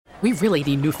We really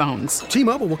need new phones.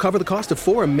 T-Mobile will cover the cost of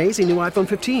 4 amazing new iPhone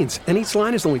 15s, and each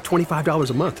line is only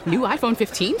 $25 a month. New iPhone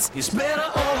 15s? It's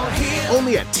better over here.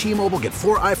 Only at T-Mobile, get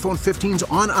 4 iPhone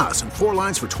 15s on us and 4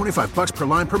 lines for $25 per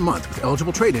line per month with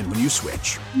eligible trade-in when you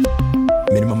switch.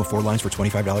 Minimum of 4 lines for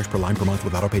 $25 per line per month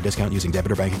with autopay discount using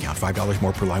debit or bank account. $5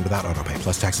 more per line without autopay,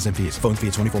 plus taxes and fees. Phone fee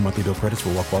at 24 monthly bill credits for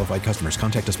well-qualified customers.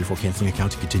 Contact us before canceling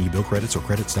account to continue bill credits or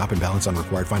credit stop and balance on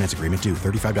required finance agreement due.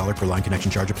 $35 per line connection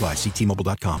charge applies. See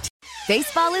T-Mobile.com.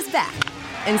 Baseball is back,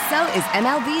 and so is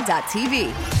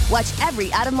MLB.tv. Watch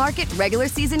every out-of-market regular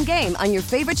season game on your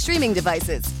favorite streaming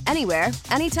devices. Anywhere,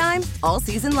 anytime, all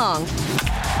season long.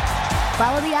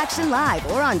 Follow the action live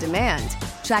or on demand.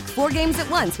 Track 4 games at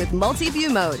once with multi-view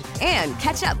mode and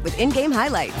catch up with in-game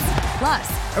highlights.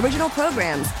 Plus, original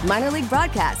programs, minor league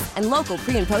broadcasts, and local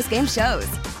pre- and post-game shows.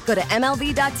 Go to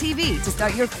MLB.tv to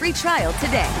start your free trial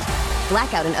today.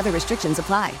 Blackout and other restrictions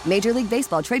apply. Major League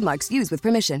Baseball trademarks used with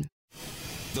permission.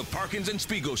 The Parkins and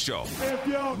Spiegel Show. If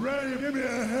y'all ready, give me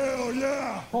a hell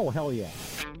yeah. Oh, hell yeah.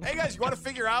 Hey, guys, you want to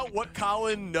figure out what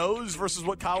Colin knows versus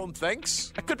what Colin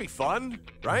thinks? That could be fun,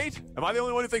 right? Am I the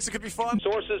only one who thinks it could be fun?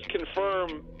 Sources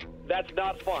confirm that's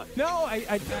not fun. No,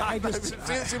 I just...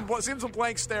 Seems a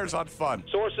blank stares on fun.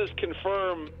 Sources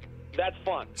confirm that's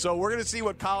fun. So we're going to see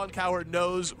what Colin Cowherd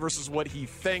knows versus what he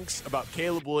thinks about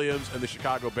Caleb Williams and the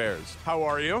Chicago Bears. How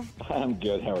are you? I'm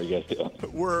good. How are you guys doing?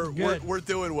 We're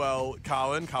doing well,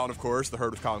 Colin. Colin, of course, the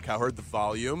Herd with Colin Cowherd, the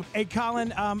volume. Hey,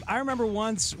 Colin, I remember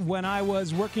once when I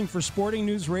was working for Sporting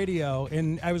News Radio,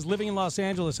 and I was living in Los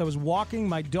Angeles. I was walking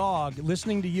my dog,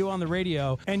 listening to you on the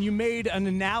radio, and you made an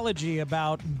analogy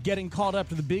about getting called up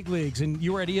to the big leagues, and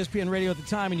you were at ESPN Radio at the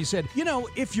time, and you said, you know,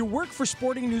 if you work for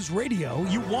Sporting News Radio,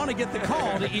 you want to get the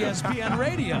call to ESPN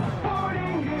Radio.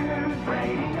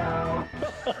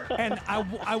 And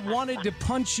I wanted to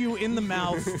punch you in the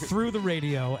mouth through the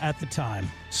radio at the time,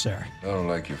 sir. I don't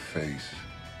like your face.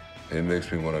 It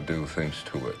makes me want to do things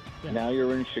to it. Now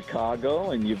you're in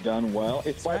Chicago, and you've done well.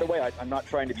 By the way, I'm not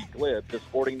trying to be glib. The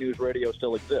Sporting News Radio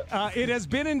still exists. It has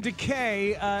been in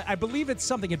decay. I believe it's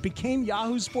something. It became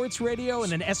Yahoo Sports Radio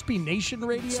and then SB Nation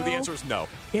Radio. So the answer is no.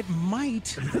 It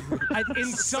might, in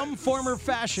some form or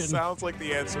fashion. Sounds like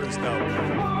the answer is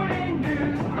no.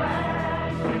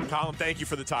 Colin, thank you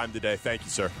for the time today. Thank you,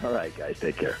 sir. All right, guys.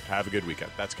 Take care. Have a good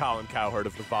weekend. That's Colin Cowherd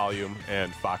of The Volume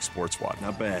and Fox Sports 1.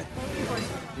 Not bad.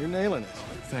 You're nailing it.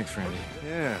 Thanks, Randy.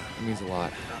 Yeah. It means a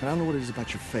lot. I don't know what it is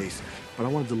about your face, but I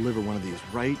want to deliver one of these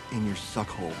right in your suck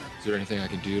hole. Is there anything I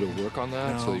can do to work on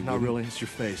that? No, not really. It's your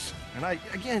face. And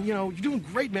again, you're doing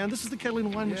great, man. This is the Kelly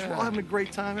and Wine. We're all having a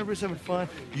great time. Everybody's having fun.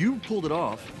 You pulled it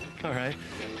off, all right?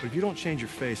 But if you don't change your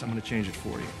face, I'm going to change it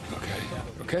for you.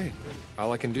 Okay.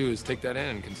 All I can do is take that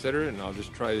in and consider it, and I'll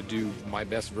just try to do my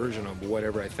best version of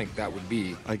whatever I think that would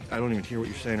be. I don't even hear what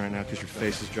you're saying right now because your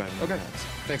face is driving me nuts.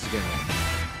 Thanks again, man.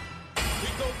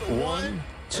 1,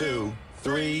 2,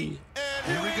 3, and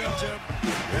here we go, Jim.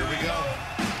 Here we go.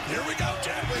 Here we go,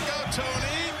 Jim. Here we go,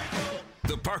 Tony.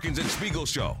 The Parkins and Spiegel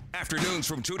Show. Afternoons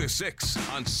from 2 to 6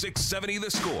 on 670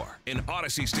 The Score in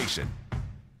Odyssey Station.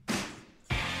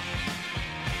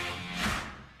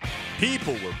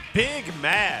 People were big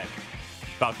mad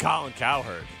about Colin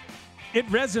Cowherd. It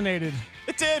resonated.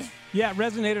 It did. Yeah, it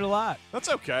resonated a lot. That's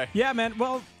okay. Yeah, man.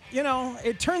 Well,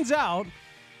 it turns out,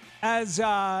 as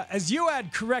you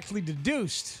had correctly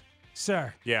deduced,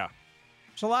 sir. Yeah.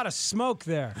 There's a lot of smoke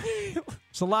there.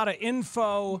 There's a lot of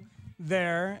info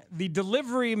there. The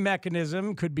delivery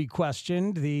mechanism could be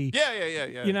questioned. Yeah.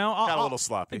 Got a little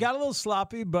sloppy. It got a little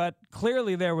sloppy, but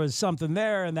clearly there was something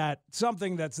there, and that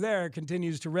something that's there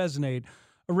continues to resonate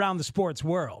around the sports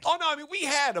world. Oh, no, I mean, we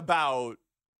had about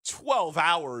 12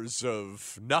 hours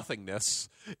of nothingness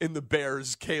in the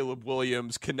Bears' Caleb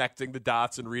Williams connecting the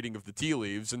dots and reading of the tea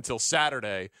leaves until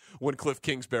Saturday when Cliff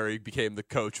Kingsbury became the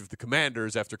coach of the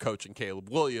Commanders after coaching Caleb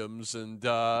Williams. And,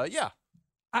 I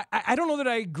don't know that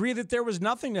I agree that there was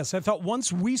nothingness. I thought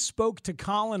once we spoke to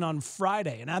Colin on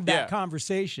Friday and had that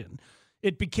conversation,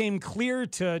 it became clear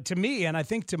to me, and I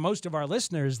think to most of our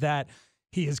listeners, that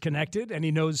he is connected and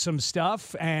he knows some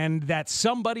stuff, and that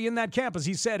somebody in that camp, as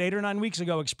he said 8 or 9 weeks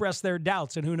ago, expressed their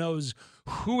doubts, and who knows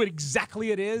who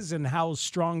exactly it is and how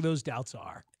strong those doubts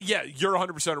are. Yeah, you're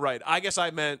 100% right. I guess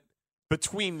I meant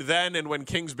between then and when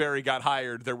Kingsbury got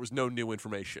hired, there was no new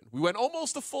information. We went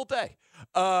almost a full day.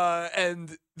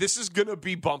 And this is going to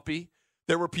be bumpy.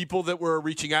 There were people that were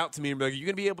reaching out to me and be like, are you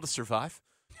going to be able to survive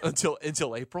until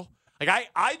April?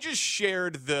 Like I just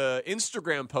shared the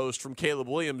Instagram post from Caleb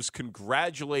Williams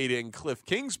congratulating Cliff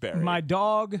Kingsbury. My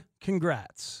dog,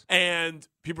 congrats. And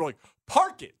people are like,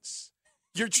 Parkins,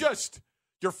 you're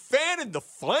fanning the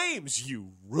flames,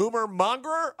 you rumor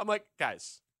mongerer. I'm like,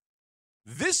 guys,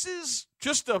 This is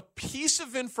just a piece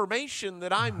of information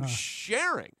that I'm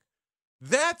sharing.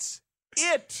 That's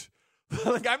it.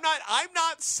 Like I'm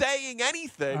not saying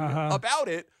anything about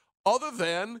it other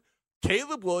than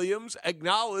Caleb Williams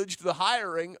acknowledged the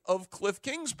hiring of Cliff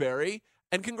Kingsbury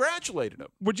and congratulated him.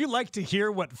 Would you like to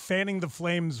hear what fanning the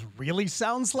flames really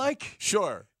sounds like?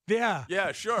 Sure. Yeah.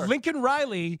 Yeah, sure. Lincoln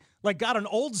Riley got an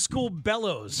old school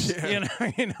bellows, you know,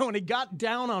 and he got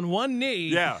down on one knee.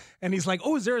 Yeah. And he's like,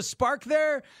 oh, is there a spark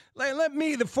there? Let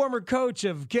me, the former coach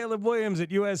of Caleb Williams at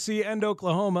USC and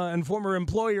Oklahoma and former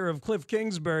employer of Cliff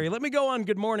Kingsbury, let me go on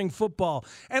Good Morning Football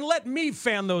and let me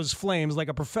fan those flames like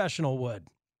a professional would.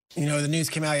 You know, the news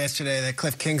came out yesterday that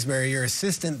Cliff Kingsbury, your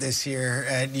assistant this year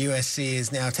at USC, is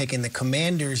now taking the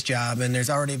commander's job, and there's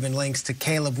already been links to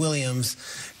Caleb Williams,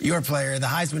 your player, the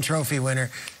Heisman Trophy winner,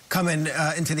 coming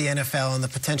into the NFL and the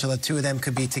potential that two of them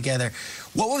could be together.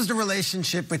 What was the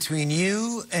relationship between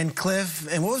you and Cliff,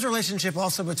 and what was the relationship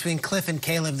also between Cliff and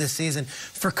Caleb this season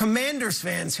for Commanders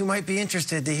fans who might be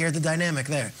interested to hear the dynamic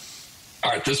there?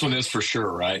 All right, this one is for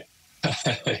sure, right? Yes,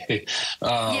 you took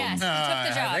the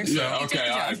job. I think so. Okay,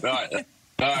 all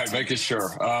right, making sure.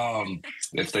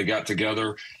 If they got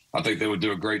together, I think they would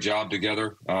do a great job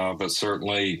together. But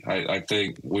certainly, I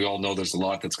think we all know there's a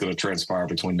lot that's going to transpire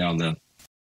between now and then.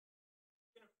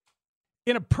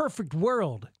 In a perfect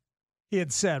world, he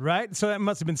had said, right? So that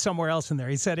must have been somewhere else in there.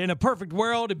 He said, in a perfect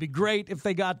world, it'd be great if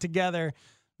they got together.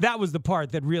 That was the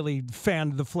part that really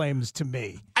fanned the flames to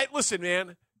me. Listen,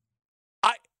 man.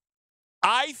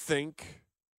 I think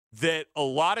that a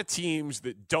lot of teams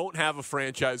that don't have a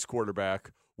franchise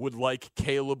quarterback would like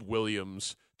Caleb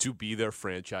Williams to be their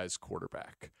franchise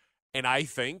quarterback. And I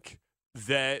think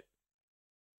that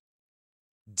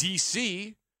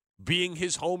DC, being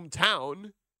his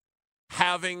hometown,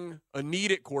 having a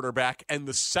need at quarterback and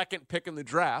the second pick in the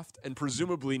draft and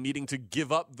presumably needing to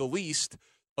give up the least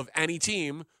of any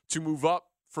team to move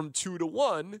up from 2 to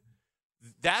 1,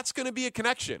 that's going to be a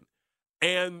connection.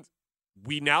 And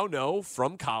we now know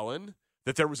from Colin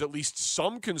that there was at least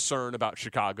some concern about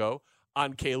Chicago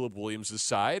on Caleb Williams'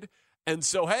 side. And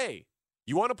so, hey,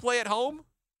 you want to play at home?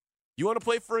 You want to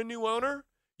play for a new owner?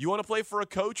 You want to play for a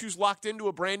coach who's locked into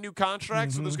a brand new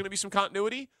contract, so there's going to be some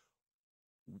continuity?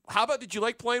 How about, did you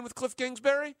like playing with Cliff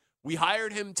Kingsbury? We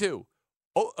hired him too.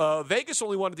 Vegas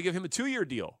only wanted to give him a 2-year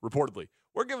deal, reportedly.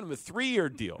 We're giving him a 3-year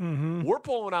deal. We're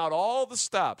pulling out all the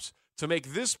stops to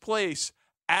make this place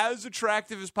as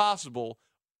attractive as possible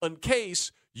in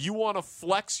case you want to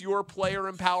flex your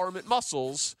player empowerment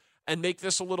muscles and make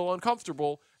this a little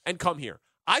uncomfortable and come here.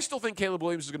 I still think Caleb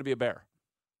Williams is going to be a Bear.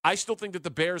 I still think that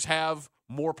the Bears have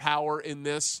more power in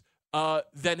this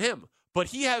than him. But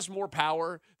he has more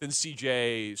power than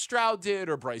C.J. Stroud did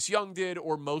or Bryce Young did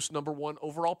or most number 1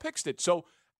 overall picks did. So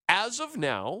as of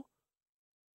now,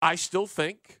 I still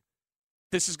think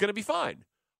this is going to be fine.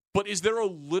 But is there a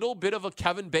little bit of a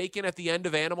Kevin Bacon at the end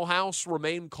of Animal House,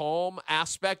 remain calm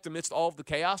aspect amidst all of the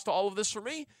chaos to all of this for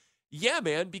me? Yeah,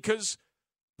 man, because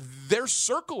they're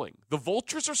circling. The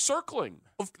vultures are circling.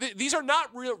 These are not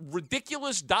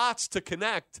ridiculous dots to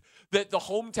connect that the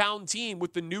hometown team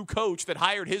with the new coach that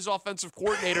hired his offensive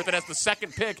coordinator that has the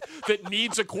second pick that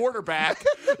needs a quarterback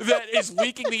that is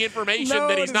leaking the information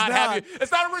that he's not having.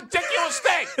 It's not a ridiculous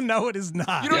thing. No, it is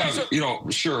not.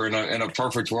 Sure. In a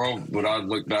perfect world, would I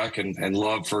look back and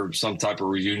love for some type of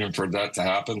reunion for that to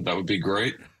happen? That would be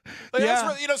great.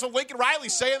 So Lincoln Riley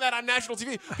saying that on national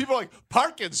TV. People are like,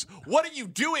 Parkins, what are you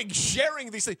doing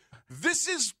sharing these things?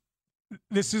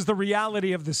 This is the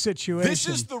reality of the situation. This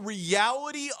is the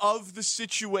reality of the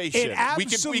situation. It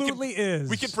absolutely is.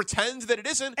 We can pretend that it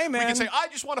isn't. Hey, man. We can say, I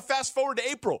just want to fast forward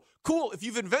to April. Cool. If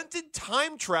you've invented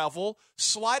time travel,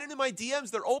 slide into my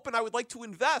DMs. They're open. I would like to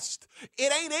invest.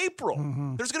 It ain't April.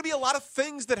 There's going to be a lot of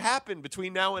things that happen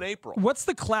between now and April. What's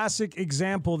the classic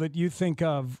example that you think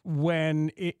of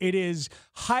when it is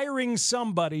hiring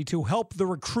somebody to help the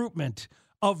recruitment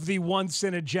of the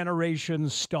once-in-a-generation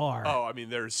star? Oh, I mean,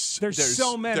 there's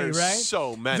so many, right?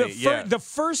 So many, The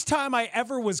first time I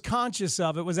ever was conscious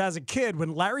of it was as a kid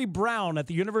when Larry Brown at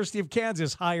the University of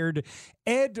Kansas hired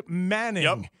Ed Manning.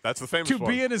 Yep, that's the famous to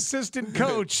one. be an assistant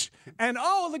coach. And,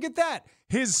 oh, look at that.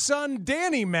 His son,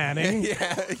 Danny Manning,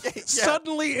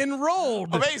 suddenly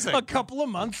enrolled a couple of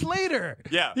months later.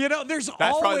 Yeah. That's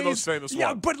probably the most famous one.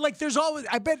 Yeah, but there's always,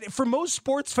 I bet for most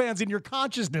sports fans in your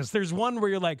consciousness, there's one where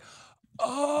you're like,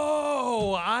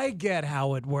 oh, I get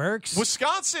how it works.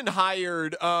 Wisconsin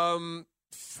hired, was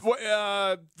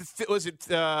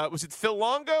it Phil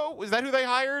Longo? Was that who they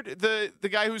hired? The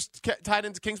guy who's tied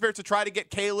into Kingsbury to try to get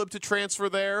Caleb to transfer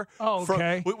there? Oh,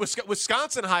 okay.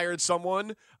 Wisconsin hired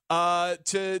someone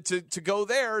to go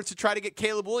there to try to get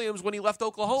Caleb Williams when he left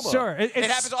Oklahoma. Sure, it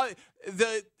happens.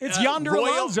 It's Yonder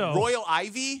Alonso. Royal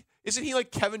Ivy. Isn't he like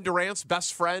Kevin Durant's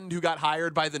best friend who got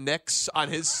hired by the Knicks on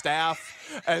his staff,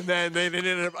 and then they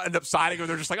ended up signing him?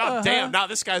 They're just like, oh damn, now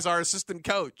this guy's our assistant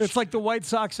coach. It's like the White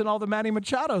Sox and all the Manny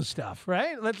Machado stuff,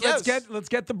 right? Let's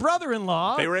get the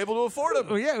brother-in-law. They were able to afford him.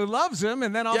 Who loves him,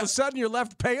 and then all of a sudden you're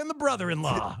left paying the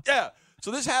brother-in-law. Yeah. So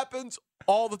this happens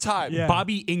all the time. Yeah.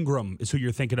 Bobby Ingram is who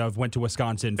you're thinking of. Went to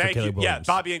Wisconsin for Caleb Williams. Yeah,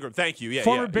 Bobby Ingram. Thank you. Yeah,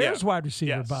 Former Bears wide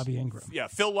receiver Bobby Ingram. Yeah,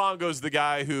 Phil Longo's the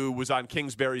guy who was on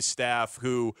Kingsbury's staff,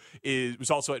 who was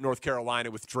also at North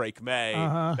Carolina with Drake May.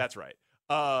 Uh-huh. That's right.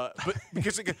 But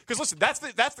because listen, that's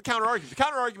the counter argument. The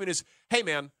counter argument is, hey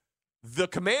man, the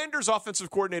Commanders'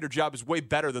 offensive coordinator job is way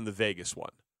better than the Vegas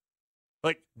one.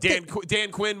 Like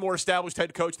Dan Quinn, more established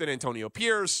head coach than Antonio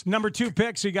Pierce. Number 2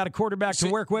 pick, so you got a quarterback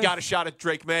to work with. Got a shot at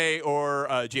Drake May or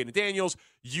Jaden Daniels.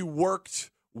 You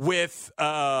worked with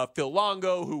Phil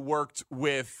Longo, who worked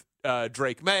with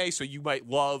Drake May, so you might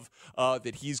love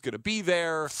that he's going to be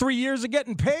there. 3 years of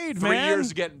getting paid, 3 man. 3 years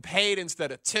of getting paid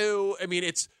instead of 2. I mean,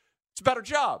 it's a better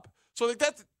job. So like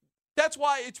that's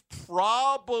why it's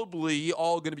probably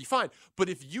all going to be fine. But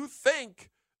if you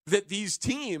think that these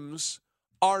teams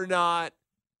are not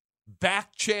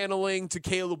back-channeling to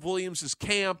Caleb Williams'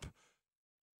 camp,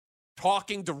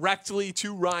 talking directly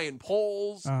to Ryan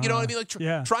Poles. You know what I mean?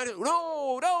 Like trying to,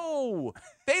 no,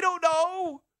 they don't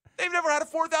know. They've never had a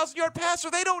 4,000-yard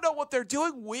passer. They don't know what they're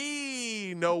doing.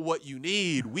 We know what you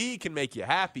need. We can make you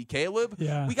happy, Caleb.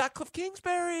 Yeah. We got Cliff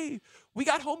Kingsbury. We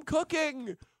got home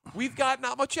cooking. We've got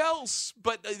not much else.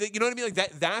 But you know what I mean?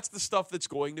 Like that's the stuff that's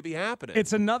going to be happening.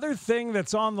 It's another thing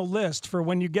that's on the list for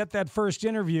when you get that first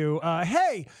interview.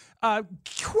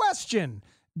 Question.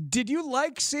 Did you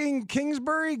like seeing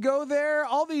Kingsbury go there?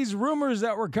 All these rumors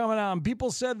that were coming out and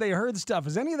people said they heard stuff.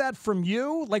 Is any of that from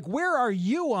you? Like, where are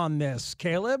you on this,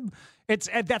 Caleb?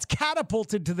 That's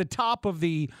catapulted to the top of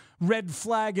the red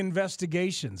flag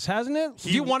investigations, hasn't it?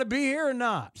 Do you want to be here or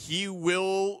not? He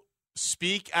will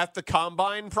speak at the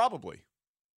Combine, probably.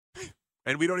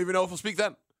 And we don't even know if he'll speak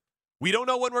then. We don't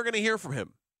know when we're going to hear from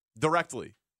him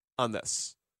directly on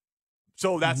this.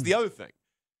 So that's the other thing.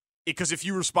 Because if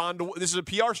you respond to this is a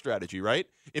PR strategy, right?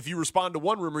 If you respond to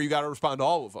one rumor, you got to respond to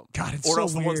all of them. God, it's or so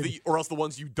else weird. or else the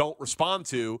ones you don't respond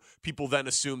to, people then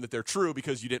assume that they're true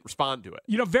because you didn't respond to it.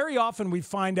 You know, very often we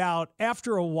find out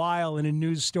after a while in a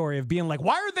news story of being like,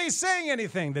 why are they saying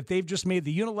anything? That they've just made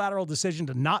the unilateral decision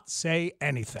to not say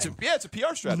anything. It's a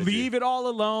PR strategy. Leave it all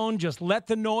alone. Just let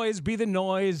the noise be the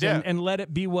noise and let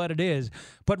it be what it is.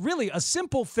 But really, a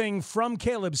simple thing from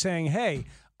Caleb saying, hey,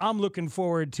 I'm looking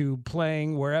forward to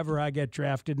playing wherever I get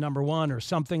drafted number 1 or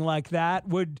something like that.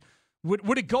 Would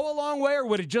it go a long way, or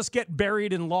would it just get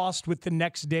buried and lost with the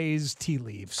next day's tea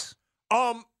leaves?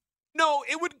 No,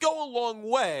 it would go a long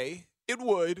way. It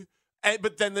would.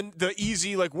 But then the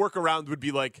easy workaround would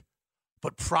be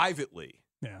but privately.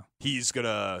 Yeah. He's going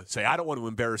to say, I don't want to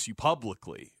embarrass you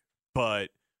publicly,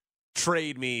 but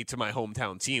trade me to my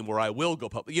hometown team where I will go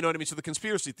public. You know what I mean? So the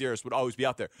conspiracy theorist would always be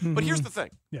out there. Mm-hmm. But here's the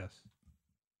thing. Yes.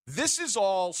 This is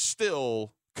all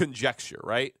still conjecture,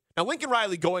 right? Now, Lincoln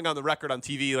Riley going on the record on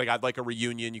TV, I'd like a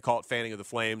reunion. You call it fanning of the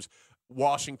flames.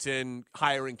 Washington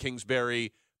hiring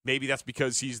Kingsbury. Maybe that's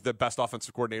because he's the best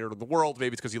offensive coordinator in the world.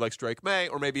 Maybe it's because he likes Drake May.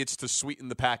 Or maybe it's to sweeten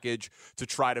the package to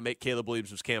try to make Caleb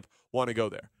Williams' camp want to go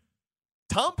there.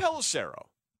 Tom Pelissero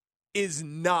is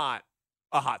not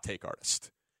a hot take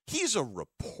artist. He's a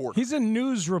reporter. He's a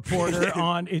news reporter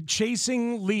on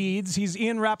Chasing Leads. He's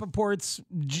Ian Rappaport's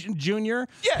junior.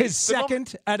 Yeah, his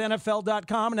second at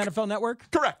NFL.com and NFL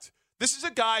Network. Correct. This is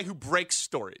a guy who breaks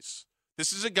stories.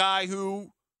 This is a guy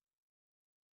who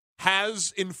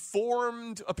has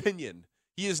informed opinion.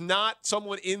 He is not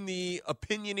someone in the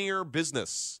opinioneer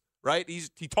business, right? His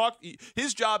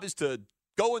job is to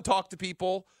go and talk to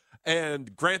people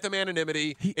and grant them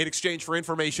anonymity in exchange for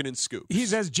information and scoops.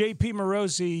 He's as J.P.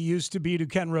 Morosi used to be to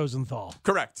Ken Rosenthal.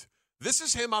 Correct. This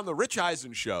is him on the Rich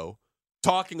Eisen show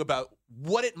talking about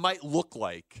what it might look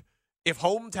like if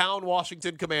hometown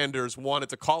Washington Commanders wanted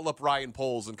to call up Ryan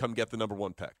Poles and come get the number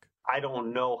 1 pick. I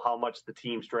don't know how much the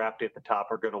teams drafted at the top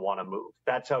are going to want to move.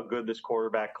 That's how good this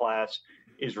quarterback class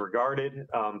is regarded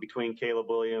between Caleb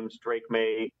Williams, Drake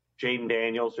May, Jaden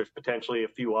Daniels. There's potentially a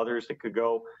few others that could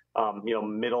go,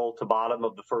 middle to bottom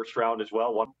of the first round as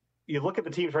well. You look at the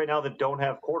teams right now that don't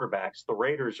have quarterbacks. The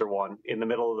Raiders are one in the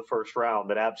middle of the first round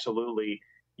that absolutely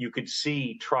you could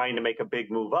see trying to make a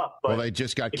big move up. But they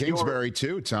just got Kingsbury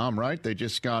too, Tom, right? They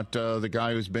just got the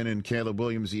guy who's been in Caleb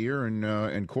Williams' ear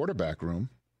and quarterback room.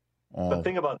 But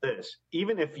think about this.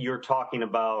 Even if you're talking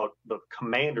about the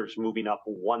Commanders moving up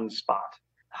 1 spot,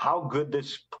 how good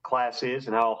this class is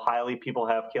and how highly people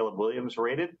have Caleb Williams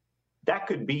rated, that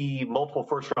could be multiple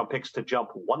first-round picks to jump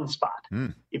one spot.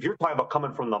 If you're talking about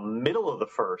coming from the middle of the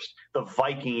first, the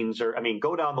Vikings,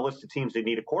 go down the list of teams that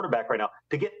need a quarterback right now,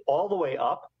 to get all the way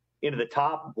up into the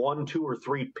top 1, 2, or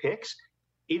 3 picks,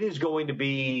 it is going to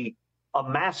be a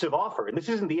massive offer. And this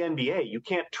isn't the NBA. You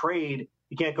can't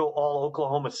go all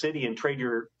Oklahoma City and trade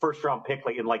your first-round pick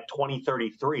in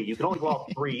 2033. You can only go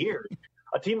out 3 years.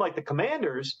 A team like the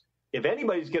Commanders, if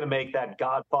anybody's going to make that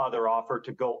Godfather offer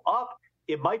to go up,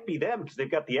 it might be them, because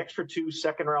they've got the extra 2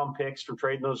 second-round picks from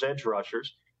trading those edge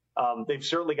rushers. They've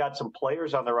certainly got some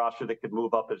players on their roster that could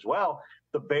move up as well.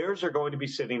 The Bears are going to be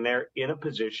sitting there in a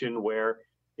position where,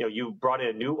 you brought in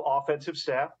a new offensive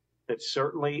staff that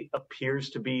certainly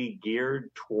appears to be geared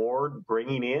toward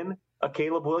bringing in a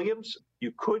Caleb Williams.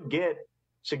 You could get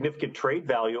significant trade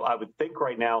value, I would think,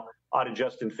 right now out of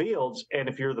Justin Fields. And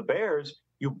if you're the Bears,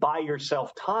 you buy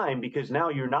yourself time, because now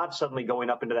you're not suddenly going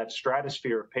up into that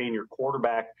stratosphere of paying your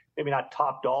quarterback, maybe not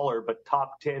top dollar, but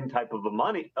top 10 type of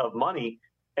money,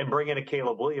 and bring in a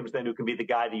Caleb Williams then, who can be the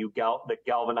guy that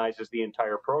galvanizes the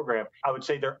entire program. I would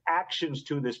say their actions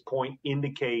to this point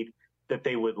indicate that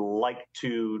they would like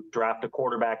to draft a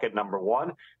quarterback at number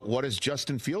 1. What is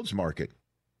Justin Fields' market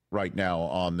right now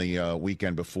on the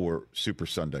weekend before Super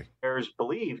Sunday? Bears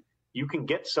believe you can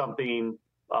get something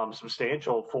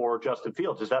substantial for Justin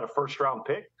Fields. Is that a first-round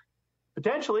pick?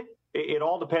 Potentially. It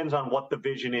all depends on what the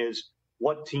vision is,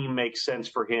 what team makes sense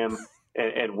for him,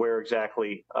 and where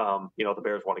exactly the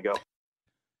Bears want to go.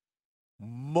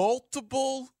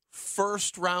 Multiple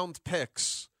first-round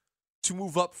picks to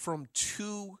move up from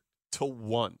 2 to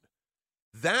 1.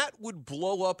 That would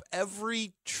blow up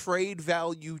every trade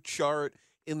value chart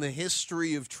in the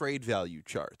history of trade value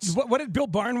charts. What did Bill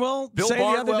Barnwell say the other day?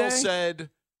 Bill Barnwell said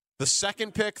the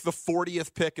second pick, the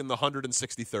 40th pick, and the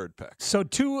 163rd pick. So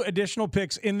 2 additional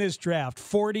picks in this draft,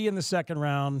 40 in the second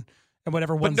round, and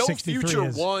whatever 163 is. But no future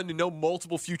is. one, no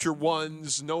multiple future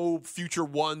ones, no future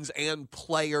ones and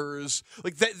players.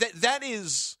 Like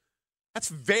that's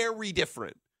very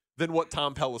different than what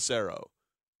Tom Pelissero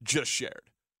just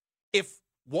shared. If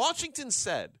Washington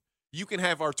said, you can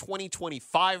have our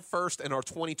 2025 first and our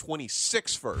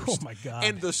 2026 first, oh my God,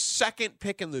 and the second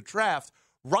pick in the draft,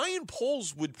 Ryan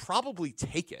Poles would probably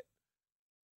take it.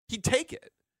 He'd take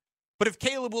it. But if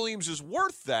Caleb Williams is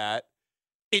worth that,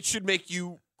 it should make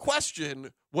you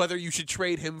question whether you should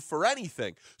trade him for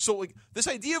anything. So this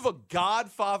idea of a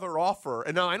Godfather offer,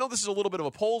 and now I know this is a little bit of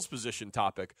a Poles position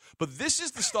topic, but this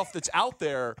is the stuff that's out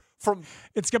there from...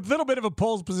 It's a little bit of a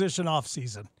Poles position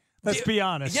offseason. Let's be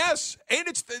honest. Yes, and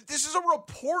this is a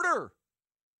reporter.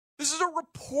 This is a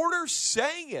reporter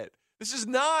saying it. This is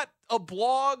not a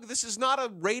blog. This is not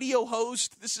a radio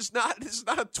host. This is not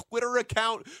a Twitter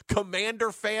account.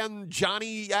 Commander fan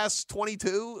Johnny S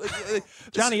 22.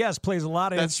 Johnny S plays a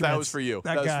lot of instruments. That was for you.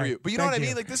 That was for you. But you know what I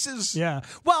mean? This is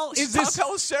Well, is this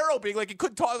Tom Pelissero being it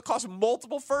could cost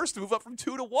multiple firsts to move up from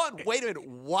 2 to 1? Wait a minute,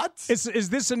 what? Is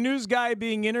this a news guy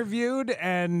being interviewed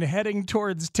and heading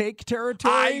towards take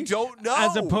territory? I don't know.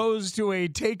 As opposed to a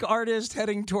take artist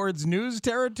heading towards news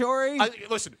territory?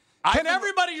 Listen. Can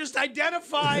everybody just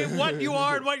identify what you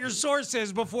are and what your source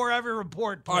is before every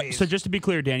report, please? So just to be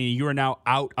clear, Danny, you are now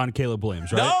out on Caleb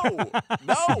Williams, right?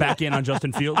 No. Back in on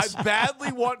Justin Fields? I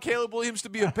badly want Caleb Williams to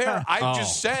be a Bear. I'm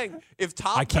just saying, if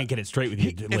Tom... I can't get it straight with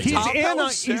you. He's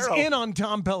in on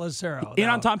Tom Pelissero. In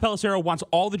on Tom Pelissero, wants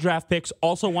all the draft picks,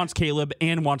 also wants Caleb,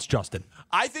 and wants Justin.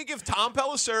 I think if Tom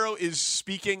Pelissero is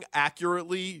speaking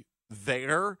accurately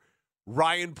there...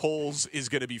 Ryan Poles is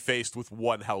going to be faced with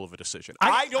one hell of a decision.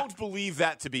 I don't believe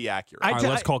that to be accurate. All right,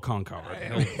 let's call Colin Cowherd.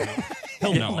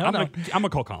 He'll know. I'm going to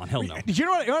call Colin. He'll know. You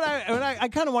know what I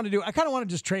kind of want to do? I kind of want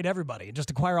to just trade everybody and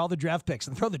just acquire all the draft picks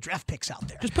and throw the draft picks out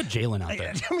there. Just put Jalen out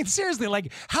there. I mean,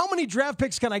 seriously, how many draft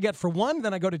picks can I get for 1?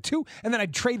 Then I go to 2, and then I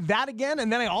trade that again,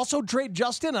 and then I also trade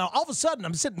Justin, and all of a sudden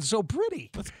I'm sitting so pretty.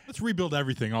 Let's rebuild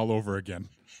everything all over again.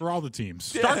 For all the teams.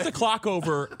 Start the clock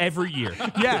over every year.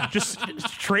 Yeah. Just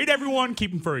trade everyone,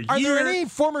 keep them for a year. Are there any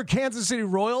former Kansas City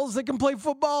Royals that can play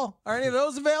football? Are any of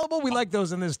those available? We like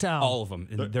those in this town. All of them.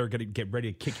 And they're going to get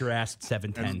ready to kick your ass at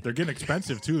 7-10. They're getting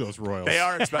expensive, too, those Royals. They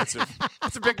are expensive.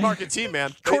 It's a big market team,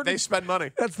 man. They spend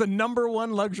money. That's the number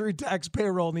 1 luxury tax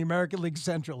payroll in the American League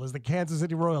Central is the Kansas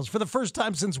City Royals. For the first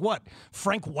time since what?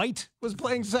 Frank White was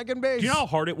playing second base? Do you know how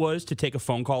hard it was to take a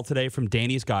phone call today from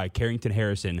Danny's guy, Carrington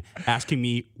Harrison, asking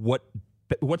me what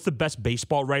what's the best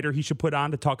baseball writer he should put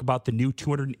on to talk about the new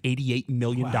 $288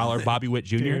 million Bobby Witt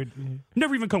Jr.? Dude.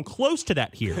 Never even come close to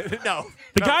that here. No.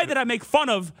 The guy that I make fun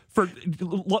of for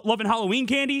loving Halloween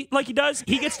candy like he does,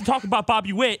 he gets to talk about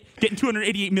Bobby Witt getting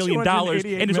 $288 million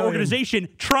and his organization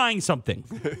trying something.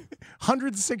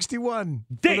 161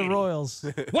 for the Royals.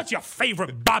 What's your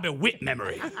favorite Bobby Witt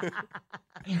memory?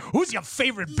 Who's your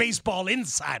favorite baseball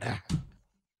insider?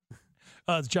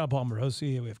 It's John Paul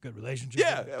Morosi. We have a good relationship.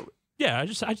 Yeah, I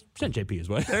sent JP his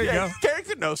way. There you go.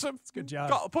 Carrington knows him. It's a good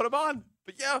job. Put him on.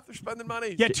 But yeah, they're spending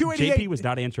money. Yeah, 288. JP was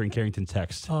not answering Carrington's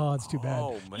text. Oh, it's too bad.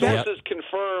 Oh, man. Sources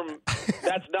confirm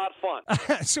that's not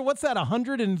fun. So what's that,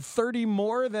 130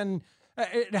 more than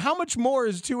how much more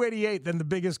is 288 than the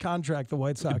biggest contract the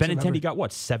White Sox Benintendi got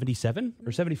what, 77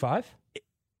 or 75?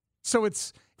 So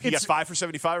it's He got 5 for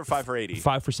 75 or 5 for 80?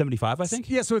 5 for 75, I think.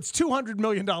 Yeah, so it's $200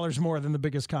 million more than the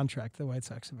biggest contract the White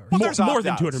Sox have ever. Well, more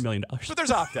than $200 million. But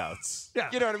there's opt-outs. Yeah.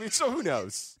 You know what I mean? So who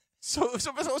knows? So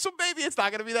maybe it's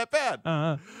not going to be that bad.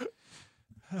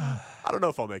 I don't know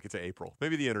if I'll make it to April.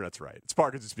 Maybe the internet's right. It's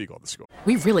Parkins and Spiegel on the Score.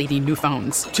 We really need new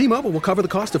phones. T-Mobile will cover the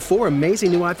cost of 4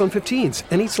 amazing new iPhone 15s,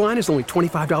 and each line is only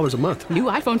 $25 a month. New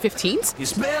iPhone 15s?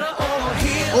 It's better over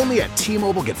here. Only at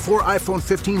T-Mobile, get 4 iPhone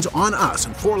 15s on us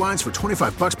and 4 lines for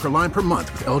 $25 per line per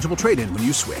month with eligible trade-in when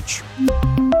you switch.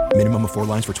 Minimum of 4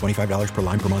 lines for $25 per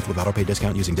line per month with autopay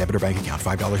discount using debit or bank account.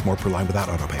 $5 more per line without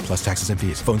autopay, plus taxes and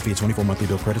fees. Phone fee at 24 monthly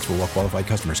bill credits for well-qualified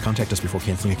customers. Contact us before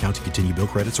canceling account to continue bill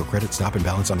credits or credit stop and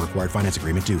balance on required finance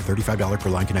agreement due. $35 per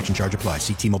line connection charge applies.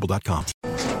 See T-Mobile.com.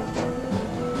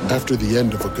 After the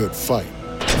end of a good fight,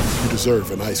 you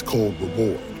deserve an ice-cold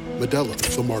reward. Modelo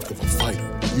is the mark of a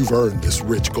fighter. You've earned this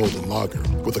rich golden lager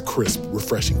with a crisp,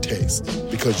 refreshing taste.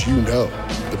 Because you know,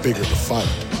 the bigger the fight,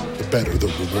 the better the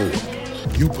reward.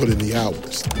 You put in the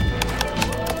hours,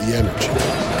 the energy,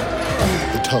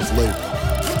 the tough labor.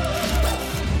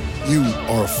 You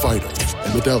are a fighter,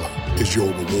 and Modelo is your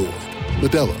reward.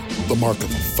 Modelo, the mark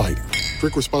of a fighter.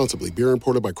 Drink responsibly. Beer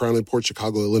imported by Crown Imports,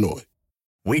 Chicago, Illinois.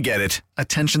 We get it.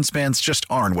 Attention spans just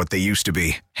aren't what they used to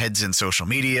be. Heads in social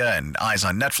media and eyes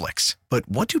on Netflix. But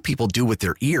what do people do with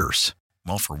their ears?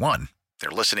 Well, for one, they're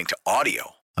listening to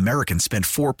audio. Americans spend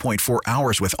 4.4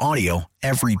 hours with audio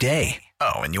every day.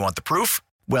 Oh, and you want the proof?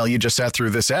 Well, you just sat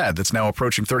through this ad that's now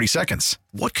approaching 30 seconds.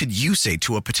 What could you say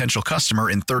to a potential customer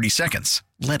in 30 seconds?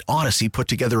 Let Odyssey put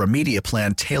together a media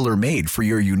plan tailor-made for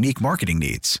your unique marketing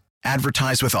needs.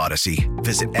 Advertise with Odyssey.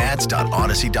 Visit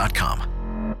ads.odyssey.com.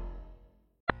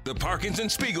 The Parkins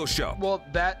and Spiegel Show. Well,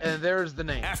 there's the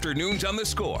name. Afternoons on the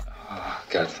Score. Oh,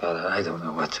 Godfather, I don't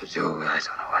know what to do. I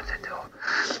don't know what to do.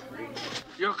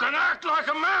 You can act like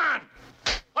a man!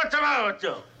 What's the matter with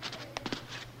you?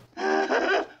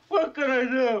 What can I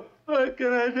do? What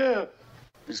can I do?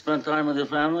 You spend time with your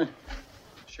family?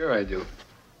 Sure I do.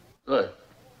 Good.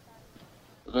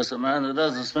 Because a man that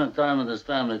doesn't spend time with his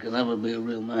family can never be a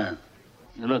real man.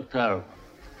 You look terrible.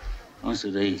 I want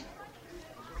you to eat.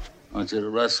 I want you to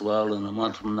rest well, and a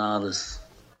month from now, this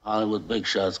Hollywood big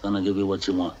shot's gonna give you what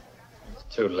you want. It's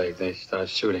too late. They start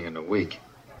shooting in a week.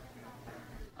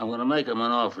 I'm gonna make him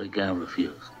an offer he can't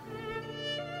refuse.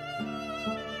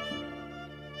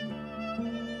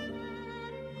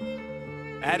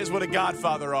 That is what a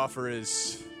Godfather offer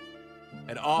is.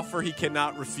 An offer he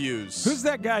cannot refuse. Who's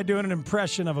that guy doing an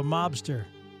impression of a mobster?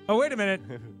 Oh, wait a minute.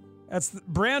 That's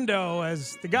Brando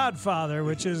as the Godfather,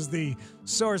 which is the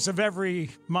source of every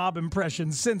mob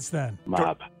impression since then.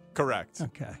 Mob. Correct.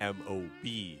 Okay.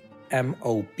 M-O-B.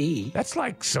 M-O-B? That's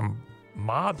like some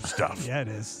mob stuff. Yeah, it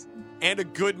is. And a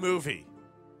good movie.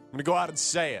 I'm going to go out and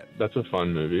say it. That's a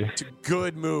fun movie. It's a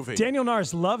good movie. Daniel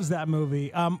Norris loves that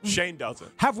movie. Shane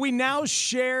doesn't. Have we now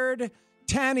shared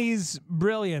Tanny's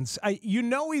brilliance? You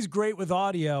know he's great with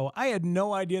audio. I had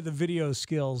no idea the video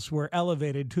skills were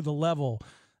elevated to the level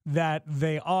that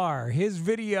they are. His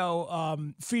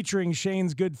video featuring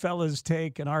Shane's Goodfellas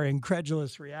take and our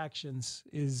incredulous reactions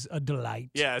is a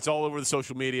delight. Yeah, it's all over the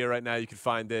social media right now. You can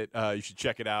find it. You should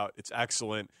check it out. It's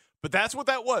excellent. But that's what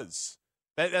that was.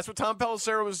 That's what Tom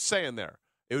Pelissero was saying there.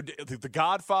 The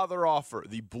Godfather offer,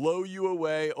 the blow you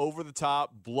away, over the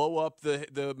top, blow up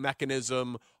the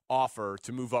mechanism offer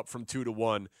to move up from 2 to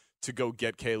 1 to go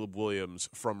get Caleb Williams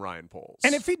from Ryan Poles.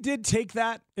 And if he did take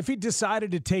that, if he decided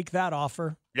to take that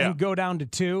offer and go down to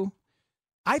 2,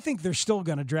 I think they're still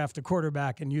going to draft a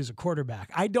quarterback and use a quarterback.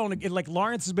 I don't like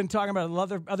Lawrence has been talking about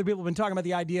it. Other people have been talking about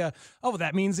the idea,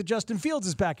 that means that Justin Fields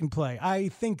is back in play. I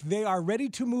think they are ready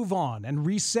to move on and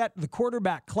reset the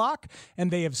quarterback clock, and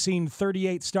they have seen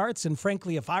 38 starts. And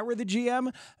frankly, if I were the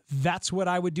GM, that's what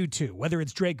I would do too. Whether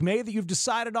it's Drake May that you've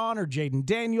decided on or Jaden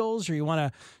Daniels, or you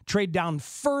want to trade down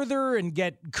further and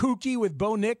get kooky with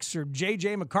Bo Nix or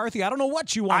J.J. McCarthy. I don't know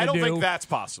what you want to do. I don't think that's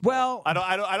possible. Well,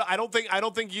 I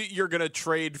don't think you're going to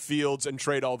trade Fields and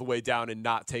trade all the way down and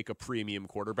not take a premium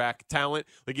quarterback talent.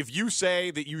 Like if you say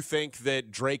that you think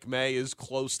that Drake May is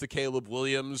close to Caleb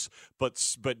Williams,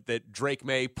 but that Drake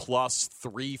May plus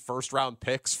 3 first-round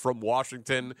picks from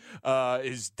Washington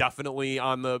is definitely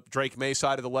on the Drake May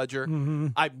side of the ledger.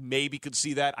 I maybe could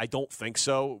see that. I don't think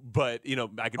so, but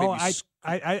I could maybe.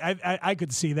 I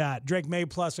could see that Drake May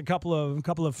plus a couple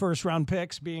of first-round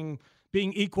picks being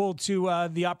equal to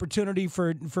the opportunity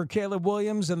for Caleb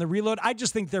Williams and the reload. I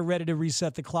just think they're ready to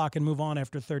reset the clock and move on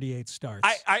after 38 starts.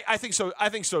 I think so. I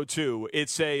think so too.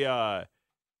 It's the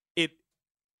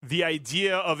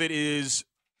idea of it is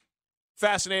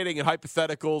fascinating and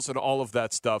hypotheticals and all of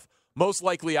that stuff. Most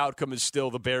likely outcome is still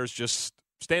the Bears just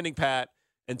standing pat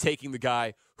and taking the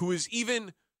guy who is he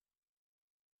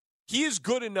is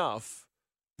good enough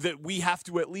that we have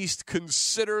to at least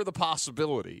consider the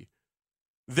possibility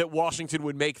that Washington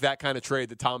would make that kind of trade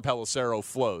that Tom Pelissero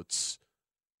floats.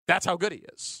 That's how good he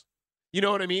is. You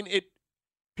know what I mean?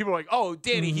 People are like, oh,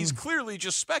 Danny, he's clearly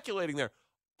just speculating there.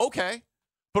 Okay,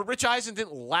 but Rich Eisen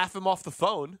didn't laugh him off the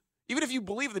phone. Even if you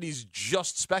believe that he's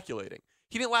just speculating,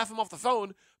 he didn't laugh him off the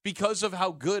phone because of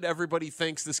how good everybody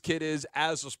thinks this kid is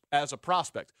as a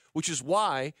prospect, which is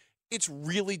why it's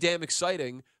really damn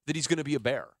exciting that he's going to be a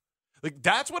Bear. Like,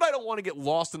 that's what I don't want to get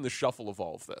lost in the shuffle of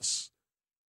all of this.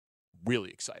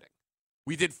 Really exciting.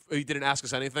 We did an Ask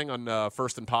Us Anything on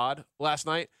First and Pod last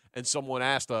night, and someone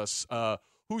asked us,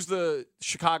 who's the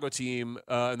Chicago team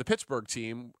and the Pittsburgh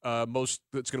team most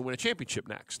that's going to win a championship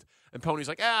next? And Pony's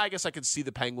like, I guess I could see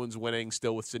the Penguins winning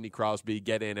still with Sidney Crosby.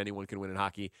 Get in. Anyone can win in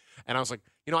hockey. And I was like,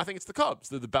 I think it's the Cubs.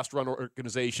 They're the best-run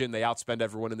organization. They outspend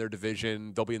everyone in their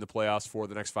division. They'll be in the playoffs for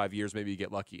the next 5 years. Maybe you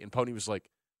get lucky. And Pony was like,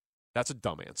 that's a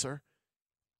dumb answer.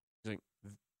 He's like,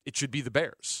 it should be the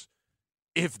Bears.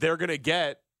 If they're going to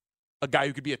get a guy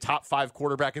who could be a top 5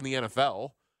 quarterback in the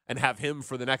NFL and have him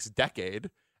for the next decade,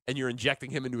 and you're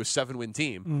injecting him into a 7-win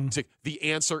team, it's like,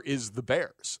 the answer is the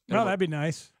Bears. And that'd be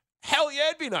nice. Hell yeah,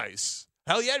 it'd be nice.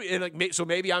 Hell yeah. And so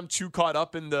maybe I'm too caught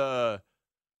up in the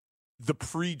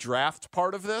pre-draft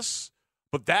part of this,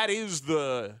 but that is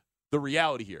the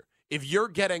reality here. If you're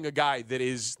getting a guy that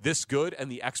is this good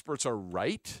and the experts are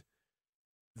right,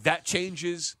 that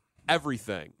changes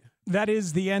everything. That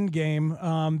is the end game,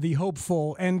 the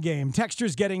hopeful end game.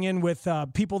 Texters getting in with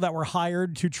people that were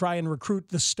hired to try and recruit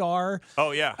the star.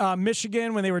 Oh, yeah.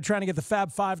 Michigan, when they were trying to get the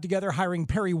Fab Five together, hiring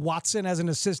Perry Watson as an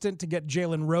assistant to get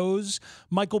Jalen Rose.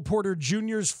 Michael Porter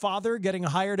Jr.'s father getting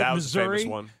hired at Missouri. That was a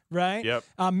famous one. Right? Yep.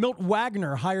 Milt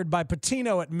Wagner hired by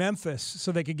Patino at Memphis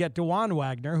so they could get DeJuan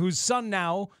Wagner, whose son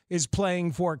now is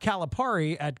playing for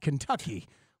Calipari at Kentucky.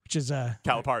 Which is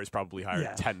Calipari's probably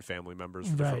hired 10 family members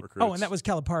for different recruits. Oh, and that was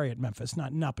Calipari at Memphis,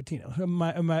 not Patino.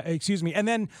 Excuse me. And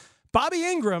then Bobby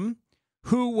Ingram,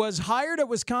 who was hired at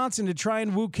Wisconsin to try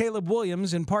and woo Caleb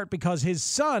Williams, in part because his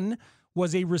son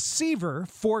was a receiver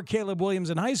for Caleb Williams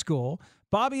in high school.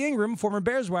 Bobby Ingram, former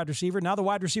Bears wide receiver, now the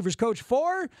wide receivers coach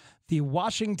for the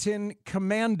Washington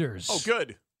Commanders. Oh,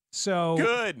 good. So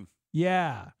good.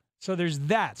 Yeah. So there's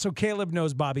that. So Caleb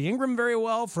knows Bobby Ingram very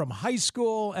well from high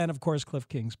school and, of course, Cliff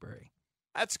Kingsbury.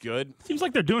 That's good. Seems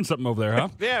like they're doing something over there, huh?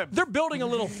 Yeah. They're building a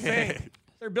little thing.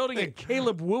 They're building a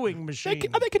Caleb wooing machine.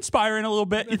 Are they conspiring a little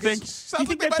bit, you think? You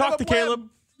think they've talked to Caleb?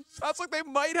 Sounds like they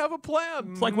might have a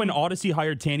plan. It's like when Odyssey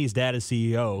hired Tanny's dad as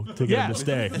CEO to get him to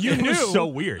stay. You it knew. was so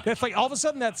weird. That's like all of a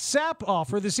sudden that SAP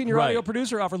offer, the senior audio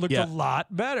producer offer, looked a lot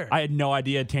better. I had no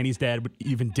idea Tanny's dad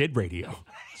even did radio.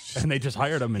 And they just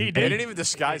hired him. And They didn't even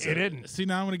disguise it. He didn't. See,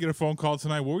 now I'm going to get a phone call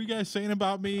tonight. What were you guys saying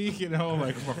about me?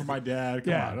 Like for my dad.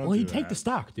 Come on, well, he'd take the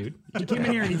stock, dude. He came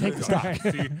in here and he'd take the stock.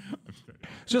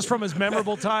 Just from his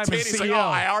memorable time as Tanny's CEO. like,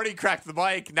 I already cracked the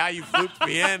mic. Now you've looped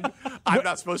me in. I'm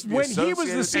not supposed to be associated. When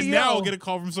he was the CEO. And now I'll get a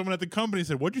call from someone at the company and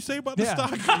said, what'd you say about the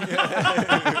stock?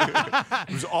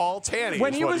 It was all Tanny.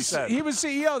 When he was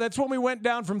CEO, that's when we went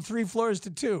down from 3 floors to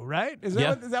 2, right? Is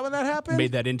that when that happened?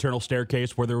 Made that internal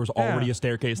staircase where there was already a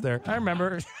staircase there. I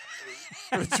remember.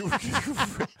 I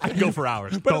could go for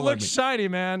hours. But it looks shiny,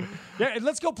 man. Yeah,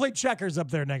 let's go play checkers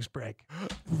up there next break.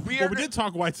 We did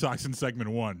talk White Sox in segment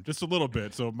 1, just a little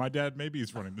bit. So my dad maybe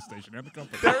is running the station and the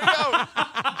company.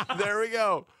 There we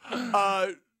go.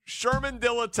 Sherman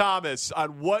Dilla Thomas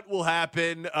on what will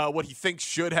happen, what he thinks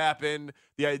should happen,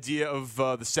 the idea of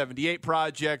the 78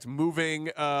 project,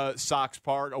 moving Sox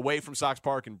Park away from Sox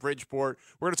Park in Bridgeport.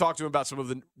 We're going to talk to him about some of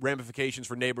the ramifications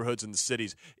for neighborhoods and the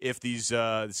cities if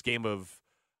this game of,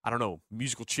 I don't know,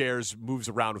 musical chairs moves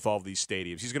around with all of these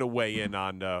stadiums. He's going to weigh in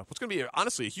on what's going to be,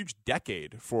 honestly, a huge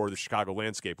decade for the Chicago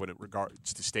landscape when it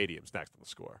regards to stadiums. Next on The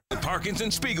Score. The Parkinson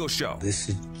Spiegel Show. This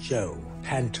is Joe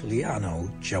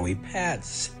Pantoliano, Joey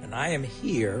Pads, and I am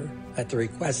here at the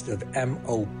request of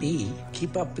MOB.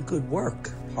 Keep up the good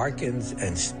work. Parkins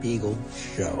and Spiegel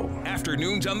Show.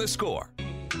 Afternoons on The Score.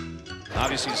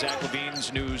 Obviously, Zach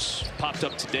Levine's news popped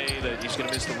up today that he's going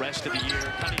to miss the rest of the year.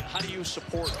 How do you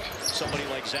support somebody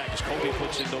like Zach as Kobe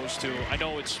puts in those two? I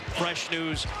know it's fresh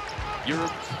news. You're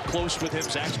close with him.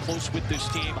 Zach's close with this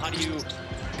team. How do you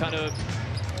kind of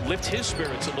lift his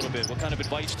spirits a little bit? What kind of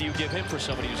advice do you give him for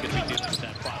somebody who's going to be dealing with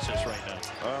that process right now?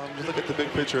 You look at the big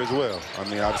picture as well. I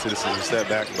mean, obviously this is a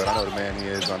setback, but I know the man he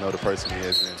is. I know the person he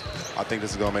is, and I think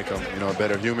this is going to make him, a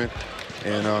better human.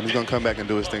 And he's going to come back and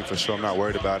do his thing for sure. I'm not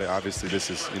worried about it. Obviously,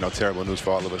 this is, terrible news for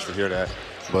all of us to hear that.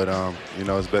 But,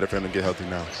 it's better for him to get healthy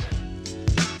now.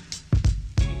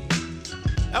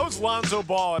 That was Lonzo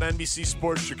Ball at NBC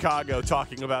Sports Chicago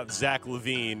talking about Zach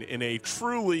LaVine in a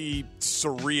truly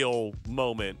surreal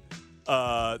moment.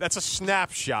 That's a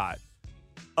snapshot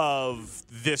of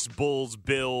this Bulls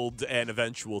build and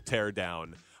eventual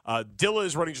teardown. Dilla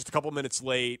is running just a couple minutes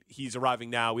late. He's arriving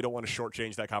now. We don't want to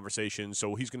shortchange that conversation,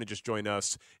 so he's going to just join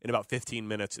us in about 15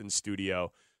 minutes in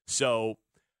studio. So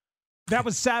that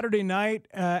was Saturday night.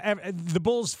 The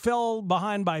Bulls fell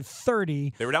behind by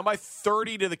 30. They were down by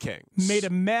 30 to the Kings. Made a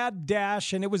mad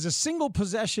dash, and it was a single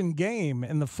possession game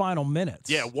in the final minutes.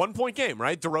 Yeah, 1 point game,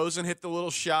 right? DeRozan hit the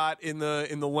little shot in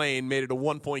the lane, made it a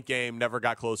 1 point game, never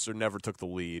got closer, never took the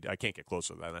lead. I can't get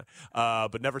closer than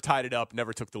that. But never tied it up,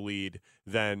 never took the lead,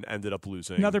 then ended up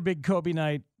losing. Another big Kobe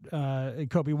night,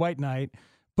 Kobe White night.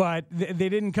 But they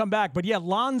didn't come back. But yeah,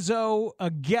 Lonzo, a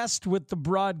guest with the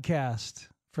broadcast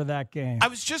for that game. I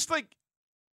was just like,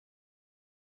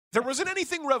 there wasn't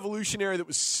anything revolutionary that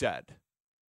was said,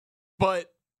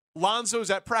 but Lonzo's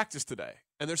at practice today,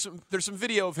 and there's some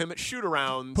video of him at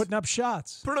shoot-arounds. Putting up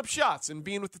shots and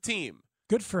being with the team.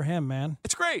 Good for him, man.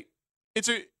 It's great. It's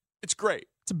great.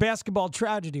 It's a basketball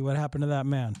tragedy what happened to that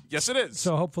man. Yes, it is.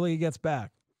 So hopefully he gets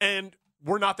back. And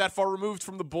we're not that far removed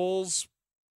from the Bulls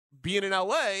being in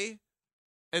L.A.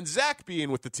 and Zach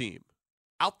being with the team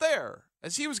out there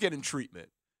as he was getting treatment.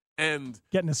 And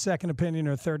getting a second opinion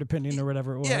or a third opinion or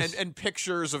whatever it was. Yeah, and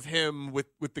pictures of him with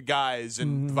the guys.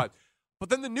 And the vibe. But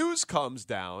then the news comes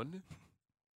down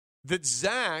that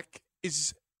Zach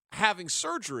is having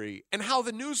surgery, and how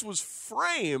the news was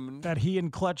framed. That he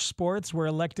and Clutch Sports were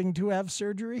electing to have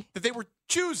surgery? That they were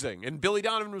choosing. And Billy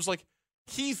Donovan was like,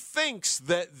 he thinks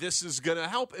that this is going to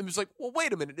help. And it was like, well,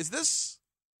 wait a minute. Is this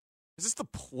the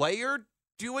player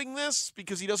doing this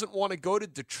because he doesn't want to go to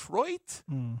Detroit?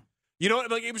 You know,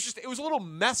 like it was a little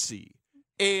messy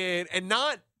and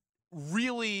not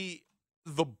really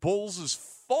the Bulls'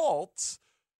 fault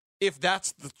if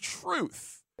that's the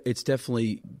truth. It's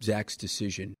definitely Zach's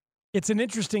decision. It's an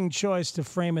interesting choice to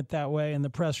frame it that way in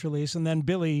the press release. And then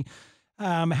Billy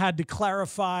had to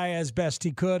clarify as best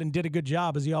he could and did a good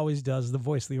job, as he always does, the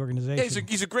voice of the organization. Yeah,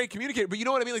 he's a great communicator. But you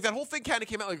know what I mean? Like that whole thing kind of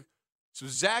came out like, so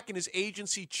Zach and his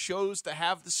agency chose to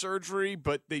have the surgery,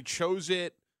 but they chose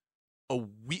it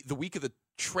the week of the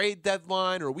trade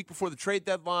deadline or a week before the trade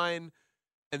deadline,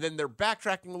 and then they're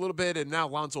backtracking a little bit, and now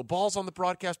Lonzo Ball's on the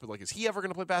broadcast, but like, is he ever going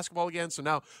to play basketball again? So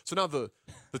now the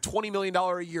 $20 million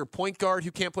a year point guard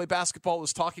who can't play basketball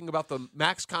is talking about the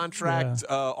max contract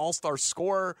all-star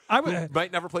scorer who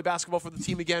might never play basketball for the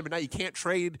team again, but now you can't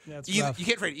trade you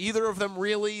can't trade either of them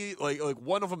really. Like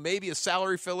one of them maybe a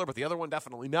salary filler, but the other one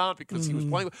definitely not because he was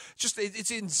playing.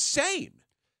 It's insane.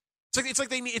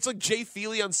 It's like Jay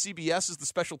Feely on CBS is the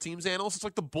special teams analyst. It's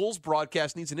like the Bulls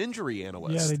broadcast needs an injury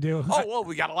analyst. Yeah, they do. Oh well,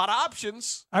 we got a lot of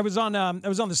options. I was on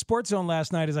the Sports Zone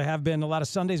last night, as I have been a lot of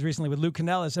Sundays recently with Lou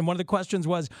Canellis, and one of the questions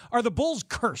was, "Are the Bulls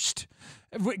cursed?"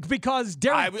 Because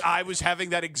Derek, I was having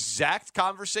that exact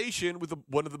conversation with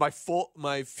one of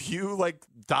my few like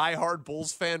diehard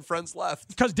Bulls fan friends left.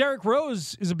 Because Derrick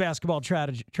Rose is a basketball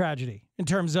tragedy in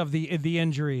terms of the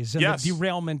injuries and the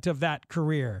derailment of that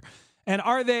career. And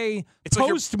are they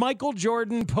post Michael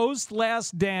Jordan, post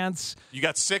Last Dance? You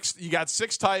got six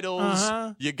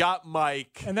titles. You got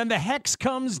Mike, and then the hex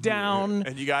comes down,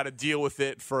 and you got to deal with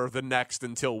it for the next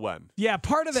until when? Yeah,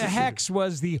 part of the hex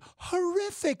was the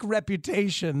horrific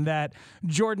reputation that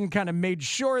Jordan kind of made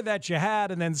sure that you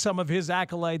had, and then some of his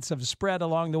acolytes have spread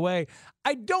along the way.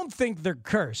 I don't think they're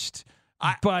cursed.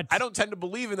 but I don't tend to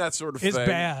believe in that sort of it's thing.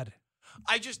 bad.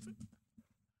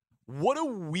 What a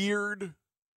weird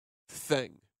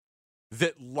thing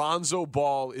that Lonzo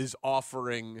Ball is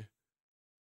offering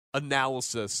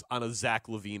analysis on a Zach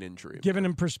LaVine injury. Giving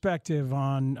him perspective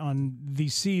on the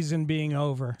season being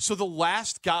over. So the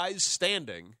last guys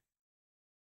standing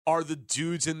are the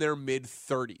dudes in their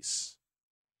mid-30s.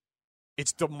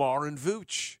 It's DeMar and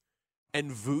Vooch.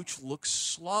 And Vooch looks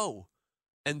slow.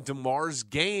 And DeMar's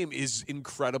game is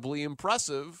incredibly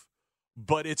impressive,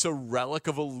 but it's a relic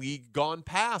of a league gone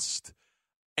past.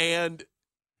 And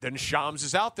then Shams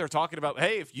is out there talking about,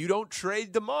 hey, if you don't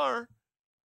trade DeMar,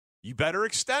 you better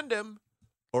extend him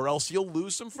or else you'll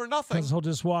lose him for nothing. Because he'll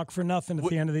just walk for nothing at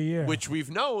the end of the year. Which we've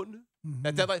known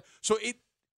at deadline. So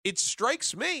it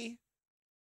strikes me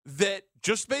that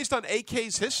just based on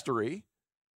AK's history,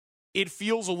 it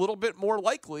feels a little bit more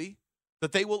likely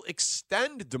that they will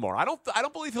extend DeMar. I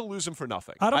don't believe he'll lose him for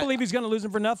nothing. I don't believe he's going to lose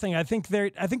him for nothing. I think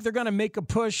they're going to make a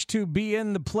push to be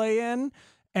in the play-in.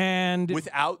 And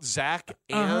without Zach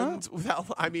and without,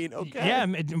 okay. Yeah,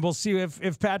 we'll see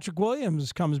if Patrick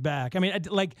Williams comes back.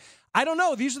 I don't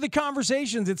know. These are the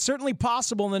conversations. It's certainly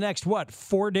possible in the next,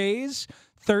 4 days?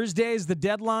 Thursday is the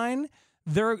deadline.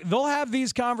 They'll have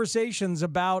these conversations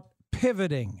about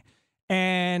pivoting.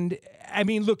 And,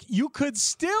 look, you could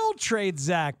still trade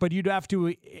Zach, but you'd have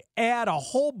to add a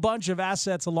whole bunch of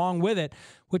assets along with it,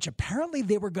 which apparently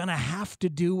they were going to have to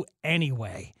do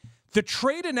anyway. The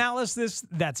trade analysis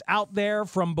that's out there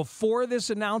from before this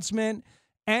announcement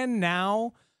and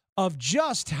now of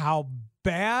just how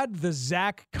bad the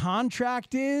Zach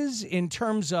contract is in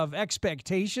terms of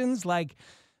expectations, like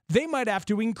they might have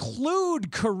to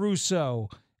include Caruso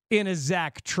in a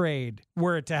Zach trade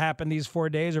were it to happen these 4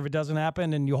 days, or if it doesn't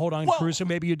happen and you hold on to Caruso,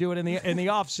 maybe you do it in the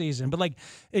offseason. But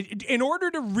in order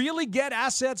to really get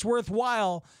assets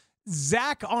worthwhile,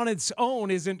 Zach on its own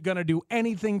isn't going to do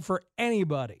anything for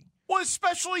anybody. Well,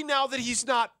 especially now that he's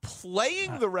not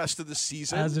playing the rest of the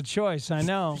season. As a choice, I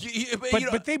know.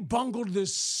 But they bungled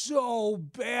this so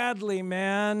badly,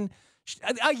 man.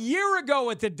 A year ago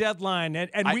at the deadline,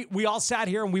 and we all sat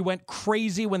here and we went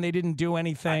crazy when they didn't do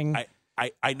anything.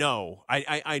 I know.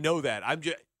 I know that.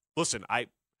 Listen,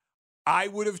 I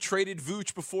would have traded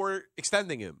Vooch before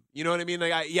extending him. You know what I mean?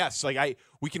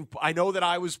 I know that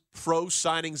I was pro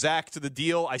signing Zach to the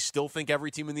deal. I still think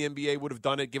every team in the NBA would have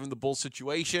done it given the Bulls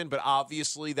situation, but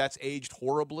obviously that's aged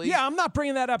horribly. Yeah, I'm not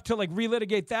bringing that up to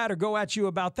relitigate that or go at you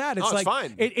about that. It's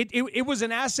fine. It was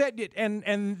an asset,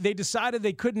 and they decided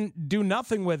they couldn't do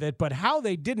nothing with it. But how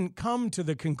they didn't come to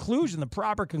the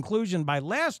proper conclusion by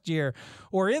last year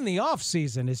or in the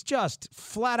offseason is just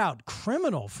flat out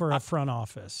criminal for a front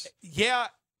office. Yeah,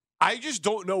 I just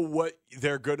don't know what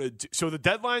they're going to do. So the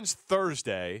deadline's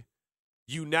Thursday.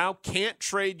 You now can't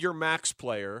trade your max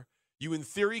player. You, in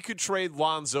theory, could trade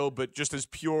Lonzo, but just as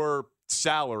pure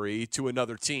salary to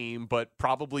another team, but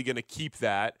probably going to keep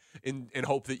that and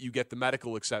hope that you get the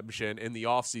medical exception in the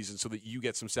offseason so that you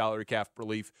get some salary cap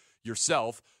relief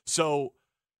yourself. So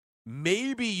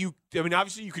maybe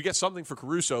obviously you could get something for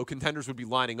Caruso. Contenders would be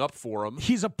lining up for him.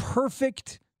 He's a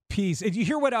perfect piece. Did you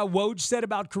hear what Woj said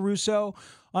about Caruso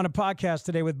on a podcast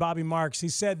today with Bobby Marks? He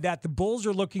said that the Bulls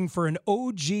are looking for an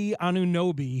OG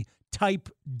Anunoby type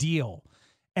deal.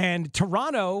 And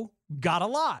Toronto got a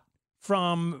lot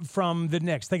from the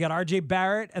Knicks. They got RJ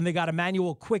Barrett and they got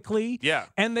Emmanuel Quickley. Yeah.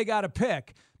 And they got a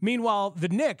pick. Meanwhile, the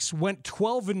Knicks went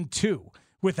 12-2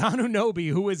 with Anunoby,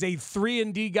 who is a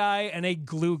 3-and-D guy and a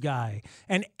glue guy.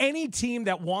 And any team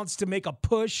that wants to make a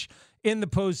push in the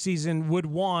postseason would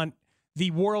want the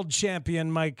world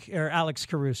champion Alex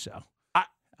Caruso.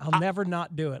 I'll never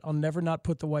not do it. I'll never not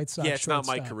put the White Sox. Yeah, it's not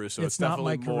Mike Caruso. It's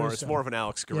definitely more. Caruso. It's more of an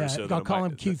Alex Caruso. Yeah, I'll call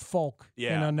him Keith Folk.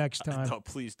 Yeah, next time. No,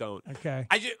 please don't. Okay.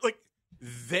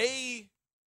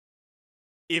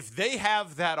 If they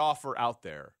have that offer out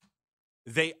there,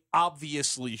 they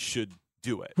obviously should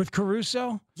do it with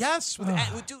Caruso. Yes, dude,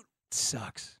 it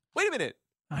sucks. Wait a minute.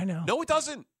 I know. No, it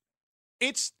doesn't.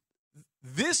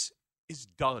 This is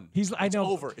done. It's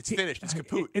over. It's finished. It's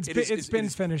kaput. It's been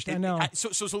finished. I know.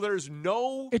 So there's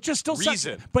no. It just still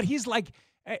reason. Sucks. But he's like,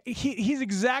 he's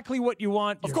exactly what you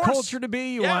want your culture to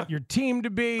be. You want your team to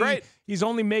be. Great. He's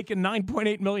only making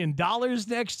 $9.8 million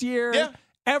next year. Yeah.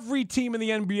 Every team in the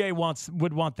NBA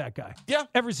would want that guy. Yeah.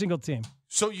 Every single team.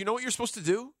 So you know what you're supposed to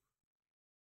do?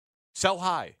 Sell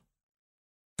high.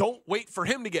 Don't wait for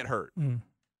him to get hurt. Mm.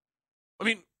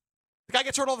 The guy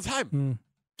gets hurt all the time. Mm.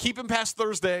 Keep him past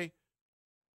Thursday.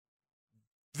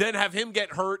 Then have him get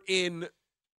hurt in,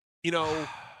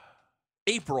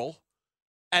 April,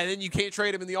 and then you can't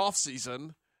trade him in the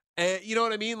offseason, You know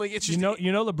what I mean? Like it's just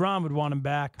you know LeBron would want him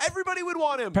back. Everybody would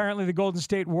want him. Apparently, the Golden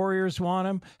State Warriors want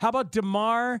him. How about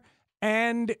DeMar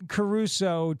and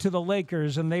Caruso to the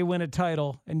Lakers, and they win a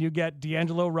title, and you get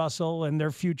D'Angelo Russell and their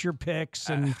future picks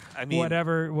and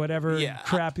whatever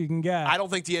crap you can get. I don't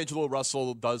think D'Angelo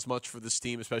Russell does much for this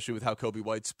team, especially with how Kobe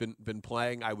White's been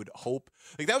playing. I would hope.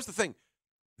 Like that was the thing.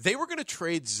 They were going to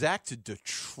trade Zach to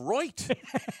Detroit,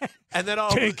 and then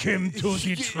take him to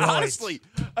Detroit. Honestly,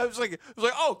 I was like,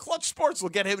 oh, Clutch Sports will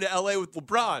get him to L.A. with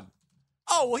LeBron.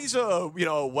 Oh, well, he's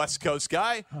a West Coast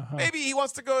guy. Maybe he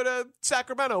wants to go to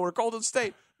Sacramento or Golden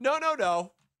State. No.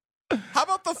 How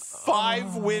about the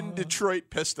 5-win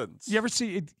Detroit Pistons? You ever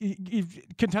see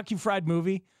Kentucky Fried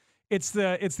Movie? It's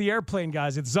the airplane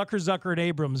guys. It's Zucker, and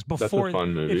Abrams before. That's a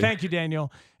fun movie. Thank you,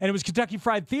 Daniel. And it was Kentucky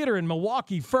Fried Theater in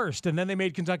Milwaukee first, and then they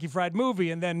made Kentucky Fried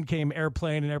Movie, and then came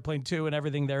Airplane and Airplane 2 and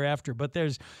everything thereafter. But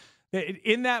there's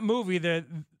in that movie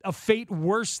a fate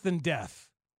worse than death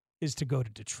is to go to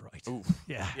Detroit. Ooh.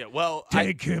 Yeah. Well,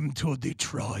 take him to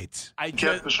Detroit.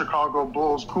 Get the Chicago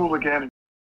Bulls cool again.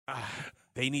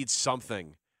 They need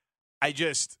something. I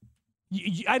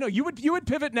know you would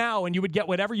pivot now and you would get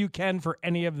whatever you can for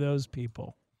any of those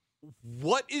people.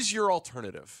 What is your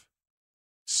alternative?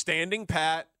 Standing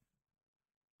pat,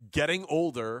 getting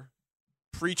older,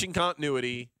 preaching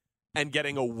continuity, and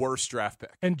getting a worse draft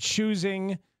pick. And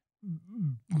choosing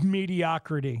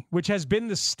mediocrity, which has been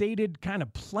the stated kind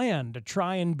of plan to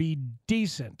try and be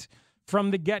decent from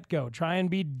the get-go. Try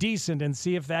and be decent and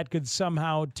see if that could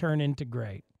somehow turn into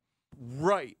great.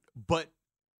 Right, but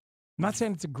I'm not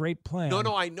saying it's a great plan.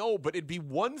 No, I know, but it'd be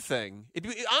one thing.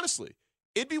 Honestly,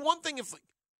 it'd be one thing if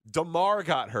DeMar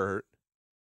got hurt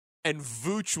and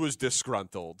Vooch was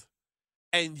disgruntled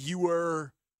and you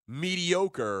were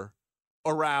mediocre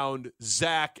around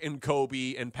Zach and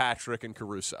Kobe and Patrick and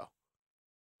Caruso.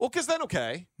 Well, because then,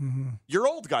 okay, your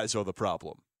old guys are the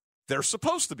problem. They're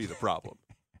supposed to be the problem.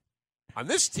 On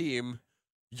this team,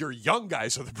 your young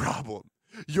guys are the problem.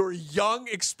 Your young,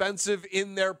 expensive,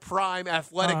 in their prime,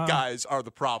 athletic guys are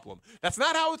the problem. That's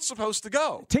not how it's supposed to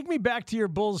go. Take me back to your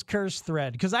Bulls curse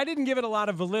thread, because I didn't give it a lot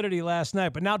of validity last night,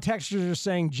 but now texters are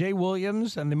saying Jay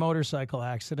Williams and the motorcycle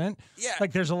accident. Yeah.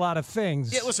 Like there's a lot of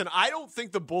things. Yeah, listen, I don't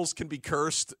think the Bulls can be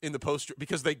cursed in the post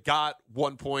because they got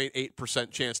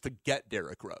 1.8% chance to get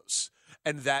Derrick Rose.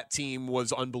 And that team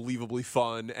was unbelievably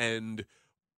fun, and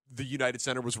the United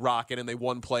Center was rocking, and they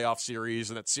won playoff series,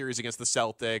 and that series against the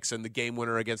Celtics, and the game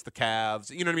winner against the Cavs.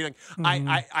 You know what I mean?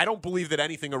 Like, I don't believe that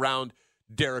anything around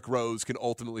Derrick Rose can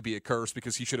ultimately be a curse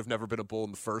because he should have never been a Bull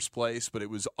in the first place, but it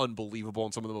was unbelievable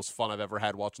and some of the most fun I've ever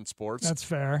had watching sports. That's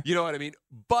fair. You know what I mean?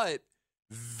 But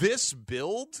this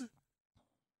build,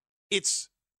 it's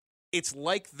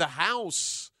like the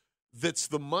house that's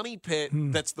the money pit,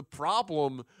 that's the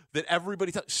problem that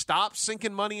everybody stop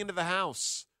sinking money into the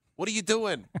house. What are you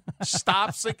doing?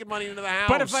 Stop sinking money into the house.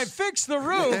 But if I fix the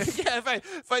roof.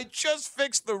 If I just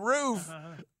fix the roof,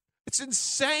 it's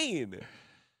insane.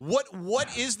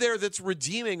 What is there that's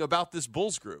redeeming about this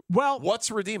Bulls group? Well, what's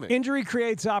redeeming? Injury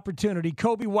creates opportunity.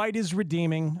 Kobe White is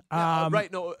redeeming. Right.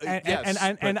 No. Yes.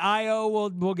 And Io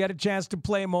will get a chance to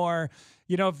play more.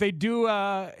 You know, if they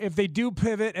do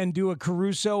pivot and do a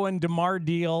Caruso and DeMar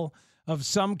deal of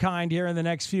some kind here in the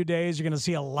next few days, you're going to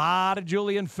see a lot of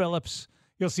Julian Phillips.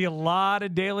 You'll see a lot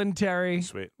of Dalen Terry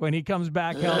when he comes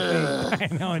back healthy.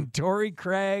 I know, and Torrey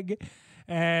Craig,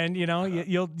 and you know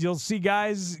you'll see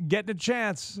guys getting a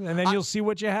chance, and then you'll see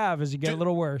what you have as you get a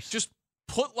little worse. Just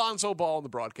put Lonzo Ball on the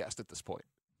broadcast at this point.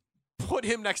 Put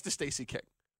him next to Stacey King.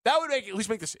 That would at least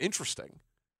make this interesting.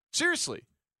 Seriously,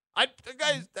 that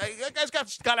guy's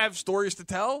got to have stories to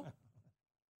tell.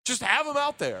 Just have him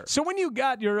out there. So when you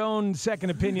got your own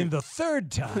second opinion the third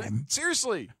time,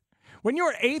 seriously. When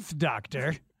you're eighth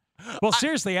doctor, well,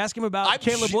 seriously, ask him about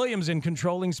Caleb Williams and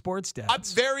controlling sports stats. I'm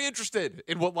very interested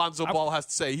in what Lonzo Ball has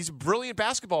to say. He's a brilliant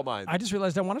basketball mind. I just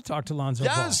realized I want to talk to Lonzo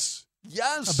Ball.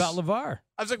 Yes. About LeVar.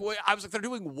 I was like, they're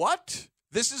doing what?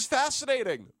 This is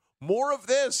fascinating. More of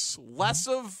this, less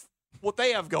of what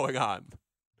they have going on.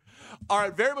 All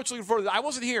right, very much looking forward to that. I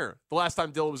wasn't here the last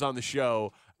time Dylan was on the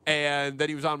show. And then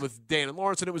he was on with Dan and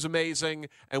Lawrence, and it was amazing.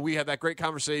 And we had that great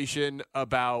conversation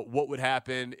about what would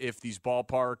happen if these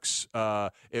ballparks,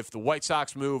 if the White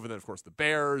Sox move, and then, of course, the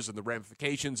Bears and the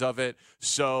ramifications of it.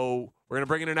 So we're going to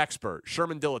bring in an expert,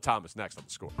 Sherman Dilla Thomas, next on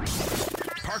The Score.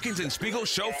 Parkins and Spiegel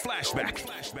Show Flashback.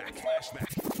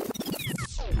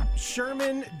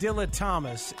 Sherman Dilla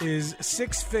Thomas is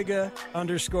 _Dilla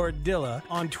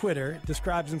on Twitter.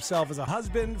 Describes himself as a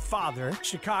husband, father,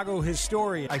 Chicago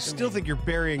historian. I still think you're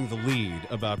burying the lead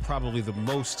about probably the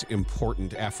most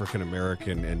important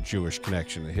African-American and Jewish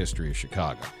connection in the history of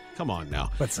Chicago. Come on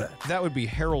now. What's that? That would be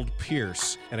Harold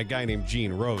Pierce and a guy named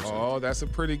Gene Rosen. Oh, that's a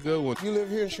pretty good one. You live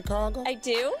here in Chicago? I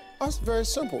do. Oh, it's very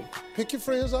simple. Pick your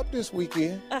friends up this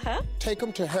weekend. Uh-huh. Take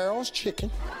them to Harold's Chicken.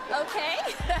 Okay.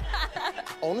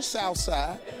 On the south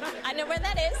side. I know where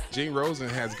that is. Gene Rosen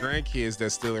has grandkids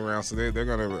that's still around, so they're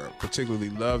going to particularly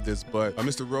love this. But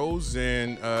Mr.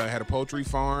 Rosen had a poultry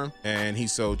farm, and he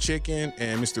sold chicken,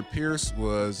 and Mr. Pierce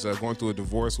was going through a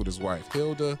divorce with his wife,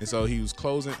 Hilda. And so he was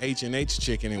closing H&H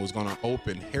Chicken and was going to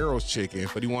open Harold's Chicken,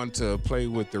 but he wanted to play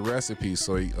with the recipe.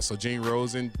 So Gene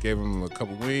Rosen gave him a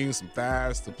couple wings, some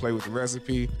thighs to play with the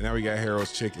recipe, and now we got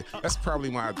Harold's Chicken. That's probably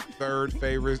my third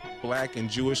favorite Black and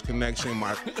Jewish connection.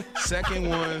 My second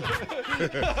one.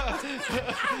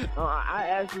 I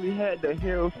actually had the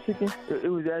Harold's Chicken.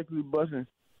 It was actually busting.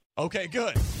 Okay,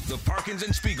 good. The Parkins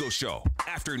and Spiegel Show.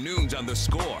 Afternoons on The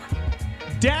Score.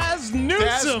 Daz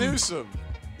Newsome.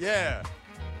 Yeah.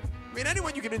 I mean,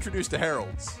 anyone you can introduce to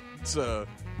Harold's, it's a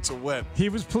win. He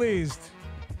was pleased.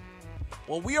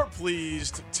 Well, we are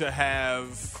pleased to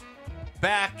have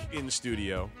back in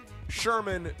studio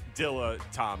Sherman Dilla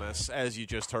Thomas, as you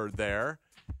just heard there.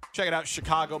 Check it out,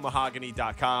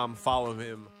 ChicagoMahogany.com. Follow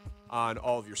him on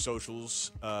all of your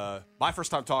socials. My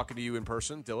first time talking to you in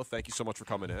person. Dilla, thank you so much for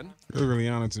coming in. We're really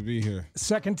honored to be here.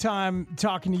 Second time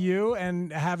talking to you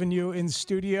and having you in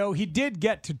studio. He did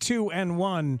get to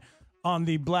 2-1 on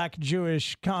the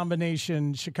Black-Jewish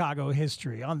combination Chicago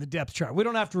history on the depth chart. We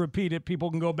don't have to repeat it. People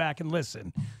can go back and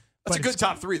listen. That's a good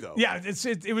top three, though. Yeah,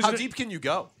 it was. How deep can you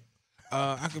go?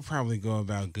 I could probably go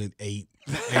about a good eight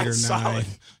or 9. Solid.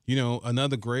 You know,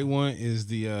 another great one is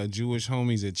the Jewish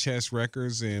homies at Chess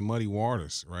Records and Muddy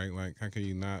Waters, right? Like, how can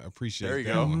you not appreciate there you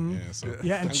that go. one?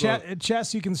 Mm-hmm. And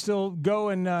Chess, you can still go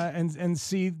and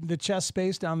see the Chess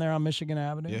Space down there on Michigan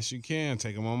Avenue. Yes, you can.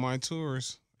 Take them on my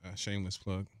tours. Shameless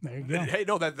plug. There you go. Hey,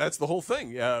 no, that's the whole thing.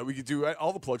 We could do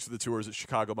all the plugs for the tours at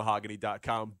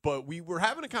ChicagoMahogany.com. But we were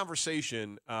having a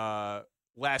conversation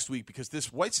last week because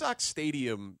this White Sox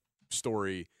Stadium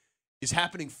story is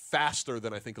happening faster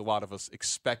than I think a lot of us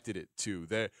expected it to.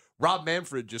 Rob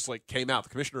Manfred just came out, the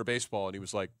commissioner of baseball, and he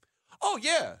was like, "Oh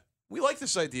yeah, we like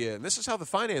this idea, and this is how the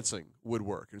financing would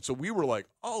work." And so we were like,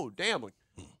 "Oh damn,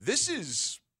 this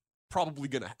is probably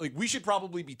gonna we should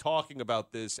probably be talking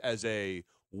about this as a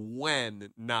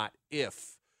when, not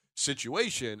if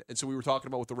situation." And so we were talking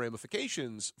about what the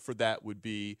ramifications for that would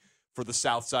be for the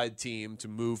South Side team to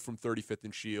move from 35th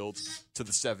and Shields to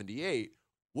the 78.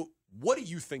 What do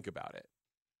you think about it?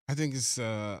 I think it's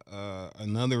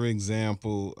another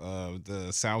example of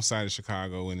the South Side of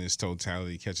Chicago in its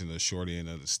totality catching the short end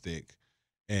of the stick.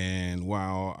 And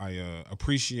while I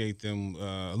appreciate them,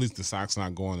 at least the Sox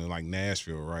not going to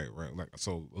Nashville, right?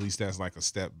 So at least that's a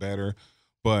step better.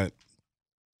 But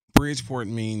Bridgeport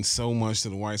means so much to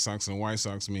the White Sox, and the White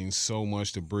Sox means so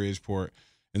much to Bridgeport.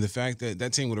 And the fact that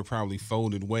that team would have probably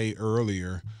folded way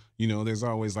earlier. You know, there's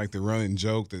always the running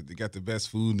joke that they got the best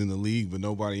food in the league, but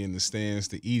nobody in the stands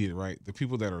to eat it, right? The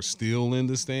people that are still in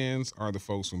the stands are the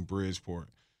folks from Bridgeport.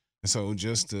 And so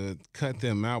just to cut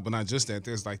them out, but not just that,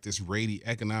 there's this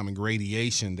economic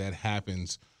radiation that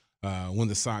happens when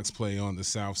the Sox play on the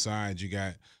South Side. You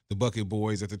got the Bucket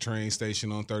Boys at the train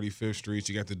station on 35th Street.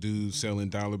 You got the dudes selling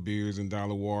dollar beers and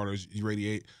dollar waters. You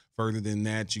radiate further than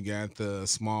that. You got the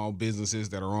small businesses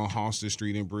that are on Halsted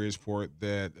Street in Bridgeport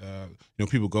that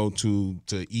people go to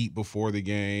eat before the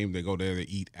game. They go there to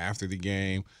eat after the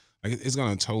game. It's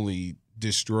going to totally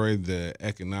destroy the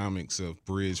economics of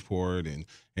Bridgeport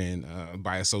and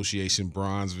by association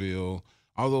Bronzeville.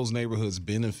 All those neighborhoods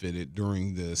benefited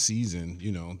during the season.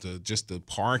 Just the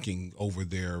parking over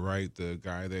there, right? The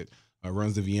guy that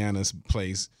runs the Vienna's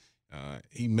place,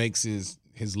 he makes his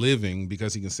living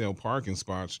because he can sell parking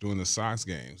spots during the Sox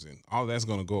games, and all that's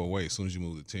going to go away as soon as you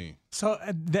move the team. So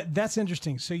that's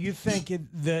interesting. So you think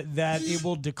that it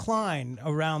will decline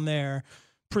around there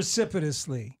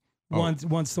precipitously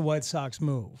once the White Sox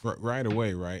move right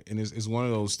away, right? And it's one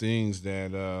of those things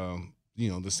that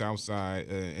the South Side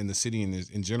and the city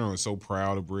in general is so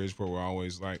proud of Bridgeport. We're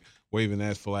always waving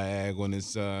that flag when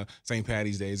it's St.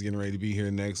 Patty's Day is getting ready to be here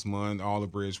next month. All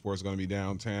of Bridgeport's going to be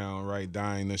downtown, right,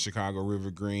 dyeing the Chicago River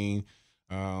green.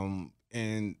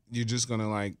 And you're just going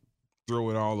to throw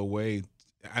it all away.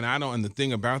 And the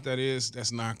thing about that is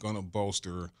that's not going to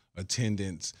bolster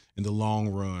attendance in the long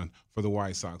run for the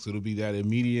White Sox. It'll be that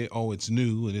immediate, it's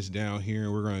new and it's down here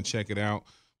and we're going to check it out.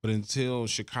 But until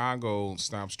Chicago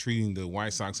stops treating the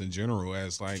White Sox in general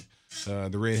as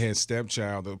the redhead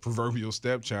stepchild, the proverbial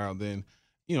stepchild, then,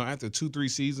 after 2-3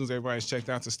 seasons, everybody's checked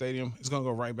out the stadium, it's going to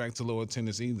go right back to low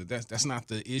attendance either. That's not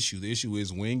the issue. The issue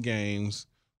is win games,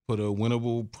 put a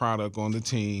winnable product on the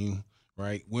team,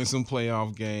 right? Win some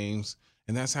playoff games,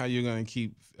 and that's how you're going to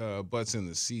keep butts in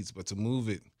the seats. But to move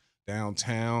it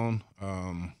downtown,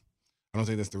 I don't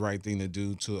think that's the right thing to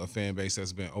do to a fan base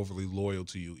that's been overly loyal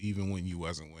to you, even when you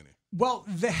wasn't winning. Well,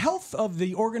 the health of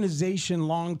the organization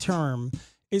long term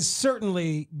is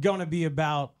certainly going to be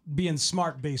about being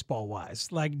smart baseball-wise,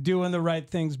 like doing the right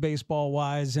things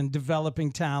baseball-wise and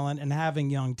developing talent and having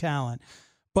young talent.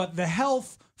 But the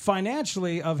health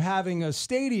financially of having a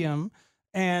stadium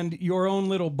and your own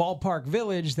little ballpark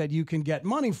village that you can get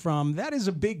money from, that is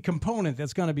a big component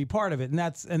that's going to be part of it,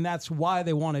 and that's why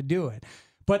they want to do it.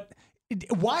 But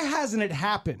why hasn't it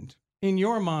happened in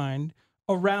your mind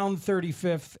around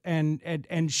 35th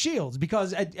and Shields?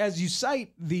 Because as you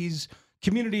cite these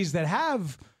communities that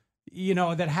have,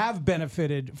 that have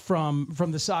benefited from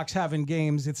the Sox having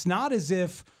games, it's not as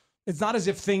if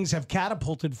things have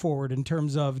catapulted forward in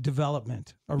terms of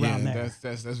development around there.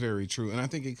 That's very true, and I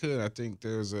think it could. I think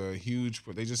there's a huge.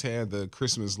 They just had the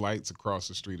Christmas lights across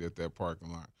the street at that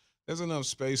parking lot. There's enough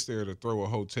space there to throw a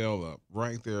hotel up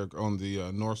right there on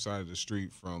the north side of the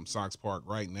street from Sox Park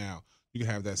right now. You can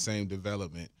have that same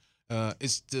development.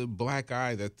 It's the black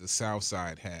eye that the South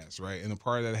Side has, right? And a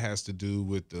part of that has to do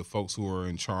with the folks who are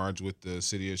in charge with the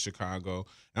city of Chicago.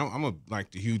 I'm the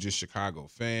hugest Chicago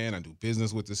fan. I do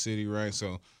business with the city, right?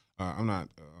 So I'm not,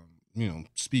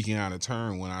 speaking out of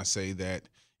turn when I say that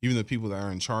even the people that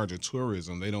are in charge of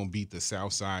tourism, they don't beat the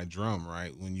South Side drum,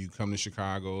 right? When you come to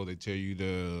Chicago, they tell you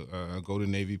to go to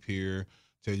Navy Pier,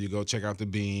 tell you go check out the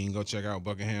Bean, go check out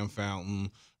Buckingham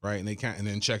Fountain, right? And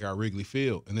then check out Wrigley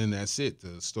Field, and then that's it.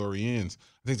 The story ends.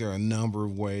 I think there are a number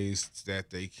of ways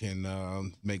that they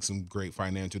can make some great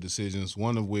financial decisions.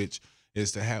 One of which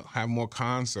is to have more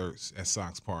concerts at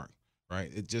Sox Park, right?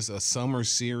 It's just a summer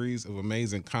series of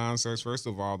amazing concerts. First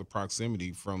of all, the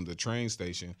proximity from the train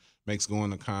station makes going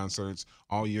to concerts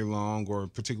all year long, or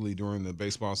particularly during the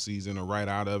baseball season, or right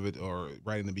out of it, or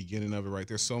right in the beginning of it, right?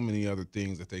 There's so many other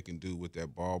things that they can do with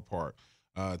that ballpark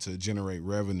to generate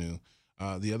revenue.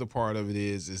 The other part of it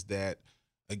is that,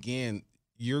 again,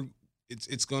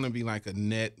 it's going to be like a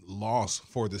net loss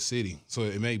for the city. So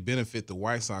it may benefit the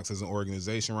White Sox as an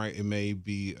organization, right? It may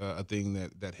be a thing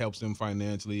that helps them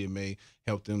financially. It may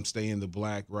help them stay in the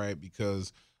black, right?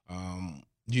 Because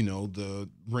the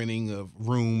renting of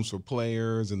rooms for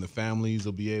players and the families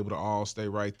will be able to all stay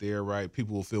right there, right?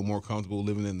 People will feel more comfortable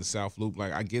living in the South Loop.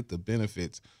 Like, I get the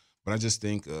benefits, but I just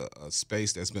think a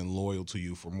space that's been loyal to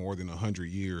you for more than 100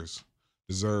 years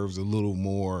deserves a little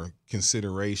more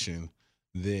consideration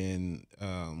than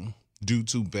due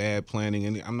to bad planning.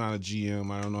 And I'm not a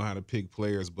GM. I don't know how to pick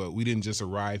players, but we didn't just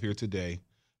arrive here today,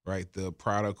 right? The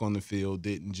product on the field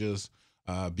didn't just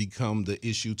become the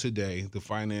issue today. The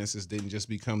finances didn't just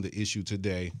become the issue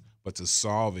today, but to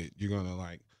solve it, you're going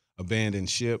to abandon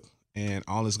ship, and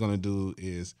all it's going to do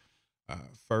is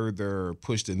further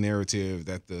push the narrative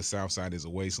that the South Side is a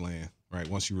wasteland, right?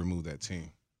 Once you remove that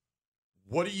team.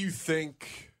 What do you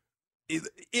think,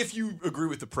 if you agree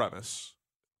with the premise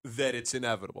that it's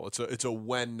inevitable, it's a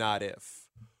when, not if,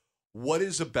 what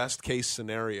is a best case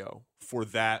scenario for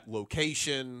that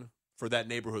location, for that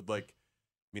neighborhood?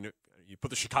 You put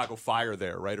the Chicago Fire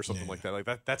there, right, or something like that.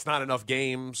 Like that's not enough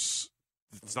games.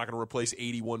 It's not going to replace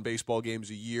 81 baseball games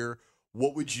a year.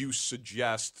 What would you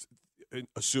suggest,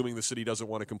 assuming the city doesn't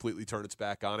want to completely turn its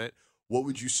back on it? What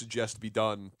would you suggest be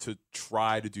done to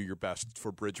try to do your best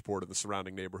for Bridgeport and the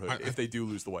surrounding neighborhood if they do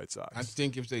lose the White Sox? I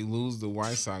think if they lose the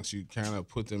White Sox, you kind of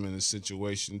put them in a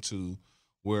situation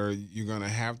where you're going to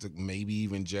have to maybe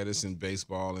even jettison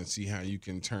baseball and see how you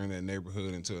can turn that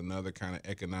neighborhood into another kind of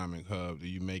economic hub. Do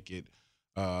you make it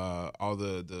all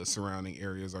the surrounding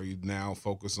areas? Are you now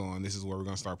focused on this is where we're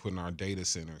going to start putting our data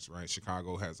centers, right?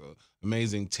 Chicago has an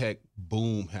amazing tech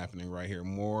boom happening right here.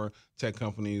 More tech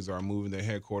companies are moving their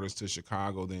headquarters to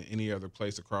Chicago than any other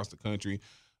place across the country.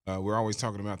 We're always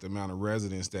talking about the amount of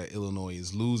residents that Illinois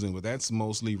is losing, but that's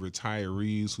mostly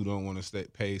retirees who don't want to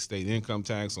pay state income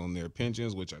tax on their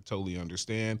pensions, which I totally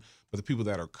understand. But the people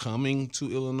that are coming to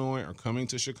Illinois are coming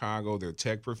to Chicago. They're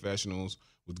tech professionals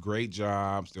with great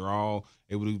jobs. They're all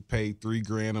able to pay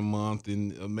 $3,000 a month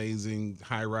in amazing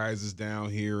high rises down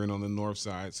here and on the north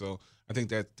side. So I think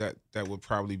that would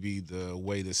probably be the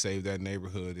way to save that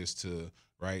neighborhood is to,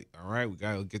 right, all right, we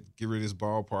got to get rid of this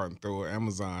ballpark and throw an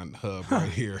Amazon hub right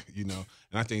here, And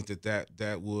I think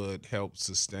that would help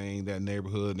sustain that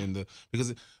neighborhood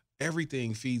because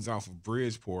everything feeds off of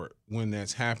Bridgeport when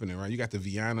that's happening, right? You got the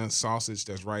Vienna sausage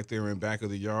that's right there in back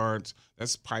of the yards.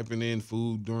 That's piping in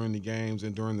food during the games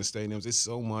and during the stadiums. It's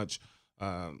so much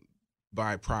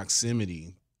by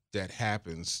proximity that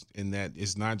happens, and that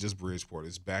it's not just Bridgeport.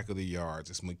 It's back of the yards.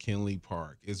 It's McKinley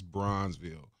Park. It's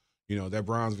Bronzeville. that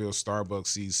Bronzeville Starbucks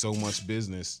sees so much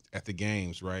business at the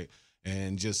games, right?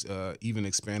 And just even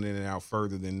expanding it out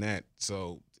further than that.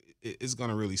 So it's going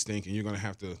to really stink, and you're going to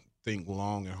have to think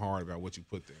long and hard about what you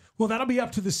put there. Well, that'll be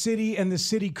up to the city, and the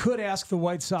city could ask the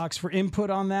White Sox for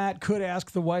input on that, could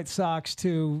ask the White Sox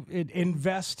to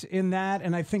invest in that.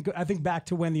 And I think back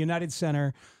to when the United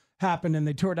Center happened and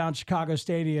they tore down Chicago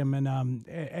Stadium, and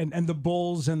the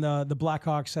Bulls and the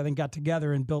Blackhawks, I think, got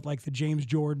together and built like the James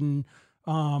Jordan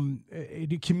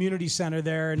community center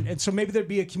there. And so maybe there'd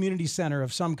be a community center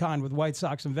of some kind with White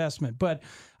Sox investment. But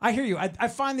I hear you. I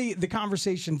find the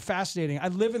conversation fascinating. I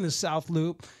live in the South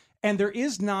Loop, and there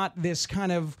is not this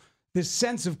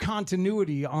sense of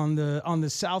continuity on the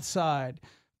South Side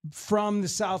from the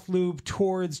South Loop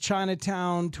towards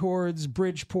Chinatown, towards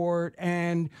Bridgeport,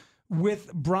 and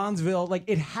with Bronzeville. Like,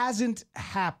 it hasn't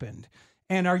happened.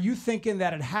 And are you thinking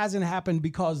that it hasn't happened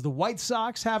because the White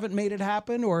Sox haven't made it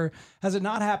happen, or has it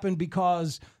not happened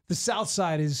because the South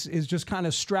Side is just kind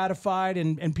of stratified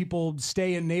and people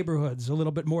stay in neighborhoods a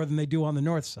little bit more than they do on the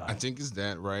North Side? I think it's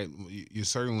that, right? You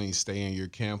certainly stay in your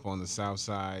camp on the South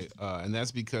Side, and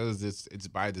that's because it's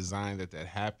by design that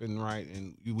happened, right?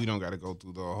 And we don't got to go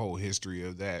through the whole history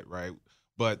of that, right?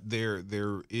 But there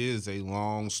is a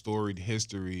long, storied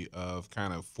history of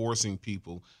kind of forcing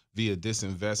people via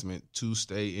disinvestment to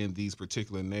stay in these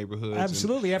particular neighborhoods.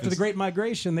 Absolutely. After the Great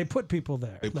Migration, they put people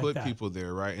there. They put people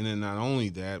there, right? And then not only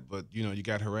that, but, you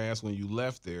got harassed when you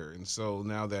left there. And so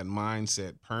now that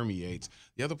mindset permeates.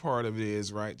 The other part of it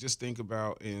is, right, just think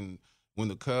about when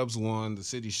the Cubs won, the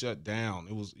city shut down.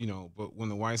 It was, but when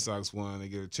the White Sox won, they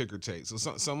get a ticker tape. So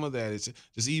some of that is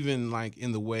just even like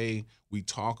in the way we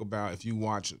talk about, if you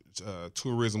watch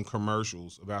tourism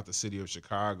commercials about the city of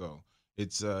Chicago,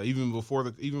 it's even before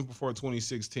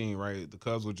 2016, right? The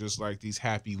Cubs were just like these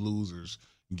happy losers.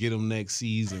 Get them next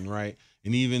season, right?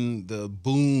 And even the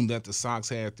boom that the Sox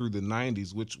had through the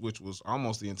 90s, which was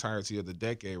almost the entirety of the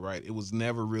decade, right? It was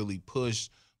never really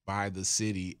pushed by the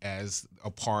city as a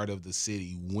part of the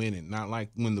city winning. Not like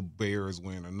when the Bears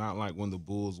win, or not like when the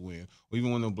Bulls win, or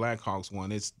even when the Blackhawks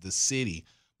won. It's the city.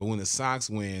 But when the Sox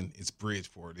win, it's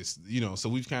Bridgeport. It's so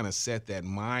we've kind of set that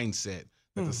mindset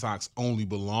that the Sox only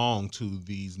belong to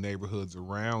these neighborhoods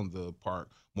around the park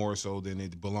more so than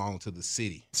it belonged to the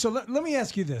city. So let me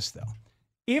ask you this, though.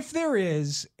 If there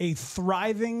is a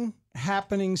thriving,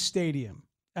 happening stadium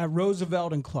at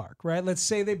Roosevelt and Clark, right? Let's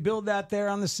say they build that there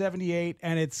on the 78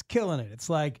 and it's killing it. It's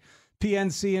like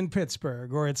PNC in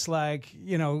Pittsburgh, or it's like,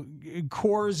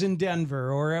 Coors in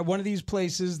Denver, or at one of these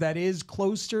places that is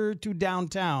closer to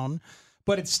downtown,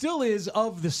 but it still is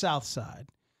of the South Side.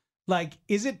 Like,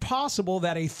 is it possible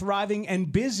that a thriving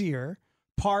and busier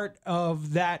part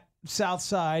of that South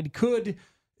Side could,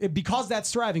 because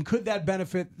that's thriving, could that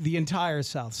benefit the entire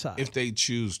South Side? If they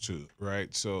choose to,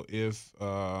 right? So if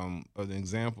an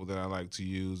example that I like to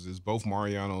use is both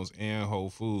Mariano's and Whole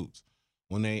Foods.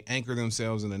 When they anchor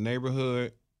themselves in a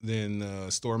neighborhood, then the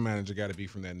store manager got to be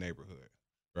from that neighborhood,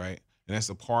 right? And that's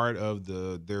a part of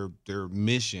their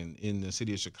mission in the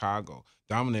city of Chicago.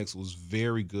 Dominick's was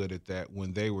very good at that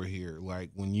when they were here.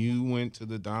 Like when you went to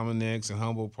the Dominick's in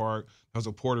Humboldt Park, there was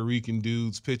a Puerto Rican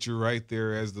dude's picture right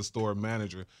there as the store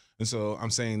manager. And so I'm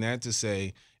saying that to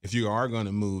say, if you are going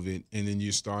to move it and then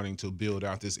you're starting to build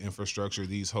out this infrastructure,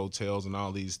 these hotels and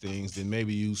all these things, then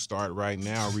maybe you start right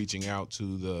now reaching out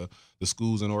to the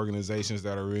schools and organizations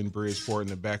that are in Bridgeport in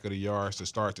the back of the yards to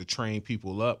start to train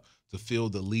people up to fill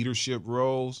the leadership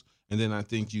roles. And then I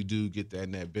think you do get that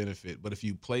net benefit. But if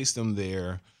you place them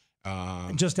there,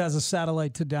 just as a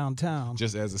satellite to downtown.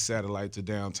 Just as a satellite to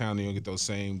downtown, then you'll get those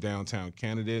same downtown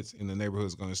candidates, and the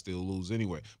neighborhood's going to still lose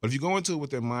anyway. But if you go into it with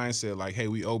that mindset, like, hey,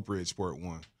 we owe Bridgeport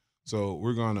one. So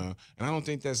we're going to – and I don't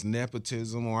think that's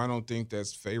nepotism, or I don't think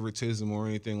that's favoritism or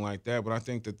anything like that, but I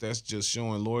think that that's just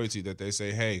showing loyalty, that they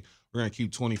say, hey, we're going to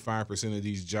keep 25% of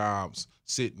these jobs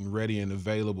sitting ready and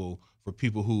available for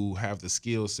people who have the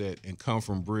skill set and come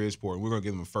from Bridgeport. We're going to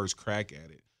give them a first crack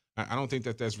at it. I don't think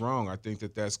that that's wrong. I think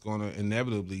that that's going to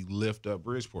inevitably lift up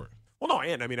Bridgeport. Well, no,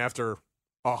 and I mean, after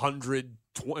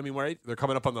 120, I mean, right? They're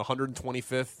coming up on the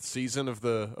 125th season of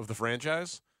the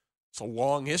franchise. It's a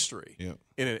long history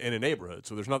in a neighborhood,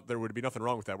 so there would be nothing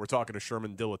wrong with that. We're talking to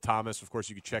Sherman Dilla Thomas. Of course,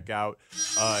 you can check out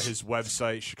his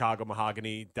website,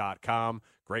 ChicagoMahogany.com.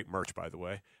 Great merch, by the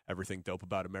way. Everything dope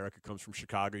about America comes from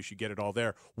Chicago. You should get it all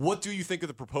there. What do you think of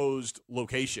the proposed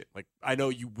location? Like, I know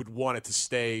you would want it to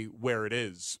stay where it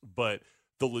is, but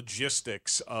the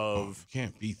logistics of you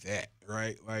can't beat that,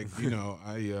 right? Like,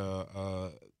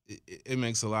 it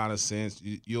makes a lot of sense.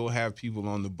 You'll have people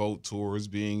on the boat tours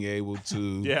being able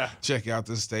to check out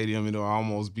the stadium. It'll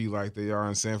almost be like they are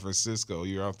in San Francisco.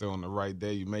 You're out there on the right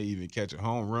day. You may even catch a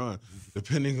home run,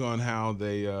 depending on how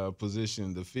they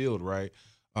position the field, right?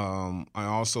 I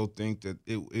also think that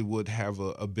it would have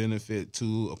a benefit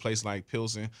to a place like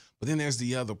Pilsen. But then there's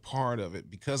the other part of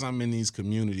it. Because I'm in these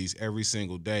communities every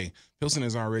single day, Pilsen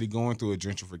is already going through a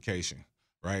gentrification,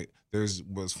 right?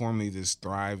 Was formerly this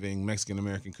thriving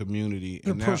Mexican-American community.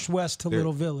 They're pushed west to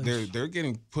Little Village. They're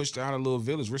getting pushed out of Little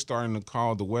Village. We're starting to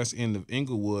call the west end of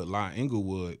Inglewood, La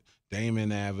Inglewood,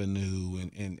 Damon Avenue,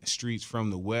 and streets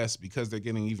from the west, because they're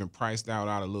getting even priced out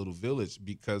of Little Village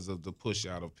because of the push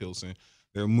out of Pilsen.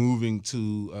 They're moving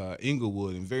to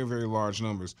Inglewood in very, very large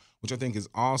numbers, which I think is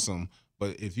awesome.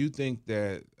 But if you think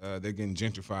that they're getting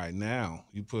gentrified now,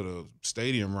 you put a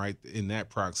stadium right in that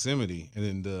proximity, and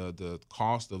then the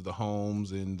cost of the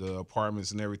homes and the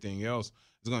apartments and everything else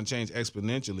is going to change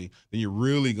exponentially, then you're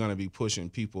really going to be pushing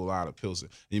people out of Pilsen.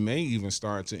 You may even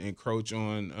start to encroach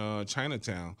on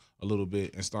Chinatown a little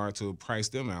bit and start to price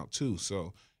them out too.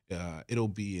 So it'll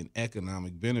be an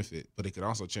economic benefit, but it could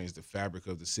also change the fabric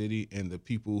of the city, and the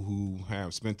people who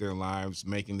have spent their lives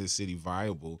making this city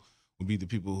viable will be the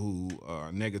people who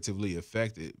are negatively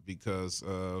affected because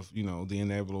of, the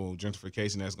inevitable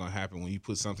gentrification that's going to happen when you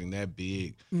put something that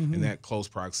big in that close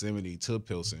proximity to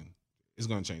Pilsen. It's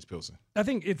going to change Pilsen. I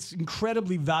think it's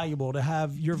incredibly valuable to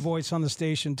have your voice on the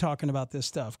station talking about this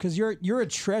stuff, because you're a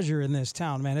treasure in this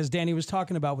town, man. As Danny was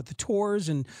talking about with the tours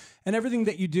and everything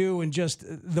that you do, and just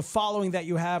the following that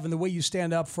you have and the way you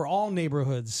stand up for all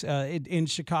neighborhoods in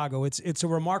Chicago, it's a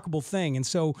remarkable thing. And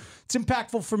so it's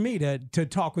impactful for me to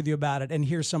talk with you about it and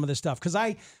hear some of this stuff, because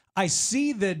I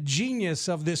see the genius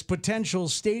of this potential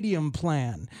stadium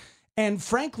plan. And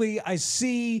frankly, I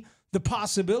see the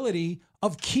possibility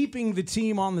of keeping the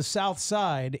team on the South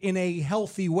Side in a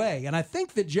healthy way. And I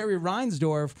think that Jerry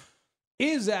Reinsdorf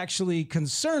is actually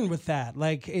concerned with that.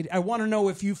 I want to know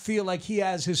if you feel like he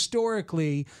has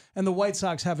historically, and the White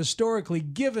Sox have historically,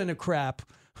 given a crap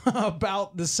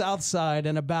about the South Side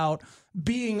and about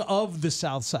being of the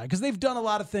South Side, because they've done a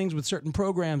lot of things with certain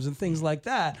programs and things like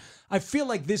that. I feel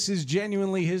like this is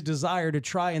genuinely his desire to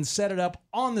try and set it up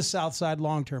on the South Side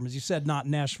long term, as you said, not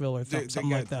Nashville or something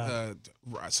like that.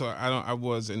 So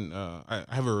I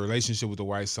have a relationship with the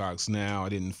White Sox now. I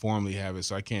didn't formally have it,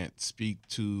 so I can't speak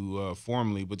to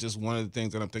formally. But just one of the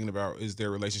things that I'm thinking about is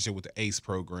their relationship with the ACE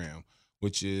program,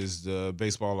 which is the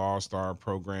Baseball All-Star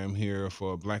program here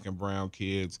for Black and brown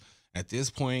kids. At this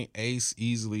point, ACE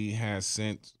easily has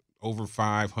sent over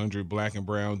 500 Black and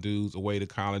brown dudes away to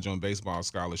college on baseball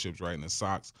scholarships, right? And the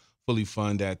Sox fully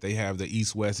fund that. They have the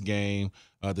East-West game,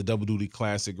 the Double Duty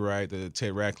Classic, right? The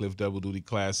Ted Ratcliffe Double Duty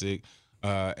Classic.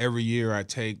 Every year I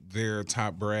take their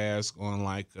top brass on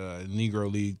a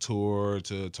Negro League tour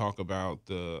to talk about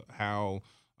how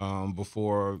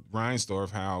before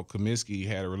Reinsdorf, how Comiskey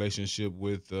had a relationship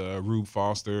with Rube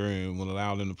Foster and would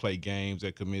allow them to play games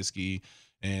at Comiskey,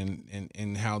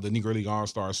 and how the Negro League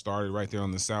All-Stars started right there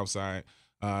on the South Side.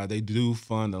 They do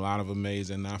fund a lot of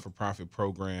amazing non-for-profit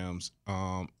programs,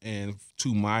 and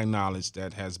to my knowledge,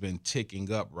 that has been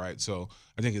ticking up, right? So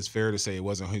I think it's fair to say it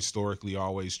wasn't historically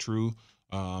always true,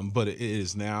 but it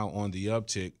is now on the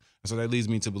uptick. And so that leads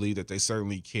me to believe that they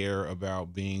certainly care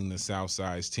about being the South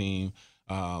Side's team.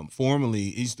 Formerly,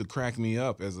 it used to crack me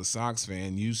up as a Sox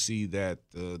fan. You see that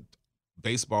the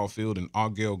baseball field in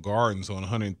Augell Gardens on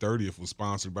 130th was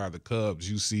sponsored by the Cubs.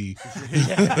 You see,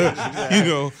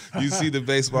 you see the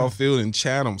baseball field in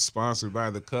Chatham sponsored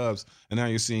by the Cubs, and now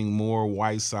you're seeing more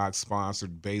White Sox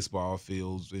sponsored baseball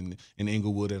fields in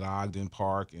Inglewood at Ogden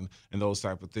Park and those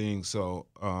type of things. So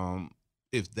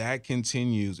if that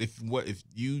continues, if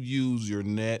you use your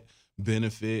net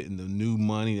benefit and the new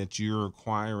money that you're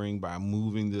acquiring by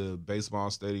moving the baseball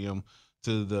stadium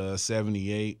to the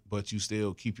 78, but you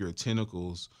still keep your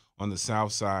tentacles on the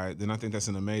South Side, then I think that's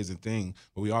an amazing thing.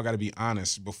 But we all got to be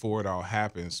honest before it all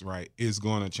happens, right? It's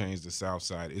going to change the South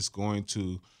Side. It's going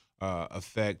to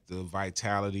affect the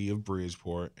vitality of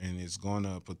Bridgeport, and it's going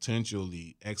to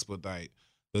potentially expedite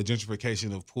the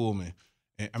gentrification of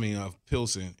of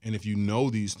Pilsen. And if you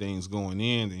know these things going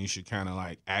in, then you should kind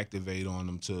of activate on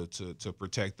them to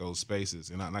protect those spaces.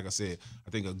 And like I said,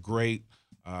 I think a great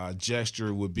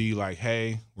gesture would be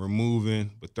hey, we're moving,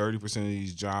 but 30% of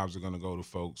these jobs are going to go to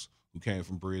folks who came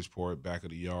from Bridgeport, back of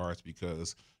the yards,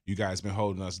 because you guys been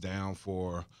holding us down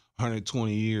for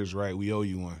 120 years, right? We owe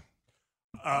you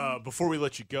one. Before we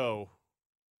let you go,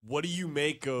 what do you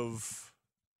make of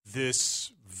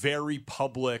this very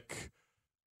public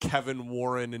Kevin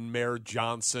Warren and Mayor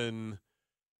Johnson?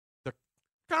 They're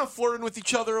kind of flirting with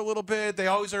each other a little bit. They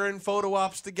always are in photo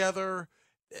ops together.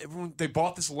 They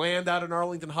bought this land out in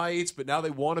Arlington Heights, but now they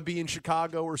want to be in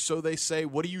Chicago, or so they say.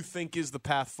 What do you think is the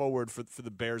path forward for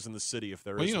the Bears in the city, if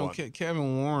there is one?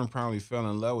 Kevin Warren probably fell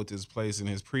in love with this place in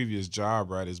his previous job,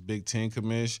 right, as Big Ten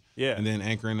commish, and then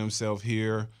anchoring himself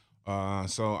here.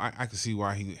 So I can see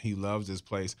why he loves this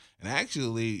place. And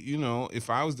actually, you know, if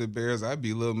I was the Bears, I'd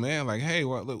be a little mad, like, hey,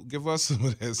 well, look, give us some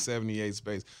of that 78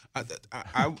 space.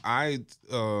 The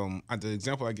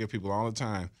example I give people all the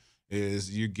time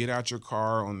is you get out your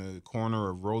car on the corner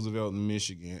of Roosevelt and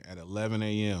Michigan at 11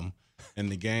 a.m. and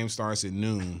the game starts at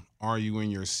noon. Are you in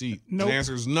your seat? Nope. The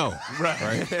answer is no.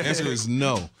 Right? The answer is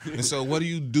no. And so what do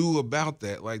you do about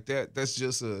that? Like that's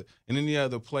just in any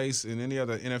other place, in any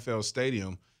other NFL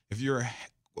stadium, if you're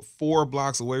 4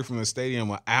 blocks away from the stadium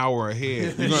an hour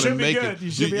ahead, you're going to make it. You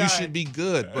should be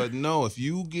good. But no, if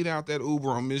you get out that Uber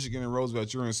on Michigan and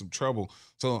Roosevelt, you're in some trouble.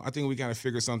 So I think we got to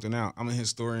figure something out. I'm a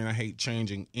historian. I hate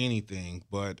changing anything.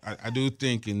 But I do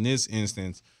think in this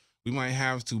instance, we might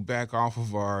have to back off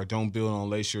of our don't build on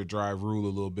Lakeshore Drive rule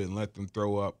a little bit and let them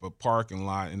throw up a parking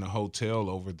lot in a hotel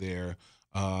over there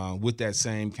with that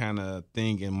same kind of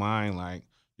thing in mind. Like,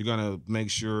 you're going to make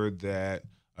sure that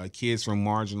kids from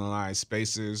marginalized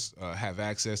spaces have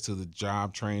access to the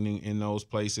job training in those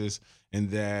places, and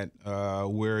that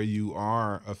where you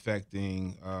are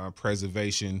affecting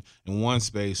preservation in one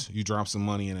space, you drop some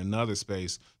money in another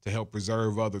space to help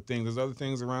preserve other things. There's other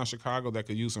things around Chicago that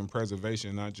could use some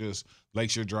preservation, not just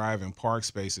Lakeshore Drive and park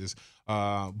spaces.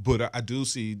 But I do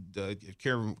see if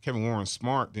Kevin Warren's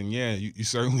smart, then yeah, you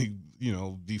certainly, you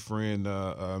know, befriend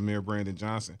Mayor Brandon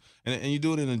Johnson. And you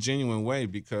do it in a genuine way,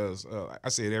 because I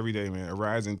say it every day, man, a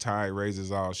rising tide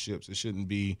raises all ships. It shouldn't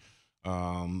be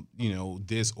you know,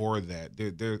 this or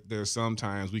that. There's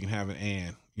sometimes we can have an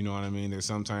and, you know what I mean? There's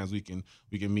sometimes we can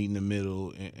meet in the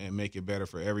middle and make it better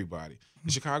for everybody.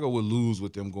 And Chicago would lose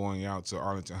with them going out to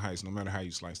Arlington Heights, no matter how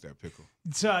you slice that pickle.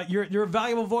 It's you're a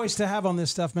valuable voice to have on this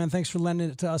stuff, man. Thanks for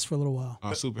lending it to us for a little while.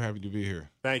 I'm super happy to be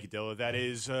here. Thank you, Dilla. That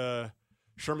is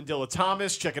Sherman Dilla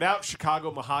Thomas. Check it out,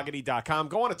 ChicagoMahogany.com.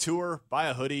 Go on a tour, buy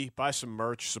a hoodie, buy some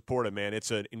merch, support it, man.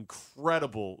 It's an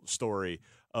incredible story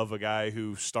of a guy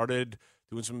who started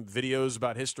doing some videos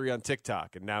about history on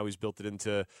TikTok, and now he's built it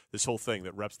into this whole thing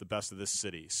that reps the best of this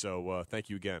city. So thank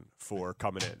you again for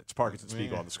coming in. It's Parkinson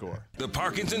Spiegel on The Score. The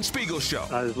Parkinson Spiegel Show.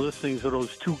 I was listening to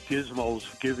those two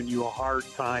gizmos giving you a hard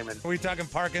time. And are we talking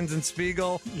Parkinson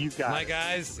Spiegel? You got my it.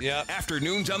 Guys. Yeah.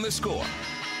 Afternoons on The Score.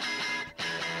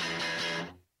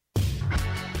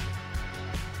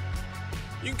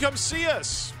 You can come see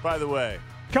us, by the way.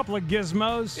 Couple of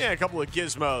gizmos. Yeah, a couple of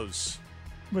gizmos.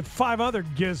 With 5 other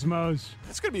gizmos.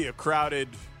 It's going to be a crowded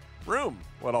room.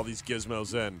 Let all these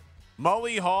gizmos in.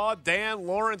 Mully, Haw, Dan,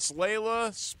 Lawrence,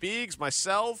 Layla, Spiegs,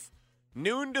 myself,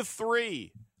 noon to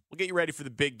 3. We'll get you ready for the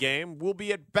big game. We'll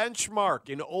be at Benchmark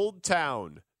in Old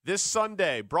Town this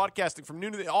Sunday, broadcasting from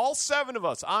noon to 3. All 7 of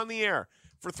us on the air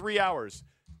for 3 hours.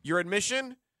 Your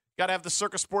admission, got to have the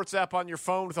Circa Sports app on your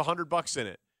phone with $100 in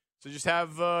it. So just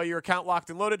have your account locked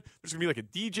and loaded. There's going to be like a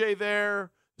DJ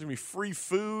there. There's going to be free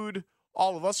food.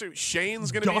 All of us.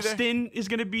 Shane's going to be there. Dustin is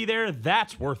going to be there.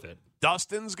 That's worth it.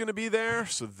 Dustin's going to be there,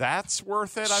 so that's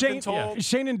worth it, I've been told. Yeah.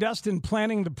 Shane and Dustin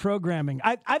planning the programming.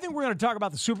 I think we're going to talk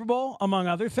about the Super Bowl, among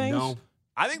other things. No.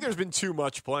 I think there's been too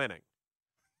much planning.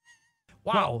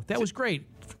 Wow, that was great.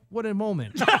 What a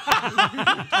moment.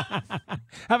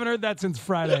 Haven't heard that since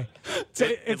Friday.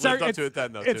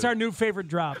 It's our new favorite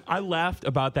drop. I laughed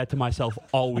about that to myself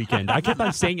all weekend. I kept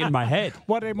on saying it in my head.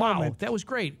 What a moment. That was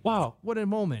great. Wow, what a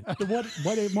moment.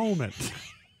 What a moment.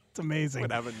 It's amazing.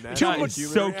 Would have a natural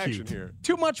human reaction here.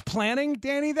 Too much planning,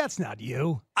 Danny? That's not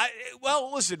you.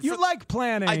 Well, listen. You like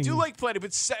planning. I do like planning,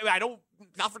 but I don't,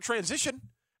 not for transition.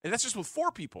 And that's just with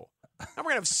 4 people. Now we're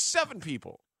going to have 7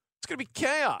 people. It's going to be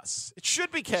chaos. It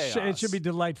should be chaos. It should be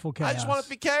delightful chaos. I just want it to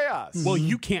be chaos. Well,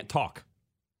 you can't talk.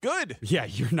 Good. Yeah,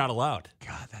 you're not allowed.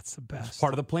 God, that's the best. It's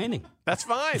part of the planning. That's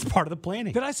fine. It's part of the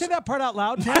planning. Did I say that part out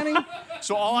loud, Danny?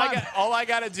 So all I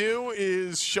got to do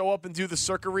is show up and do the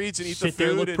Circa reads and eat the food. Sit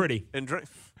there, look pretty, and drink.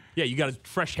 Yeah, you got a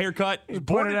fresh haircut. You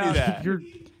pointed out. That. You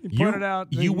pointed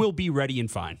out. You will be ready and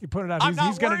fine. You pointed out.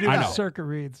 He's going to do the Circa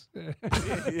reads.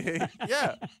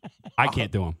 Yeah. I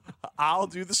can't do them. I'll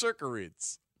do the Circa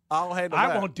reads. I'll handle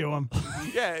that. I won't do them.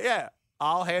 Yeah.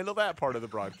 I'll handle that part of the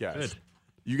broadcast. Good.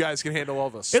 You guys can handle all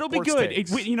the It'll be good.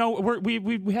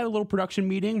 We had a little production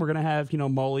meeting. We're gonna have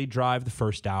Molly drive the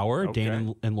first hour, okay.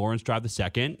 Dan and Lawrence drive the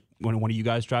second. When one of you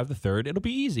guys drive the third, it'll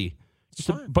be easy. Just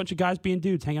a bunch of guys being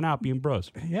dudes, hanging out, being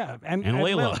bros. Yeah, and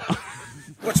Layla.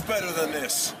 What's better than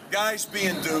this? Guys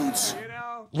being dudes.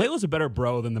 Layla's a better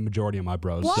bro than the majority of my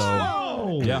bros.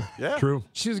 Whoa! So yeah, true.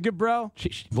 She's a good bro.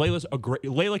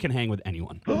 Layla can hang with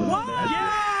anyone.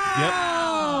 Yeah.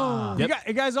 Yep.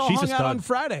 You guys all She's hung a out stud. on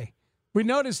Friday. We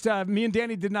noticed me and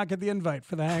Danny did not get the invite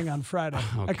for the hang on Friday.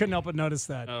 I couldn't help but notice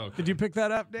that. Okay. Did you pick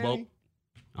that up, Danny?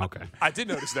 Well, okay. I did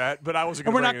notice that, but I wasn't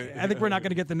And going we're to not. bring it. I think we're not going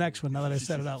to get the next one now that I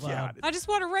said it out loud. Yeah. I just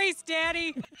want to race,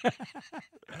 Daddy.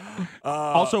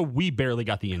 Also, we barely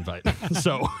got the invite.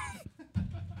 So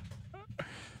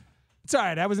It's all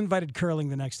right. I was invited curling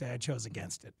the next day. I chose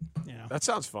against it. You know. That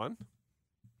sounds fun.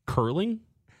 curling?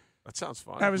 That sounds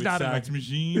fun. I was With not Sox invited.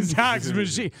 Machine? Sox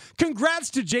Machine. Congrats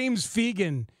to James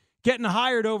Fegan getting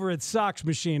hired over at Sox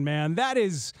Machine, man. That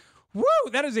is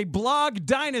a blog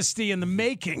dynasty in the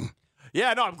making.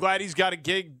 Yeah, no, I'm glad he's got a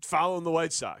gig following the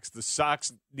White Sox. The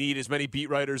Sox need as many beat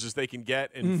writers as they can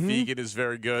get, and Fegan is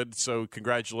very good. So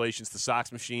congratulations to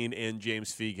Sox Machine and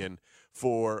James Fegan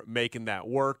for making that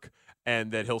work.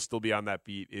 And that he'll still be on that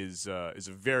beat is a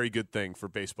very good thing for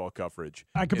baseball coverage.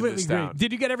 I completely agree. town.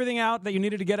 Did you get everything out that you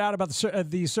needed to get out about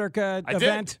the Circa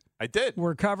event? I did.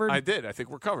 We're covered? I did. I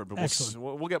think we're covered, but Excellent.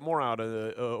 we'll get more out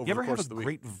over You the ever course have of the a week.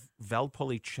 great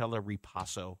Valpolicella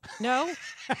Ripasso? No,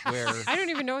 Where I don't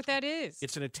even know what that is.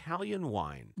 it's an Italian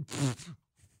wine.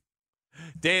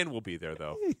 Dan will be there,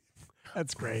 though.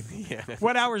 That's great. Yeah.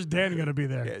 What hour is Dan going to be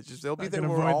there? Yeah, I they'll be there. can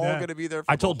We're avoid all that. going to be there.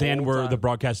 For I told the Dan whole we're time. the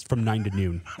broadcast from 9 to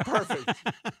noon.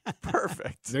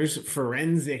 Perfect. There's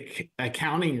forensic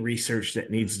accounting research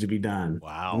that needs to be done.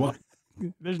 Wow.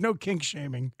 There's no kink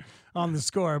shaming on the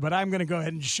score, but I'm going to go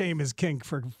ahead and shame his kink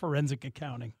for forensic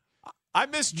accounting. I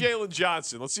miss Jalen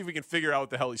Johnson. Let's see if we can figure out what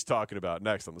the hell he's talking about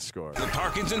next on the score. The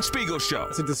Parkins and Spiegel Show.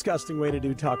 It's a disgusting way to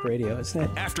do talk radio, isn't it?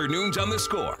 Afternoons on the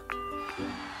Score.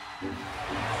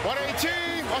 118.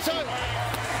 What's up?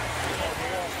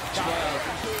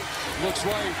 Looks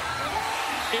right.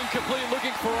 Incomplete,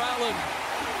 looking for Allen.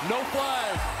 No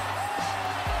flag.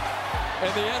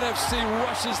 And the NFC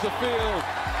rushes the field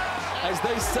as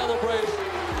they celebrate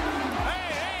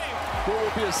what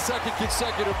will be a second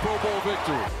consecutive Pro Bowl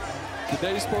victory. The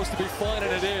day's supposed to be fun,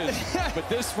 and it is. But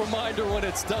this reminder when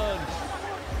it's done,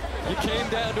 you came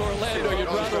down to Orlando, you'd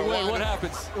rather win. What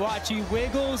happens? Watch, he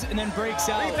wiggles and then breaks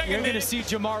out. You're going to see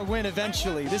Jamar win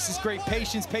eventually. This is great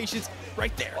patience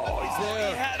right there. Oh, he's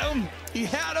there. He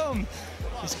had him.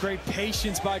 It's great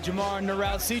patience by Jamar in the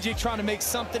route. CJ trying to make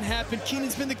something happen.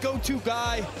 Keenan's been the go-to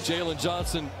guy. Jalen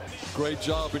Johnson, great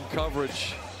job in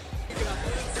coverage.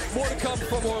 More to come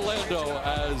from Orlando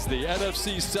as the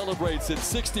NFC celebrates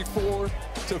its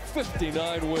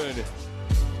 64-59 win.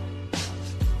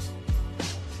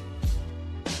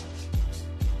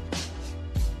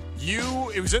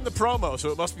 It was in the promo, so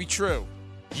it must be true.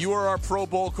 You are our Pro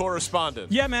Bowl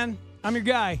correspondent. Yeah, man. I'm your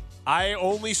guy. I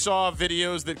only saw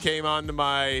videos that came onto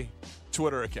my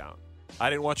Twitter account. I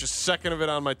didn't watch a second of it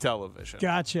on my television.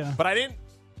 Gotcha. But I didn't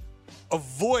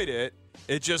avoid it.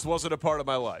 It just wasn't a part of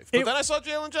my life. But then I saw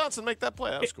Jalen Johnson make that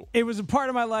play. That was cool. It was a part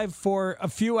of my life for a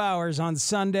few hours on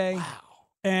Sunday. Wow.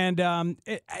 And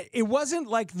it wasn't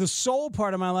like the sole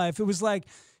part of my life. It was like,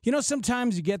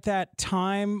 sometimes you get that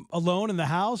time alone in the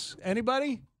house.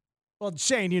 Anybody? Well,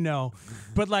 Shane, you know.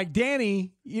 But like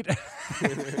Danny,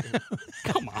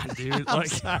 Come on, dude. I'm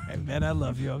sorry, man. I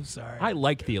love you. I'm sorry. I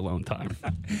like the alone time.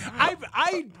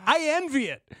 I envy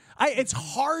it. It's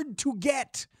hard to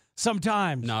get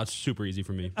sometimes. No, it's super easy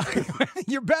for me.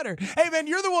 You're better. Hey, man,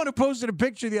 you're the one who posted a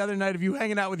picture the other night of you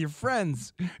hanging out with your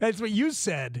friends. That's what you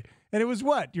said. And it was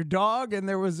what? Your dog, and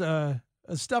there was a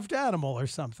stuffed animal or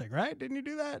something, right? Didn't you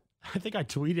do that? I think I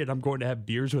tweeted I'm going to have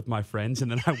beers with my friends,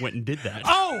 and then I went and did that.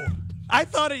 Oh, I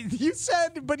thought you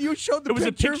said, but you showed the It was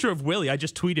picture. a picture of Willie. I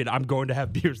just tweeted I'm going to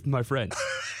have beers with my friends.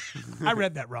 I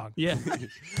read that wrong. Yeah,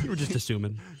 you were just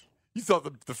assuming. You thought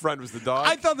the friend was the dog?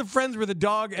 I thought the friends were the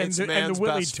dog and the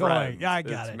Willie best toy. friend. Yeah, I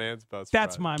got It's it. man's best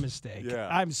That's friend. my mistake. Yeah.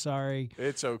 I'm sorry.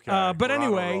 It's okay. But We're on a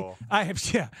anyway, roll. I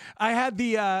had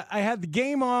the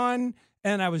game on,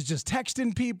 and I was just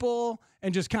texting people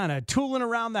and just kind of tooling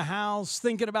around the house,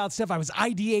 thinking about stuff. I was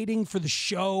ideating for the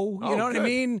show. You Oh, know what I good.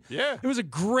 mean? Yeah. It was a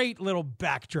great little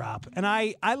backdrop, and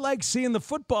I like seeing the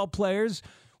football players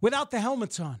without the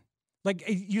helmets on. Like,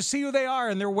 you see who they are,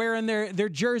 and they're wearing their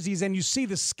jerseys, and you see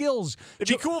the skills.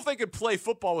 It'd be cool if they could play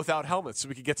football without helmets so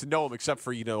we could get to know them, except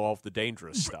for, all of the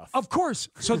dangerous stuff. Of course.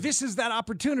 So this is that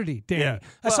opportunity, Danny. Yeah.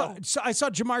 I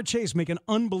saw Jamar Chase make an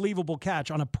unbelievable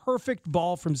catch on a perfect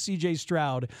ball from C.J.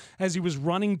 Stroud as he was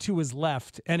running to his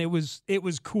left, and it was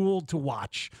cool to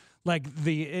watch. Like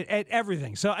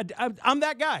everything. So I'm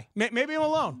that guy. Maybe I'm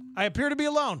alone. I appear to be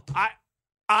alone.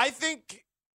 I think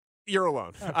You're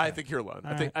alone. Okay. I think you're alone.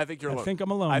 I think you're alone. I think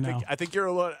I'm alone now. I think you're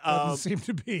alone. Doesn't seem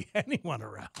to be anyone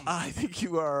around. I think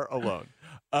you are alone.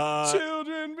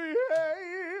 Children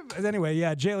behave. Anyway,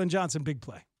 yeah, Jalen Johnson, big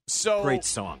play. So Great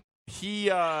song. He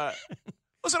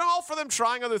listen, I'm all for them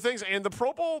trying other things, and the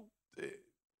Pro Bowl, it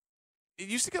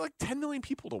used to get like 10 million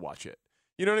people to watch it.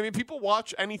 You know what I mean? People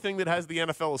watch anything that has the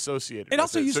NFL associated. It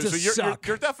also used to suck.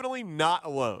 You're definitely not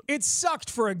alone. It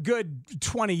sucked for a good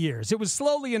 20 years. It was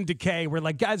slowly in decay where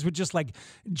like guys would just like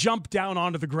jump down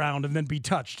onto the ground and then be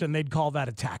touched, and they'd call that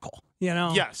a tackle. You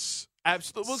know? Yes.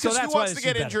 Absolutely. So Because that's who why wants to it's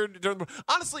get better. injured?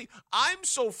 Honestly, I'm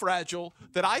so fragile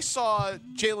that I saw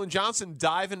Jalen Johnson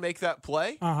dive and make that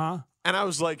play, and I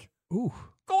was like, "Ooh,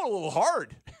 going a little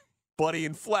hard, buddy."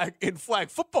 In flag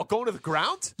football, going to the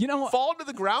ground, falling to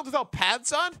the ground without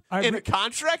pads on in a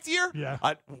contract year,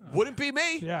 wouldn't be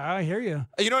me. Yeah, I hear you.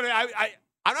 You know what I mean?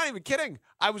 I'm not even kidding.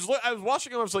 I was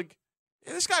watching him. I was like,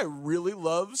 yeah, this guy really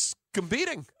loves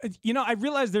competing. You know, I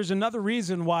realize there's another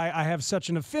reason why I have such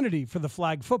an affinity for the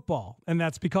flag football, and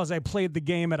that's because I played the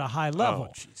game at a high level.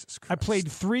 Oh, Jesus Christ. I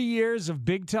played 3 years of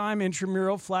big-time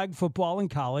intramural flag football in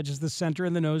college as the center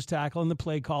and the nose tackle and the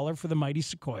play caller for the mighty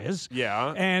Sequoias.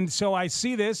 Yeah. And so I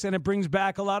see this, and it brings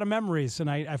back a lot of memories,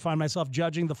 and I find myself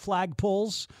judging the flag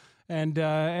pulls and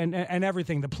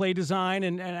everything, the play design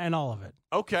and all of it.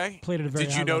 Okay. Played at a very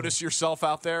Did high you level. notice yourself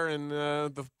out there in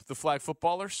the flag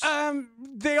footballers?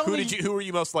 They only Who were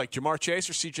you most like, Jamar Chase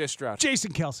or C.J. Stroud?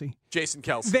 Jason Kelsey. Jason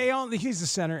Kelsey. He's the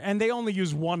center, and they only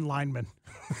use one lineman.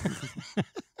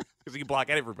 Because he can block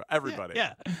everybody.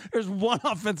 Yeah. There's one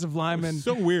offensive lineman.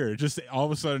 So weird. Just all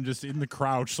of a sudden, just in the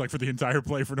crouch, like for the entire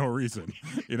play for no reason.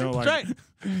 You know, like That's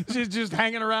right. She's just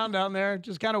hanging around down there,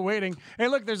 just kind of waiting. Hey,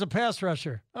 look, there's a pass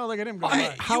rusher. Oh, look at him go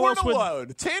by. You weren't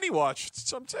alone. Tanny watched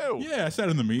some too. Yeah, I said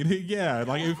in the meeting. Yeah,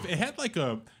 like it had like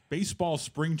a baseball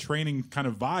spring training kind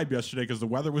of vibe yesterday because the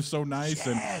weather was so nice,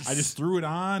 and I just threw it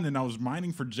on, and I was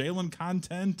mining for Jalen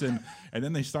content, and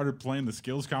then they started playing the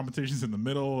skills competitions in the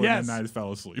middle, Yes. and then I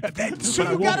fell asleep. So But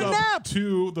I you woke got a up nap.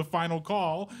 to the final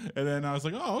call, and then I was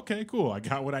like, oh, okay, cool. I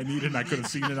got what I needed, and I could have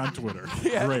seen it on Twitter.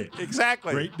 Yeah, Great.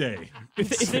 exactly. Great day.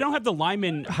 If they don't have the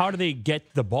linemen, how do they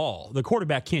get the ball? The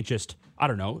quarterback can't just, I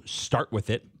don't know, start with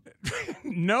it.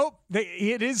 Nope.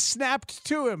 It is snapped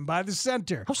to him by the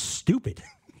center. How stupid.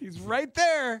 He's right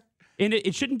there. And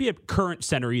it shouldn't be a current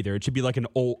center either. It should be like an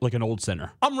old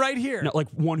center. I'm right here. No, like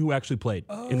one who actually played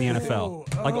in the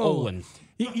NFL, like Olin.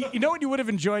 You know what you would have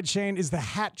enjoyed, Shane, is the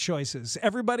hat choices.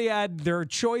 Everybody had their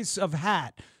choice of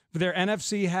hat, their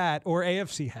NFC hat or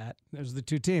AFC hat. Those are the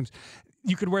two teams.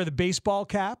 You could wear the baseball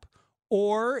cap,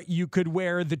 or you could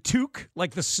wear the toque,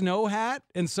 like the snow hat,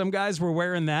 and some guys were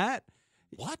wearing that.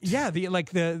 What? Yeah, the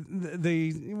what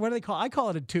do they call? I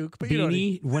call it a toque, but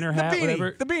Beanie, winter hat, the beanie,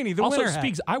 whatever. The beanie, the also, winter hat.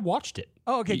 Speaks, I watched it.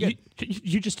 Oh, okay, good.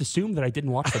 You just assumed that I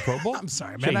didn't watch the Pro Bowl? I'm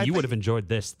sorry, man. Shane, you would have enjoyed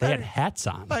this. They had hats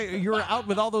on. You were out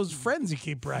with all those friends you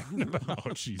keep bragging about.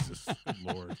 Oh, Jesus. Good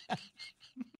Lord.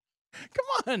 Come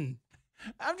on.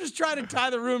 I'm just trying to tie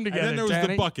the room together. And then there was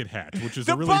Danny. the bucket hat, which is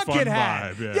The a really fun bucket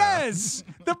hat. vibe. Yeah. Yes,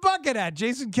 the bucket hat.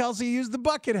 Jason Kelsey used the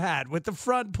bucket hat with the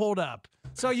front pulled up.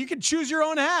 So you can choose your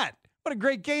own hat. What a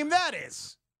great game that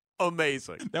is.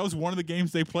 Amazing. That was one of the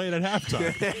games they played at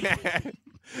halftime.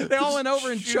 They all went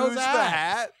over and chose the a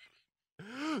hat.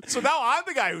 hat. So now I'm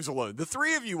the guy who's alone. The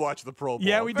three of you watch the Pro Bowl.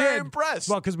 Yeah, we Very did. impressed.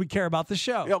 Well, because we care about the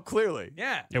show. Yeah, clearly.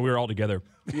 Yeah. Yeah, we were all together.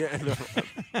 Yeah. No.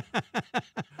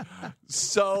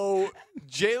 So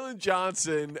Jalen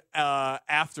Johnson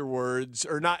afterwards,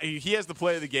 or not, he has the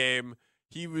play of the game.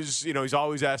 He was, he's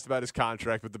always asked about his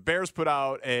contract, but the Bears put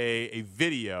out a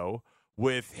video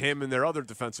with him and their other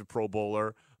defensive Pro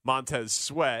Bowler, Montez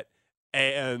Sweat.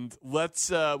 And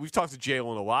we've talked to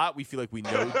Jalen a lot. We feel like we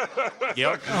know.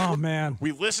 Yep. Oh, man.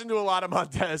 We listen to a lot of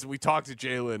Montez, and we talk to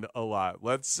Jalen a lot.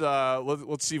 Let's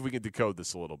see if we can decode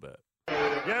this a little bit.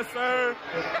 Yes, sir.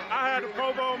 I had the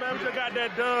Pro Bowl, man. We just got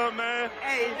that dub, man.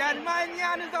 Hey, that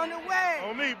manana's on the way.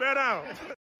 On me, bet down.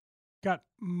 Got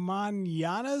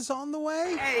mananas on the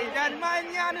way? Hey, that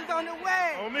manana's on the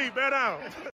way. On me, bet down.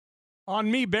 On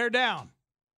me, bear down.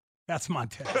 That's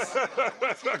Montez.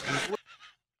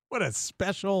 What a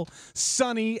special,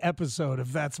 sunny episode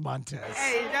of That's Montez.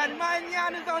 Hey, that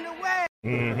manana's on the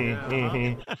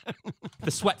way.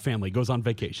 The Sweat family goes on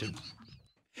vacation.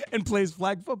 And plays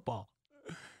flag football.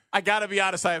 I got to be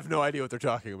honest, I have no idea what they're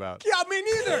talking about. Yeah, me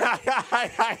neither.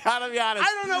 I got to be honest.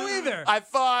 I don't know either. I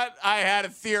thought I had a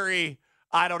theory.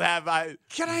 I don't have.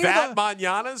 Can I that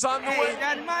manana's on the way? Hey,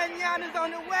 that manana's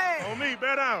on the way. On me,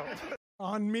 bet down.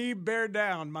 On me, bear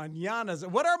down. Mananas.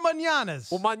 What are mananas?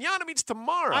 Well, manana means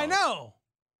tomorrow. I know.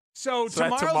 So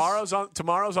tomorrow's on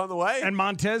the way? And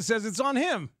Montez says it's on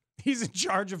him. He's in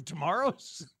charge of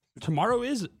tomorrow's. Tomorrow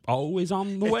is always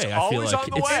on the way. It's I feel always like on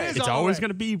the way. it's always going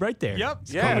to be right there. Yep.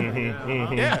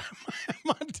 Yeah.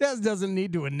 Montez doesn't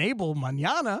need to enable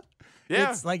mañana. Yeah.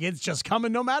 It's like it's just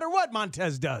coming no matter what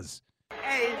Montez does.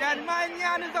 Hey, that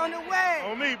mañana's on the way.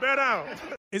 On me, bet down.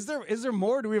 Is there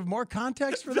more? Do we have more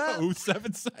context for that? No,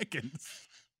 7 seconds.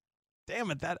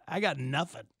 Damn it! I got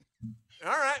nothing.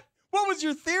 All right. What was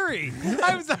your theory?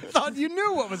 I thought you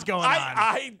knew what was going on.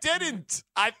 I didn't.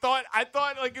 I thought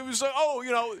like it was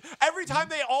every time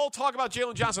they all talk about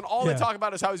Jalen Johnson, all they talk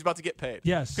about is how he's about to get paid.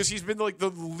 Yes. Because he's been like the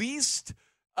least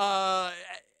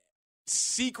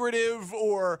secretive,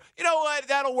 or you know what,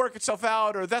 that'll work itself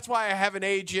out, or that's why I have an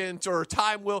agent, or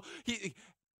time will.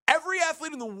 Every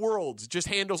athlete in the world just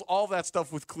handles all that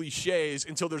stuff with cliches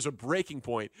until there's a breaking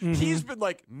point. Mm-hmm. He's been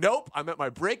like, nope, I'm at my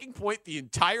breaking point the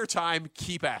entire time.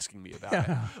 Keep asking me about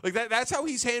it. Like that's how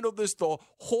he's handled this the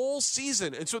whole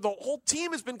season. And so the whole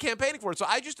team has been campaigning for it. So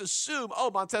I just assume,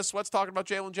 Montez Sweat's talking about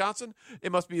Jalen Johnson.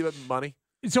 It must be money.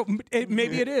 So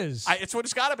maybe it is. It's what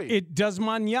it's got to be. It does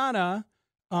mañana.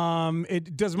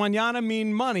 Does mañana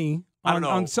mean money I don't know.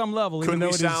 on some level? Could even though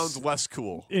be it sounds is less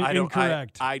cool.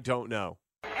 incorrect. I don't know.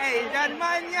 Hey, that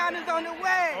mañana's on the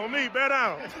way. On me, bet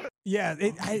down. Yeah,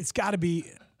 it's got to be.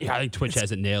 Yeah, I think Twitch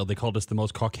has it nailed. They called us the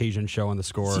most Caucasian show on the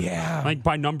score. Yeah. Like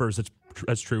by numbers,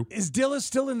 that's true. Is Dilla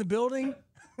still in the building?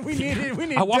 We need.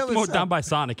 I walked Dillis him down by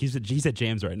Sonic. He's at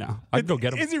James right now. I can go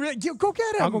get him. Is he really? Go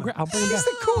get him. I'll bring him He's back.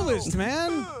 the coolest,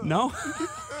 man. No.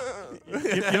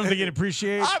 You don't think he'd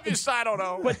appreciate? I don't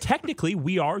know. But technically,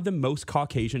 we are the most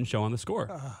Caucasian show on the score.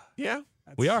 Yeah.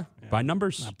 We are. By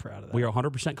numbers. Not proud of that. We are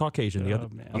 100% Caucasian. The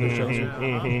other shows are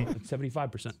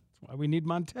 75%. That's why we need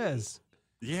Montez.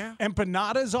 Yeah.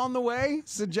 Empanadas on the way,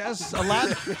 suggests a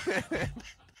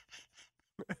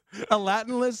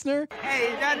Latin listener.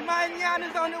 Hey, that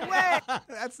mañana's on the way.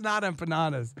 That's not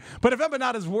empanadas. But if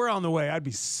empanadas were on the way, I'd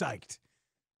be psyched.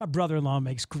 My brother-in-law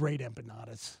makes great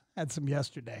empanadas. Had some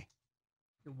yesterday.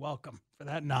 You're welcome for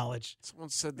that knowledge. Someone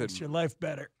said Makes that your life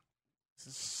better.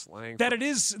 this is slang. That it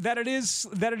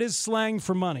is slang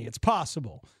for money. It's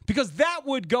possible because that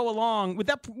would go along with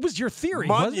that. Was your theory?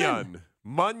 Wasn't it?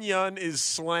 Munyon is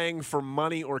slang for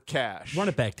money or cash. Run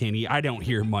it back, Tanny. I don't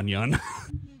hear Munyon.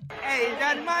 Hey,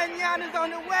 that mañana's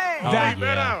on the way.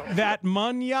 That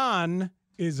mañan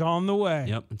is on the way.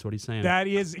 Yep, that's what he's saying. That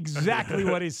is exactly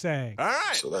what he's saying. All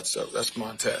right. So that's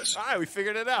Montez. All right, we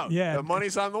figured it out. Yeah. The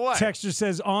money's on the way. Texture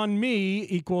says, on me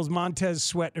equals Montez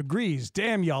Sweat agrees.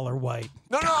 Damn, y'all are white.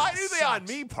 No, I knew the on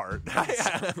me part.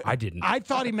 I didn't. I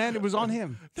thought he meant it was on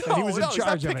him. That he was in he's not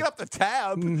charge of picking it. up the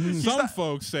tab. Some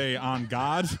folks say on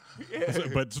God,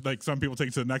 but like some people take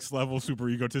it to the next level, super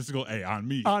egotistical. Hey, on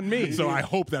me. On me. So I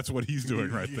hope that's what he's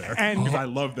doing right there. And- Because I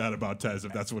love that about Tez,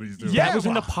 if that's what he's doing. That was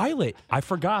in the pilot. I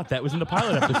forgot. That was in the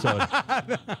pilot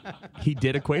episode. He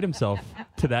did equate himself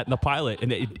to that in the pilot,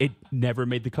 and it never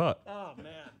made the cut. Oh, man.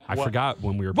 I forgot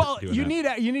when we were Well, doing you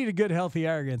that. need a good, healthy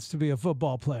arrogance to be a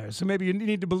football player. So maybe you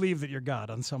need to believe that you're God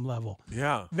on some level.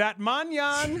 Yeah. That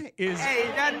mañan is Hey,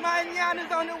 that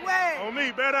mañana's on the way. On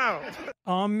me, bet down.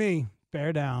 on me.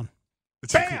 Bear down.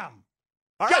 It's Bam!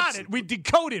 All Got right, it. We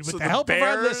decoded with So the help of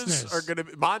our Bears listeners. are going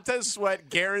to. Montez Sweat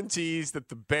guarantees that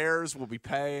the Bears will be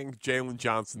paying Jalen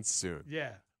Johnson soon.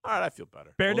 Yeah. All right, I feel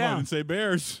better. Bear Hold on, I down. didn't say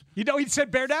Bears. You know, he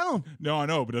said bear down. No, I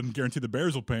know, but it doesn't guarantee the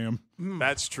Bears will pay him.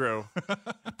 That's true.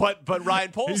 But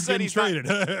Ryan Pohl He's said getting he's traded.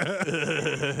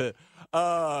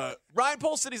 not. Ryan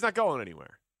Pohl said he's not going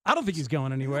anywhere. I don't think he's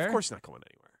going anywhere. Of course, he's not going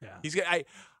anywhere. Yeah.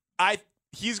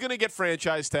 He's going to get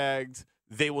franchise tagged.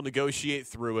 They will negotiate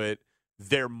through it.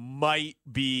 There might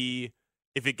be,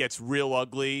 if it gets real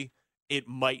ugly, it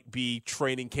might be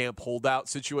training camp holdout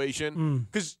situation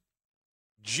because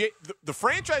the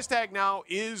franchise tag now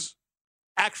is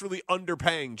actually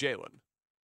underpaying Jalen.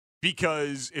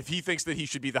 Because if he thinks that he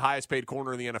should be the highest paid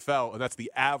corner in the NFL, and that's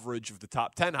the average of the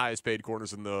top 10 highest paid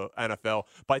corners in the NFL,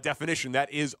 by definition,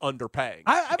 that is underpaying.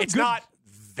 It's not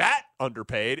that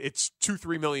underpaid. It's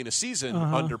 $2-3 million a season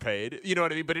underpaid. You know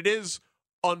what I mean? But it is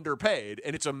underpaid,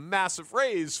 and it's a massive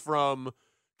raise from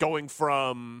going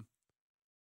from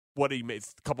what he made,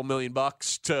 a couple $1 million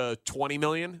to $20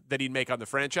 million that he'd make on the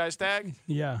franchise tag.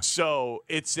 Yeah. So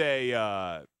it's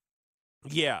a.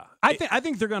 Yeah, I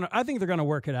think they're gonna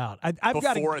work it out. I've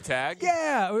got before a tag.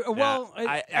 Yeah, well,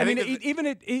 I mean, think even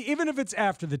if it's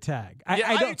after the tag,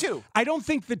 I do too. I don't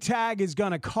think the tag is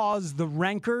gonna cause the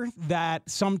rancor that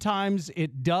sometimes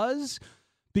it does,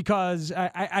 because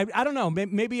I don't know.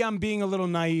 Maybe I'm being a little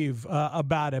naive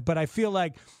about it, but I feel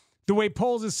like the way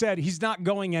Poles has said he's not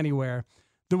going anywhere,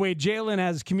 the way Jalen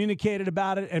has communicated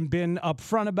about it and been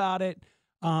upfront about it.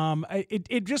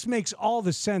 It just makes all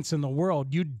the sense in the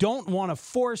world. You don't want to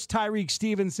force Tyreek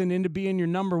Stevenson into being your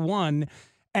number one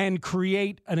and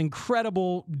create an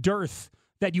incredible dearth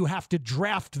that you have to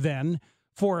draft then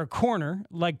for a corner.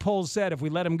 Like Poles said, if we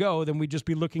let him go, then we'd just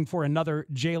be looking for another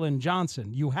Jalen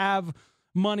Johnson. You have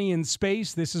money and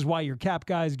space. This is why your cap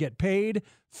guys get paid.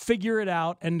 Figure it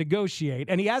out and negotiate.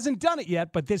 And he hasn't done it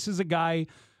yet, but this is a guy,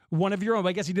 one of your own.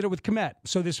 I guess he did it with Kmet.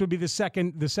 So this would be the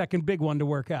second big one to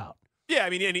work out. Yeah, I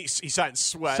mean, and he signed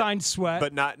Sweat.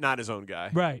 But not his own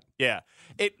guy. Right. Yeah.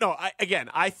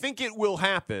 I think it will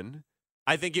happen.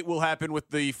 I think it will happen with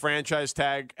the franchise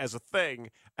tag as a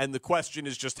thing. And the question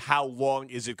is just how long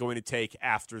is it going to take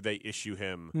after they issue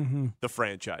him the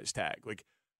franchise tag? Like,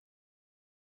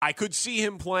 I could see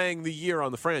him playing the year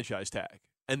on the franchise tag,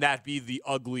 and that be the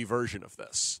ugly version of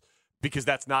this. Because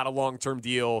that's not a long-term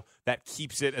deal. That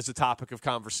keeps it as a topic of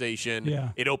conversation. Yeah.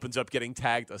 It opens up getting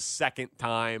tagged a second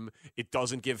time. It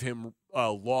doesn't give him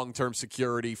long-term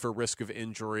security for risk of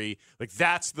injury. Like,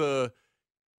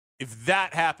 if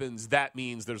that happens, that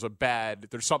means there's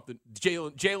something.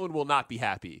 Jalen will not be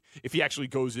happy if he actually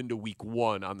goes into week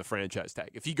one on the franchise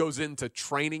tag. If he goes into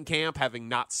training camp having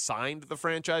not signed the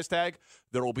franchise tag,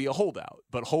 there will be a holdout.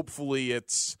 But hopefully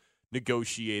it's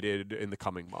negotiated in the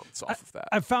coming months off of that.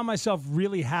 I found myself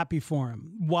really happy for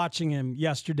him watching him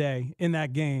yesterday in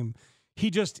that game.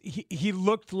 He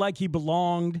looked like he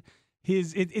belonged.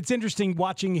 It's interesting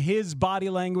watching his body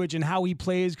language and how he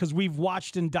plays because we've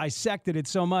watched and dissected it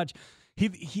so much.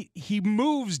 He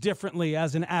moves differently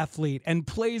as an athlete and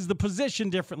plays the position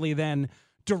differently than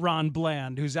Deron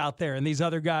Bland, who's out there, and these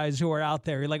other guys who are out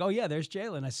there. You're like, oh yeah, there's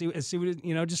Jalen. I see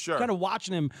what just kind of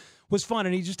watching him was fun,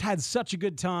 and he just had such a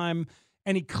good time,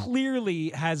 and he clearly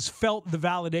has felt the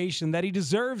validation that he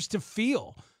deserves to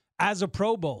feel as a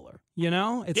Pro Bowler.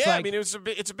 It's I mean, it's a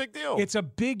big deal. It's a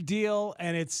big deal,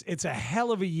 and it's a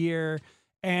hell of a year.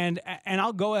 And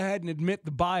I'll go ahead and admit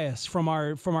the bias from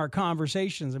our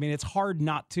conversations. I mean, it's hard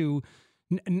not to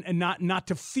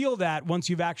feel that once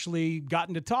you've actually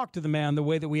gotten to talk to the man the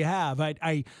way that we have.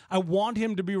 I want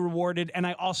him to be rewarded, and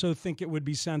I also think it would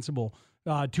be sensible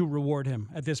to reward him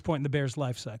at this point in the Bears'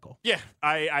 life cycle. Yeah,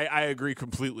 I agree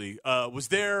completely. Was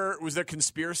there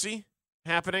conspiracy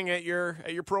happening at your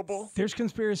Pro Bowl? There's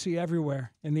conspiracy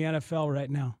everywhere in the NFL right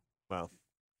now. Well,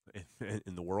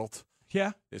 in the world.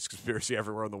 Yeah. There's conspiracy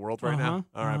everywhere in the world right now.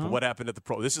 All right, but what happened at the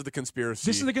Pro? This is the conspiracy.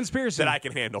 That I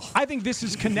can handle. I think this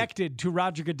is connected to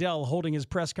Roger Goodell holding his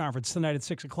press conference tonight at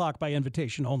 6:00 by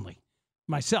invitation only.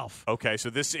 Myself. Okay, so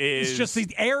this is... It's just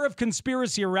the air of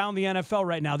conspiracy around the NFL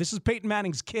right now. This is Peyton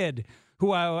Manning's kid,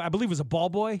 who I believe was a ball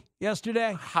boy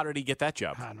yesterday. How did he get that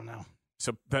job? I don't know.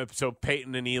 So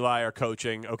Peyton and Eli are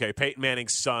coaching. Okay, Peyton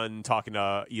Manning's son talking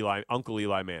to Uncle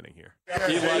Eli Manning here.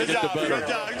 Eli get the better Good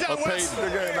job, of Peyton.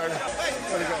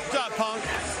 Good job, Punk.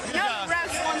 Good job.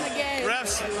 Refs won the game.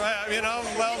 Refs,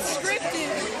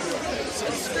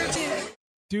 Scripted.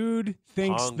 Dude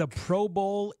thinks Punk. the Pro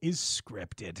Bowl is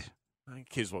scripted.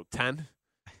 Kids, 10?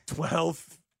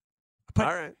 12? But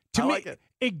all right, to I me, like it.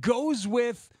 It goes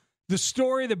with the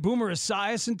story that Boomer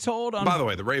Esiason told. By the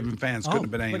way, the Raven fans couldn't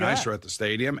have been any nicer at the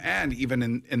stadium and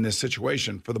even in this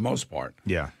situation for the most part.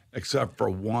 Yeah. Except for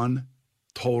one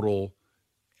total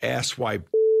asswipe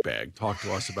bag talked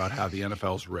to us about how the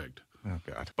NFL's rigged. Oh,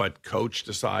 God. But coach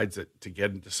decides to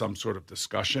get into some sort of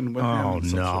discussion with him. Oh,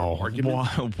 some no. Sort of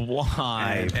argument.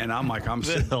 Why? And I'm like, I'm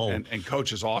sitting, and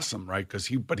coach is awesome, right?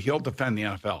 But he'll defend the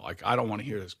NFL. Like, I don't want to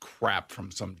hear this crap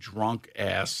from some drunk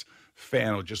ass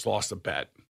fan who just lost a bet.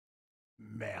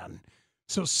 Man.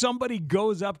 So somebody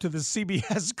goes up to the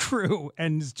CBS crew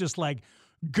and is just like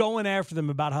going after them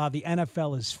about how the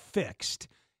NFL is fixed.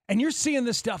 And you're seeing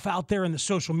this stuff out there in the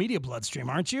social media bloodstream,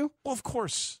 aren't you? Well, of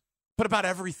course. But about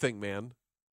everything, man.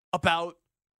 About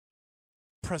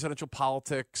presidential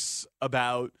politics,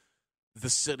 about the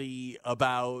city,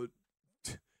 about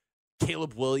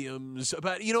Caleb Williams,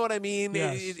 about, you know what I mean?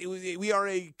 Yes. We are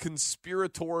a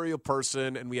conspiratorial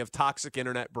person, and we have toxic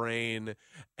internet brain,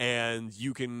 and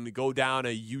you can go down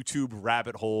a YouTube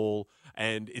rabbit hole,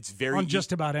 and it's very... On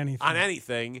just about anything. On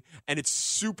anything, and it's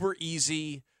super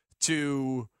easy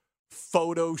to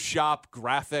Photoshop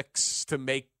graphics to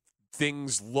make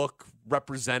things look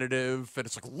representative, and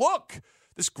it's like, look,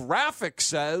 this graphic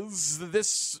says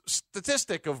this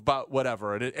statistic of about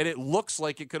whatever, and it looks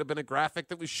like it could have been a graphic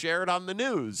that was shared on the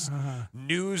news.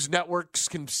 News networks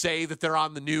can say that they're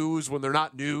on the news when they're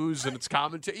not news, and it's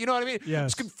commentary. You know what I mean? Yes.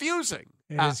 It's confusing.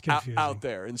 It is confusing out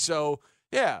there, and so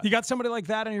yeah. You got somebody like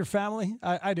that in your family?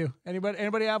 I do.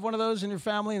 Anybody have one of those in your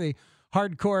family? The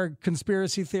hardcore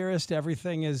conspiracy theorist,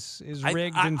 everything is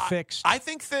rigged and fixed. I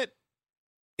think that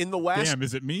in the last... Damn,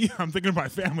 is it me? I'm thinking of my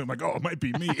family. I'm like, oh, it might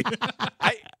be me.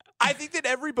 I think that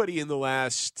everybody in the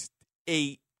last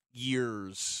 8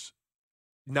 years,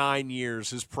 9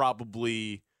 years has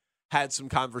probably had some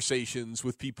conversations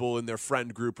with people in their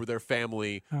friend group or their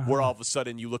family where all of a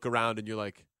sudden you look around and you're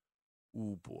like,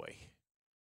 ooh, boy,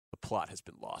 the plot has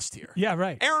been lost here. Yeah,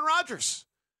 right. Aaron Rodgers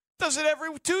does it every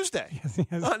Tuesday. Yes, he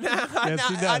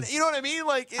does. You know what I mean?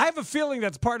 Like, I have a feeling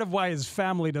that's part of why his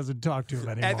family doesn't talk to him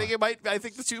anymore. I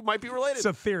think the two might be related. It's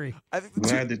a theory. I think I'm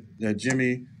glad that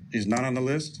Jimmy is not on the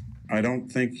list. I don't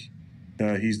think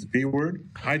he's the P word.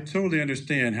 I totally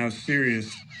understand how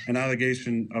serious an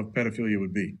allegation of pedophilia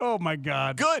would be. Oh, my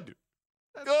God. Good.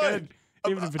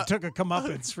 Even if it took a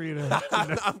comeuppance for you to...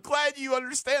 I'm glad you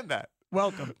understand that.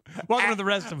 Welcome to the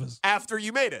rest of us. After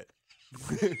you made it.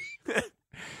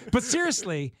 But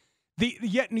seriously,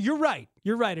 you're right.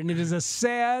 You're right. And it is a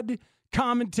sad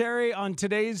commentary on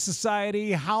today's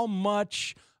society, how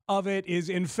much of it is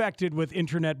infected with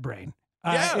internet brain.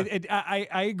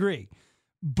 I agree.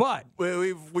 But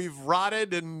we've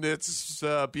rotted, and it's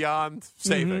beyond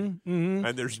saving,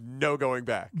 and there's no going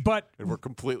back. And we're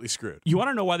completely screwed. You want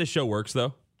to know why this show works,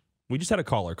 though? We just had a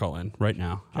caller call in right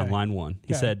now on line 1.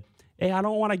 He said, "Hey, I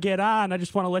don't want to get on. I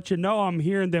just want to let you know I'm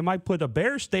hearing they might put a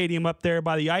Bear Stadium up there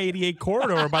by the I-88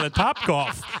 corridor by the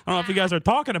Topgolf. I don't know if you guys are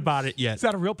talking about it yet." Is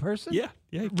that a real person? Yeah.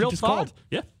 He real just thought? called.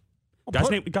 Yeah.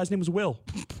 Guy's name was Will.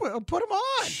 Put him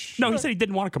on. No, he said he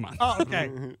didn't want to come on. Oh,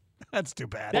 okay. That's too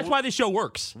bad. That's why this show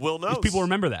works. Will knows. People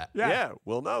remember that. Yeah,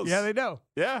 Will knows. Yeah, they know.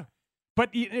 Yeah.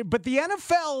 But the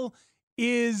NFL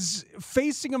is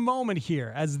facing a moment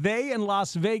here as they and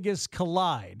Las Vegas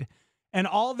collide, and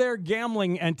all their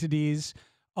gambling entities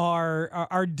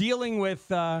are dealing with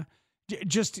the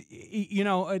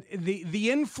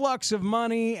influx of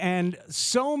money, and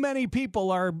so many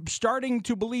people are starting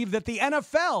to believe that the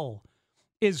NFL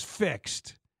is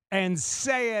fixed. And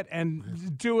say it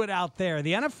and do it out there.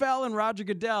 The NFL and Roger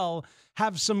Goodell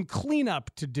have some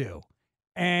cleanup to do.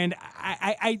 And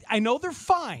I know they're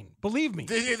fine. Believe me.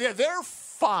 They're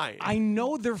fine. I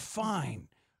know they're fine.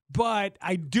 But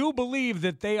I do believe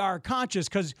that they are conscious,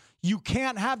 because you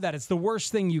can't have that. It's the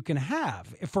worst thing you can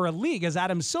have for a league, as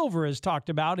Adam Silver has talked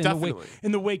about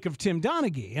in the wake of Tim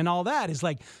Donaghy and all that. Is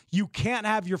like, you can't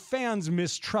have your fans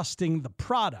mistrusting the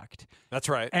product. That's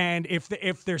right. And if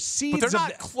there's seeds, but they're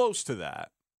not close to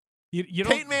that. You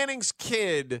Peyton Manning's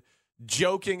kid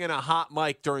joking in a hot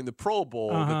mic during the Pro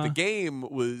Bowl that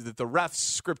the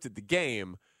refs scripted the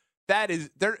game. That is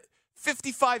there.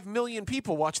 55 million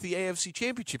people watched the AFC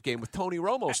Championship game with Tony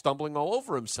Romo stumbling all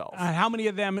over himself. How many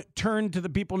of them turned to the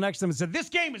people next to them and said, "This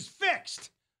game is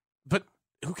fixed"? But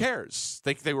who cares?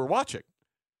 They were watching.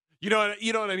 You know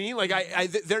what I mean? Like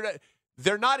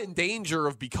they're not in danger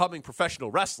of becoming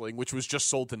professional wrestling, which was just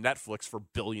sold to Netflix for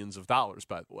billions of dollars,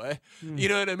 by the way. You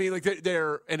know what I mean? Like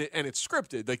they're and it's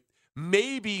scripted. Like,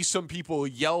 maybe some people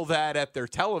yell that at their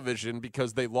television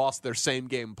because they lost their same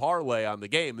game parlay on the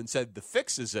game and said the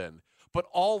fix is in. But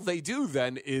all they do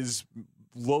then is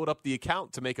load up the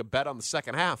account to make a bet on the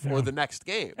second half or the next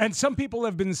game. And some people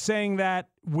have been saying that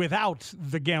without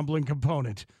the gambling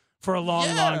component for a long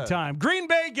time. Green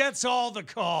Bay gets all the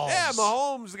calls. Yeah,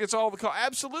 Mahomes gets all the calls.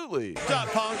 Absolutely. Good job,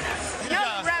 Punk.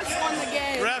 Refs won the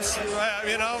game. Refs,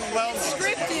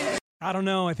 scripted. I don't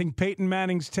know. I think Peyton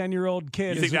Manning's 10-year-old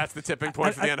kid. You think that's the tipping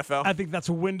point for the NFL? I think that's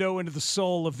a window into the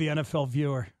soul of the NFL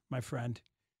viewer, my friend.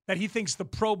 That he thinks the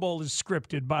Pro Bowl is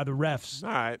scripted by the refs. All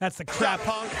right. That's the crap.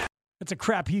 That's a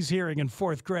crap he's hearing in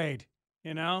 4th grade.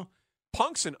 You know?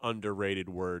 Punk's an underrated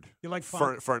word. You like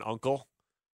punk? For an uncle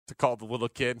to call the little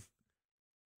kid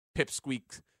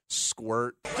pipsqueak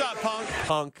squirt. Good job, Punk.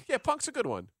 Punk. Yeah, Punk's a good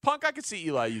one. Punk, I could see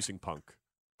Eli using Punk.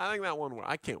 I think that one,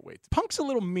 I can't wait. Punk's a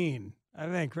little mean, I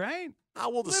think, right?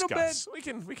 We'll discuss. We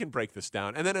can break this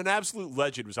down. And then an absolute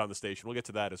legend was on the station. We'll get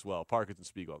to that as well. Parkins and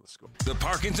Spiegel on the Score. The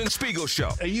Parkins and Spiegel Show.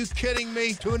 Are you kidding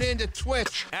me? Tune in to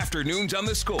Twitch. Afternoons on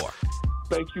the Score.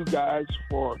 Thank you guys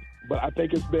but I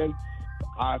think it's been,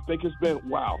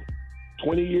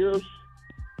 20 years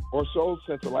or so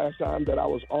since the last time that I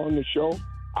was on the show.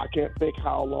 I can't think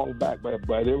how long back, but it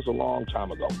was a long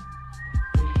time ago.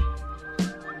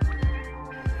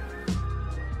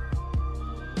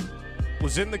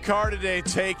 Was in the car today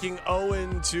taking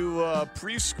Owen to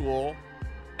preschool,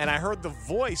 and I heard the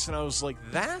voice, and I was like,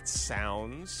 that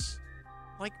sounds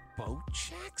like Bo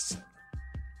Jackson.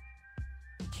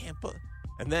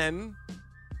 And then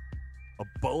a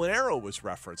bow and arrow was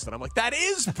referenced, and I'm like, that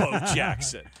is Bo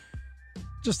Jackson.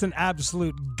 Just an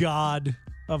absolute god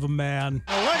of a man. Look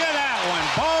at that one.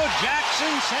 Bo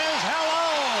Jackson says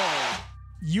hello.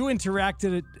 You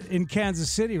interacted in Kansas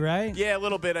City, right? Yeah, a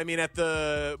little bit. I mean, at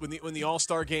when the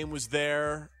All-Star game was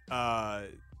there, I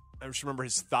just remember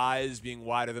his thighs being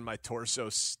wider than my torso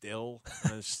still.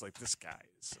 And I was just like, this guy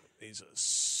he's a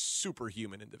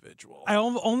superhuman individual. I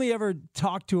only ever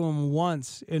talked to him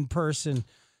once in person,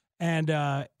 and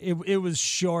it was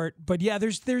short. But yeah,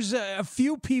 there's a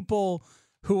few people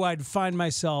who I'd find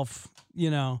myself,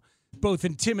 both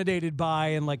intimidated by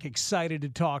and like excited to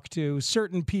talk to.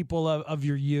 Certain people of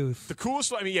your youth. The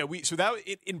coolest,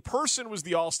 in person was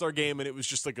the All-Star game, and it was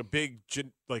just like a big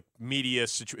media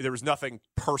situation. There was nothing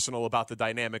personal about the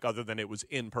dynamic other than it was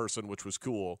in person, which was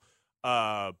cool.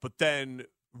 But then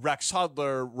Rex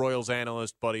Hudler, Royals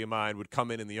analyst, buddy of mine, would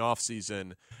come in the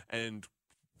offseason and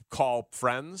call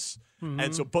friends. Mm-hmm.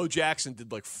 And so Bo Jackson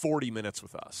did like 40 minutes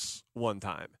with us one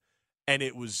time. And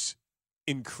it was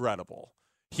incredible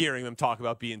hearing them talk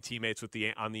about being teammates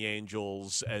on the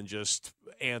Angels and just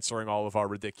answering all of our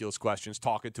ridiculous questions,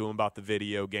 talking to him about the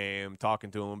video game,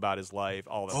 talking to him about his life,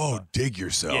 all that stuff. Dig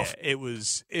yourself. Yeah, it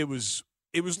was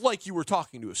like you were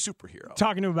talking to a superhero.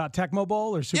 Talking to him about Tecmo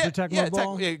Bowl or Super Tecmo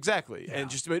Bowl? Exactly. Yeah.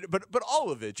 And but all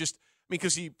of it,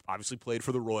 because he obviously played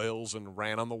for the Royals and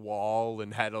ran on the wall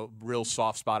and had a real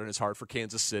soft spot in his heart for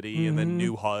Kansas City and then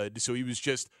knew HUD. So he was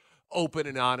just open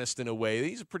and honest in a way.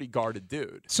 He's a pretty guarded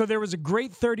dude. So there was a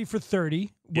great 30 for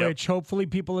 30, which hopefully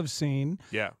people have seen.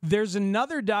 Yeah. There's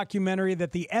another documentary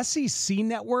that the SEC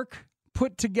Network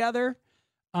put together,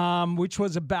 which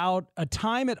was about a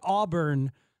time at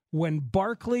Auburn when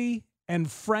Barkley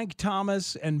and Frank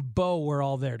Thomas and Bo were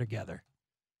all there together.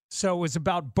 So it was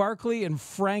about Barkley and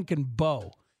Frank and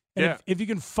Bo. And if you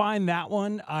can find that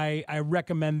one, I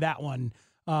recommend that one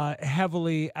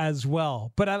heavily as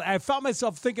well. But I found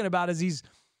myself thinking about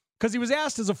because he was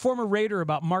asked as a former Raider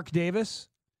about Mark Davis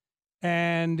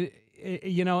and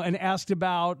asked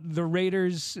about the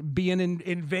Raiders being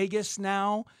in Vegas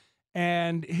now.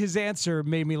 And his answer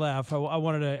made me laugh. I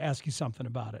wanted to ask you something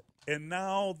about it. And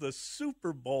now the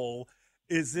Super Bowl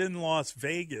is in Las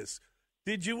Vegas.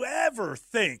 Did you ever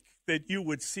think that you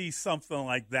would see something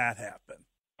like that happen?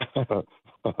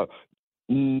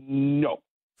 No.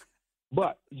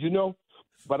 But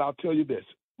I'll tell you this.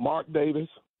 Mark Davis,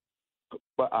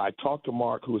 but I talked to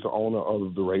Mark, who is the owner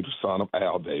of the Raiders, son of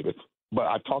Al Davis, but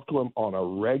I talked to him on a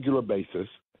regular basis,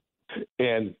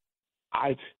 and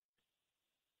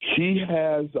he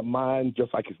has a mind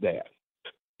just like his dad.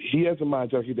 He has a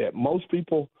mind just like his dad. Most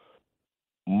people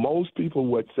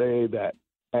would say that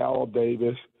Al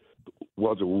Davis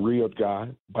was a real guy,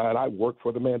 but I worked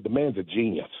for the man. The man's a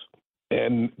genius.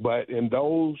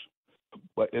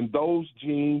 But in those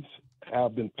genes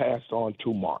have been passed on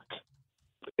to Mark.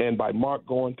 And by Mark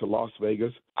going to Las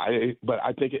Vegas, but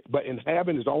in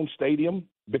having his own stadium,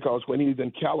 because when he's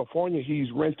in California,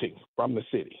 he's renting from the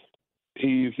city.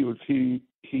 He was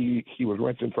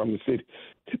renting from the city.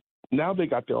 Now they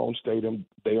got their own stadium,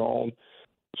 their own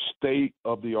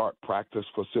state-of-the-art practice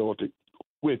facility,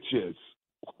 which is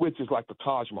like the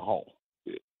Taj Mahal.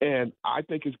 And I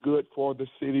think it's good for the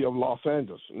city of Los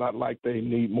Angeles. Not like they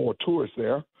need more tourists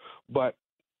there, but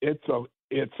it's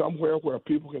somewhere where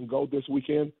people can go this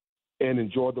weekend and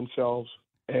enjoy themselves.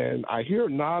 And I hear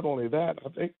not only that, I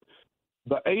think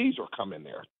the A's are coming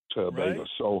there to Vegas.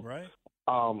 So,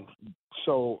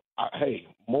 hey,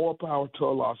 more power to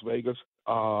Las Vegas.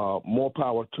 More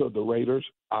power to the Raiders.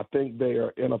 I think they are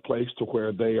in a place to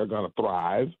where they are going to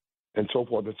thrive and so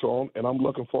forth and so on. And I'm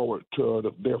looking forward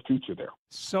to their future there.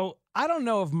 So I don't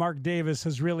know if Mark Davis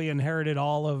has really inherited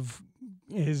all of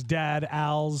his dad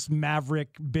Al's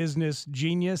maverick business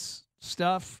genius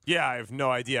stuff. Yeah, I have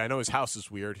no idea. I know his house is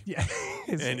weird. Yeah.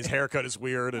 And his haircut is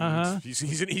weird. And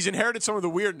he's inherited some of the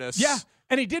weirdness. Yeah.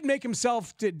 And he did make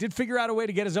himself, did figure out a way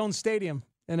to get his own stadium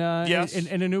in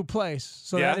a new place.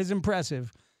 So that is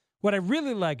impressive. What I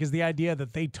really like is the idea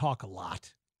that they talk a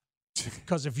lot.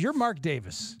 Because if you're Mark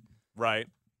Davis, right,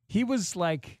 he was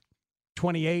like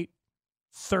 28,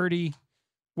 30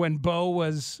 when Bo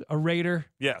was a Raider.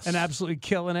 Yes. And absolutely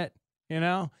killing it,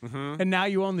 Mm-hmm. And now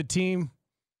you own the team.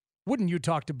 Wouldn't you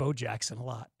talk to Bo Jackson a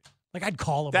lot? Like, I'd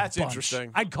call him. That's a bunch.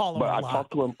 interesting. I'd call him but a lot. I talk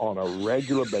to him on a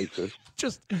regular basis.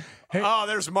 Oh,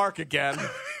 there's Mark again.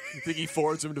 You think he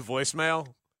forwards him to voicemail?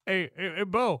 Hey,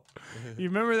 Bo, you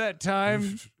remember that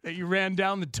time that you ran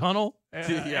down the tunnel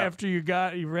after you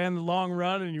ran the long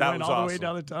run and you went all the way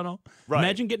down the tunnel? Right.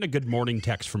 Imagine getting a good morning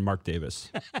text from Mark Davis.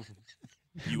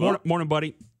 Morning,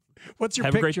 buddy. What's your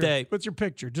Have picture? a great day. What's your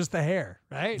picture? Just the hair,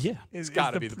 right? Yeah. It's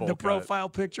got to be the bowl cut. The profile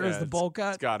picture is the bowl cut?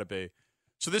 It's got to be.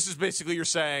 So this is basically you're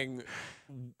saying,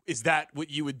 is that what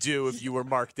you would do if you were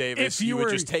Mark Davis? If you would were-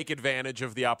 just take advantage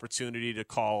of the opportunity to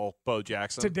call Bo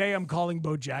Jackson? Today I'm calling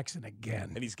Bo Jackson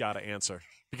again. And he's got to answer.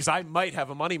 Because I might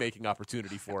have a money-making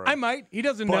opportunity for him. I might. He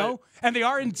doesn't But- know. And they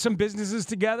are in some businesses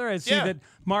together. I see Yeah. that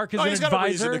Mark is Oh, an he's advisor. got a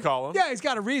reason to call him. Yeah, he's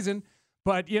got a reason.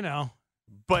 But,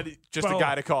 But just Bo. a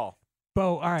guy to call.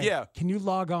 Bo, all right. Yeah. Can you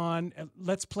log on?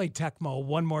 Let's play Tecmo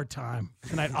one more time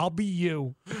tonight. I'll be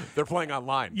you. They're playing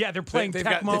online. Yeah, they're playing they've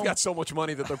Tecmo. They've got so much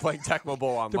money that they're playing Tecmo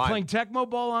Bowl online. They're playing Tecmo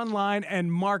Bowl online,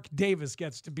 and Mark Davis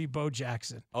gets to be Bo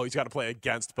Jackson. Oh, he's got to play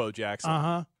against Bo Jackson.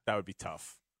 Uh-huh. That would be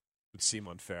tough. It would seem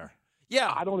unfair.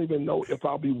 Yeah, I don't even know if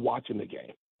I'll be watching the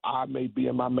game. I may be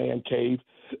in my man cave,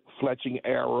 fletching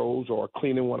arrows or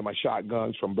cleaning one of my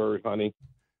shotguns from bird hunting.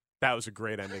 That was a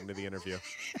great ending to the interview.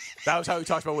 That was how he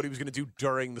talked about what he was going to do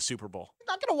during the Super Bowl.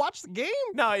 Not going to watch the game?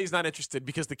 No, he's not interested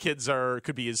because the kids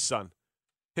could be his son.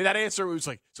 Hey, that answer was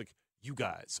like, you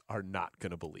guys are not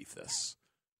going to believe this,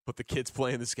 but the kids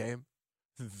playing this game,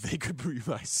 they could be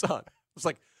my son. I was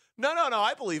like, no,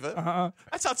 I believe it.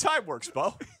 That's how time works,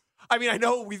 Bo. I mean, I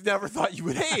know we've never thought you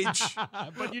would age,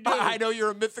 but you do. I know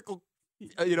you're a mythical,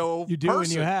 You do person.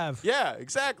 and you have. Yeah,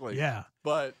 exactly. Yeah.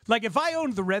 But like if I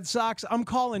owned the Red Sox, I'm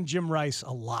calling Jim Rice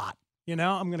a lot. I'm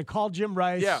going to call Jim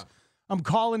Rice. Yeah. I'm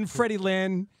calling Freddie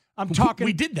Lynn. I'm talking.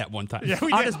 We did that one time. Yeah,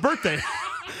 we on did. his birthday.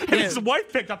 And his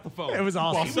wife picked up the phone. It was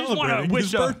awesome. While We just celebrating wanna wish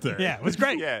his her- birthday. Yeah, it was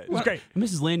great. Yeah, it was great.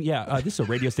 Mrs. Lynn, this is a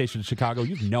radio station in Chicago.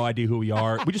 You have no idea who we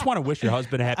are. We just want to wish your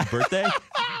husband a happy birthday.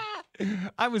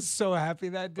 I was so happy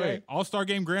that day. Wait, All-Star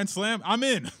Game Grand Slam? I'm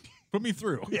in. Put me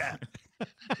through. Yeah.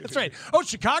 That's right. Oh,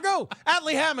 Chicago?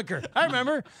 Atlee Hammaker. I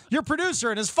remember. Your producer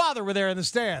and his father were there in the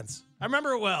stands. I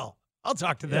remember it well. I'll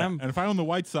talk to them. And if I own the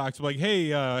White Sox, I'm like,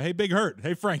 hey, Big Hurt.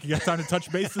 Hey, Frank, you got time to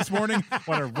touch base this morning?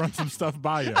 Want to run some stuff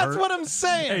by you, That's Hurt? what I'm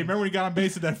saying. Hey, remember when he got on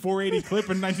base at that 480 clip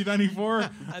in 1994?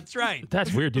 That's right.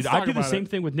 That's weird, dude. Let's I talk do the about same it.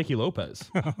 thing with Nicky Lopez.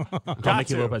 I call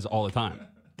Nicky to. Lopez all the time.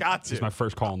 got to. It's my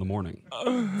first call in the morning.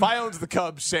 If I owned the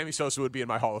Cubs, Sammy Sosa would be in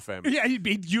my Hall of Fame. Yeah,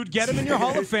 you'd get him in your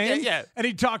Hall of Fame. Yeah. And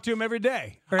he'd talk to him every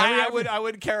day. Or I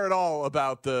wouldn't care at all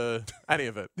about any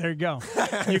of it. There you go.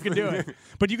 You can do it.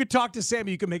 But you could talk to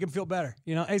Sammy. You could make him feel better.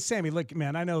 Hey, Sammy, look,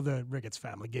 man, I know the Ricketts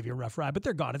family gave you a rough ride, but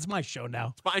they're gone. It's my show now.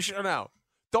 It's my show now.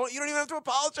 You don't even have to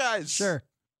apologize. Sure.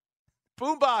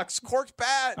 Boombox, corked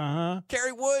bat, Uh-huh.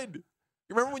 Kerry Wood.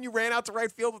 You remember when you ran out to right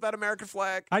field with that American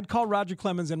flag? I'd call Roger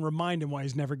Clemens and remind him why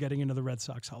he's never getting into the Red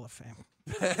Sox Hall of Fame.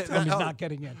 Tell him he's not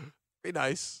getting in. Be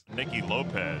nice. Nicky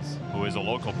Lopez, who is a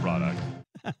local product.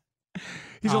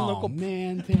 He's a local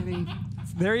man, Danny.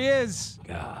 There he is.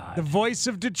 God. The voice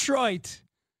of Detroit.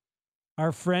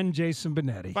 Our friend Jason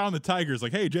Benetti. Found the Tigers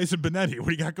like, hey, Jason Benetti, what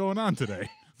do you got going on today?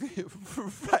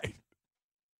 Right.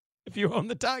 If you own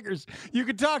the Tigers, you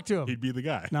could talk to him. He'd be the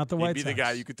guy. Not the White He'd be Sox. the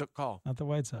guy you could call. Not the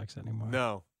White Sox anymore.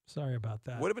 No. Sorry about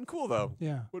that. Would have been cool, though.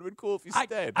 Yeah. Would have been cool if you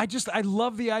stayed. I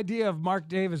love the idea of Mark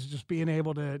Davis just being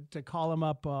able to call him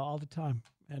up all the time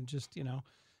and just,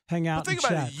 hang out But think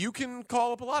and about chat. it. You can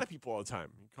call up a lot of people all the time.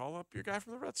 You call up your guy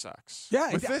from the Red Sox.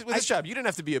 Yeah, With this job, you didn't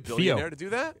have to be a billionaire to do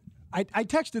that. I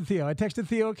texted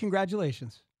Theo.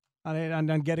 Congratulations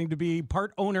on getting to be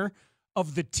part owner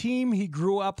of the team he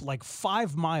grew up like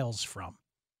 5 miles from.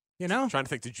 Trying to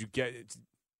think,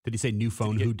 did he say new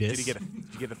phone? Who dis? Did you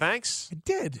get a thanks? I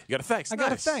did. You got a thanks. I got a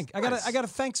Nice. thank. I Nice. got a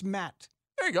thanks, Matt.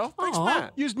 There you go. Thanks, Aw.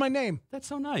 Matt. Used my name. That's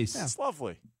so nice. That's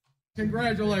lovely.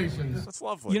 Congratulations. That's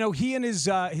lovely. He and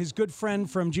his good friend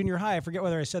from junior high, I forget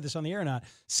whether I said this on the air or not,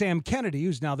 Sam Kennedy,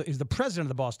 who's now is the president of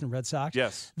the Boston Red Sox.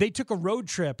 Yes. They took a road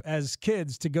trip as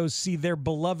kids to go see their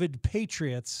beloved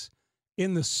Patriots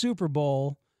in the Super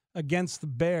Bowl against the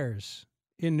Bears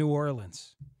in New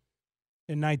Orleans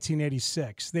in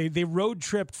 1986. They road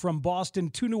tripped from Boston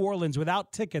to New Orleans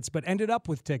without tickets, but ended up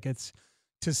with tickets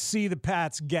to see the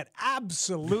Pats get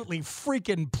absolutely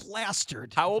freaking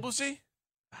plastered. How old was he?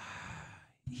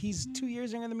 He's 2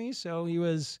 years younger than me, so he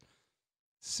was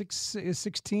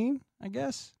 16, I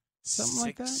guess. Something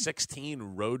like that. 16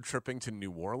 road tripping to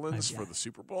New Orleans for the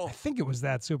Super Bowl. I think it was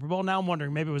that Super Bowl. Now I'm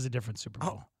wondering, maybe it was a different Super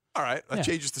Bowl. All right. That Yeah.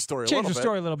 changes the story a Change little the bit.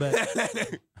 story a little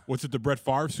bit. Was it the Brett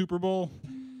Favre Super Bowl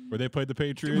where they played the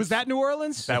Patriots? Was that New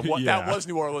Orleans? That Yeah. was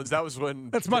New Orleans. That was when.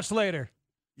 That's much later.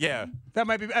 Yeah. That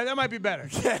might be better.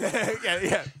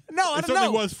 yeah. No, I It don't certainly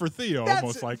know. was for Theo, That's,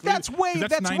 most likely. That's way 'Cause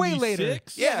that's way later.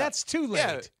 96? Yeah, Yeah. that's too late.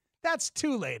 Yeah. That's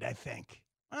too late, I think.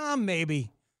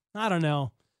 Maybe. I don't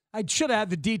know. I should have had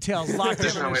the details locked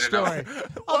in on the story.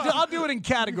 I'll do it in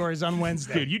categories on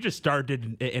Wednesday. Dude, you just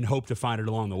started and hope to find it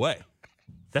along the way.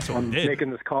 That's what I'm we did.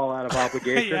 making this call out of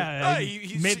obligation.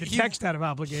 He made the text out of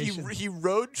obligation. He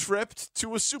road tripped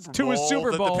to a Super Bowl To a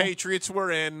Super Bowl. that the Patriots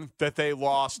were in that they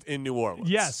lost in New Orleans.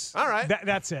 Yes. All right.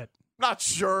 That's it. Not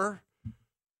sure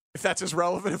if that's as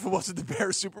relevant if it wasn't the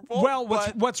Bears Super Bowl. Well,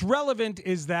 but what's relevant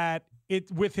is that it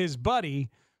with his buddy,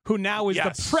 who now is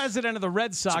the president of the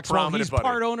Red Sox, while prominent he's buddy.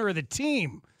 part owner of the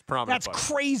team. prominent That's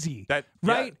buddy. crazy. That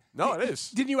right? Yeah. No, it is.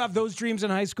 Didn't you have those dreams in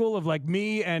high school of like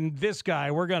me and this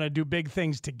guy? We're gonna do big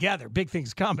things together. Big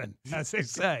things coming, as they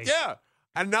say. Yeah.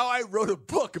 And now I wrote a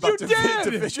book about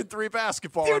Division III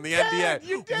basketball in the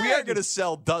NBA. We are going to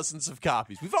sell dozens of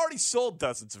copies. We've already sold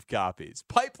dozens of copies.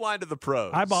 Pipeline to the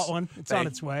pros. I bought one. It's on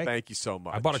its way. Thank you so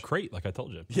much. I bought a crate, like I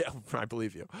told you. Yeah, I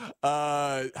believe you.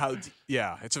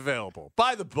 Yeah, it's available.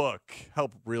 Buy the book.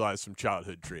 Help realize some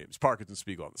childhood dreams. Parkins and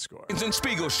Spiegel on the Score. It's in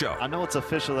Spiegel Show. I know it's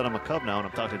official that I'm a Cub now, and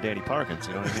I'm talking to Danny Parkins.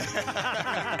 You know what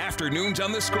I mean? Afternoons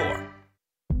on the Score.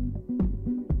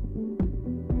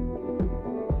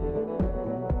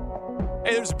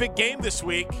 Hey, there's a big game this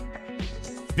week.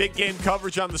 Big game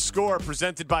coverage on the Score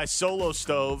presented by Solo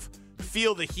Stove.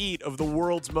 Feel the heat of the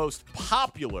world's most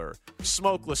popular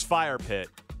smokeless fire pit,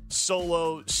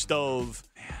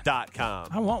 solostove.com.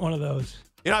 I want one of those.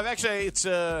 You know, I'm going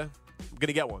to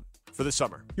get one for this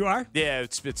summer. You are? Yeah,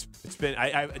 it's been,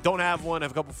 I don't have one. I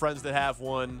have a couple friends that have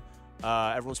one.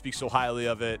 Everyone speaks so highly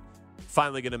of it.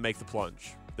 Finally going to make the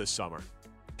plunge this summer.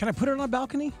 Can I put it on a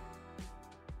balcony?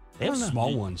 They have I don't know.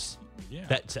 small ones. Yeah.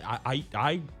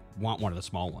 I want one of the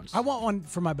small ones. I want one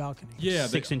for my balcony. Yeah,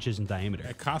 6 inches in diameter.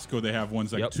 At Costco, they have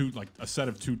ones like Yep. a set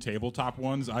of 2 tabletop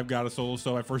ones. I've got a Solo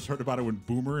Stove. I first heard about it when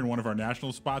Boomer in one of our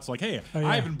national spots, like, hey, Oh, yeah.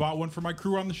 I haven't bought one for my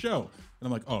crew on the show. And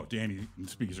I'm like, oh, Danny and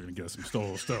Speakers are going to get us some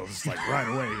Solo Stoves like right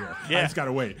away here. Yeah. I just got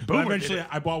to wait. But Boomer eventually, did it.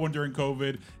 I bought one during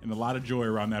COVID, and a lot of joy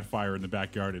around that fire in the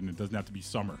backyard, and it doesn't have to be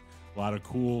summer. A lot of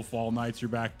cool fall nights. You're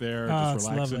back there, Oh, just it's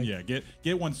relaxing. lovely. Yeah,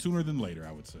 get one sooner than later,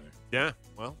 I would say. Yeah,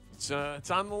 well, it's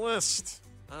on the list.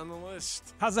 On the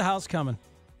list. How's the house coming?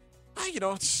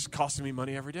 It's costing me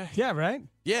money every day. Yeah, right?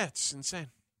 Yeah, it's insane.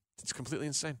 It's completely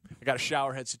insane. I got a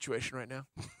shower head situation right now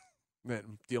that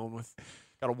I'm dealing with.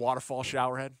 Got a waterfall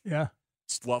shower head. Yeah.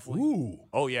 It's lovely. Ooh.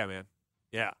 Oh, yeah, man.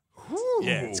 Yeah.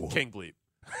 Yeah, it's king bleep.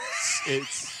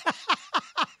 It's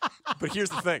But here's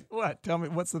the thing. What? Tell me,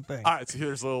 what's the thing? All right,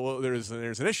 so there's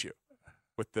an issue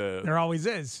with the. There always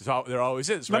is. There always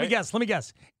is, right? Let me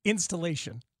guess.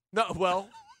 Installation. No, well,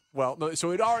 no.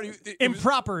 So it already it was-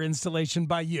 Improper installation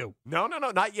by you. No,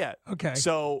 not yet. Okay.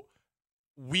 So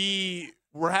we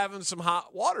were having some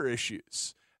hot water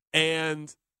issues,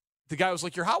 and the guy was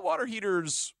like, "Your hot water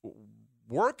heater's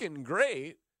working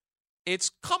great.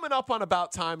 It's coming up on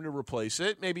about time to replace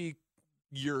it. Maybe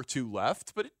a year or two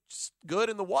left, but it's good,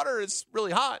 and the water is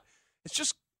really hot. It's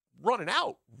just running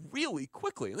out really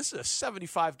quickly. And this is a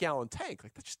 75-gallon tank.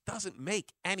 Like, that just doesn't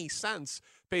make any sense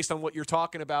based on what you're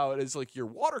talking about as like your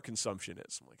water consumption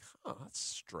is." I'm like, that's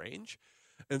strange.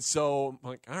 And so I'm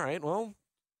like, all right, well,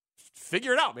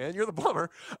 figure it out, man. You're the plumber.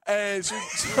 And so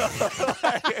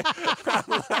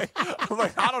I'm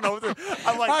like, I don't know.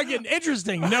 I'm like, getting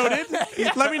interesting. Noted.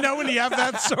 Let me know when you have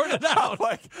that sorted out.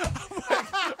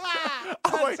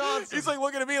 I'm like, he's like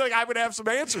looking at me like I would have some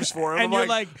answers for him. And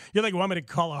I'm you're like, want me to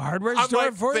call a hardware I'm store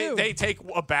like, for you? They take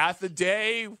a bath a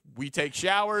day. We take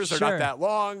showers. They're Sure. not that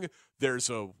long. There's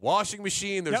a washing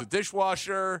machine. There's a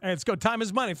dishwasher. Hey, let's go. Time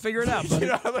is money. Figure it out, buddy.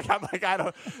 You know, I'm like, I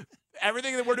don't.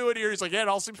 Everything that we're doing here, he's like, yeah, it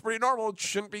all seems pretty normal. It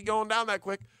shouldn't be going down that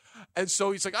quick. And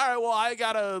so he's like, all right, well, I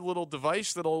got a little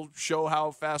device that'll show how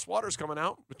fast water's coming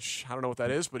out, which I don't know what that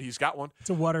is, but he's got one.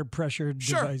 It's a water pressure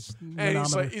device. And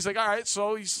he's like, all right,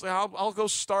 so he's like, I'll go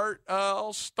start.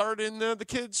 I'll start in the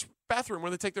kids' bathroom where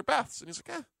they take their baths. And he's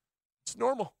like, it's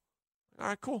normal. All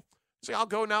right, cool. He's like, I'll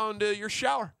go now into your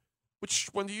shower. Which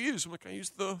one do you use? I'm like, I use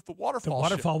the waterfall. The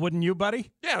waterfall, wouldn't you,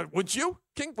 buddy? Yeah, wouldn't you?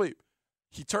 King bleep.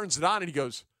 He turns it on and he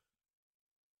goes,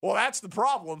 well, that's the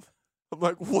problem. I'm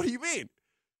like, what do you mean?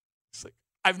 He's like,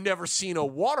 I've never seen a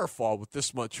waterfall with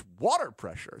this much water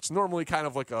pressure. It's normally kind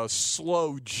of like a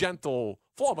slow, gentle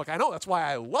flow. I'm like, I know. That's why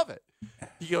I love it.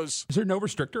 He goes, is there no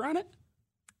restrictor on it?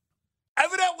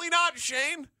 Evidently not,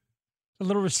 Shane. A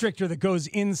little restrictor that goes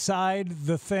inside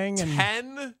the thing.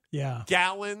 10 Yeah.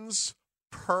 gallons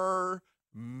per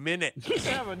minute. You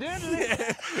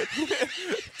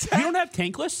don't have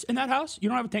tankless in that house? You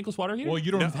don't have a tankless water heater? Well,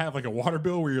 you don't have like a water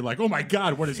bill where you're like, oh my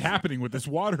God, what is happening with this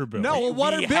water bill? No, a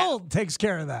water bill takes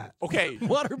care of that. Okay.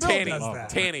 Water bill Tanny, does that.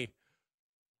 Tanny.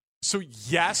 So,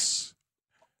 yes,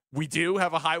 we do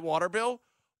have a high water bill,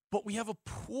 but we have a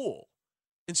pool.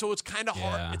 And so it's kind of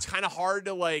hard. It's kind of hard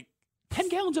to like 10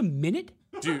 gallons a minute?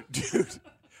 Dude.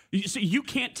 You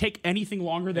can't take anything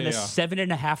longer than a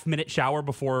 7.5 minute shower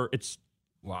before it's.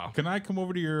 Wow. Can I come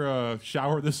over to your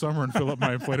shower this summer and fill up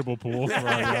my inflatable pool?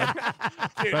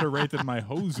 Better rate than my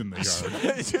hose in the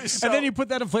yard. And then you put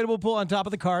that inflatable pool on top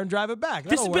of the car and drive it back.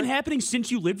 This has been happening since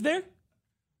you lived there?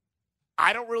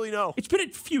 I don't really know. It's been a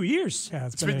few years. Yeah,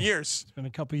 it's been years. It's been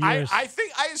a couple years. I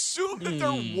assume that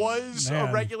there was a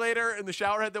regulator in the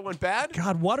shower head that went bad.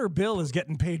 God, water bill is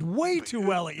getting paid way too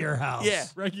well at your house. Yeah.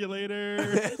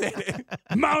 Regulator.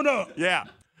 Mount up. Yeah.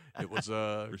 It was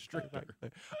a restrictor.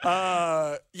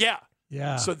 Yeah.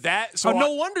 Yeah. So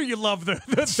no wonder you love the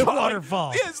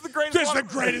waterfall. Yeah, it's the greatest. It's the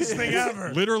greatest thing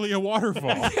ever. Literally a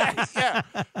waterfall. yeah.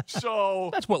 So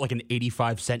that's what, like an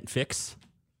 85-cent fix.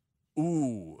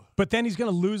 Ooh. But then he's going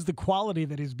to lose the quality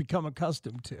that he's become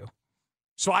accustomed to.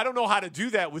 So I don't know how to do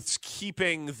that with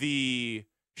keeping the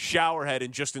shower head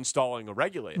and just installing a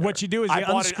regulator. What you do is you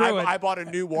unscrew it. I bought a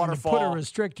new waterfall. Put a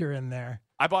restrictor in there.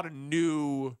 I bought a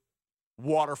new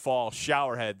waterfall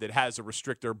shower head that has a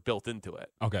restrictor built into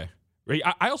it. Okay.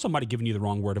 I also might have given you the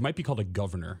wrong word. It might be called a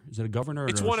governor. Is it a governor or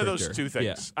it's a one of restrictor? those two things.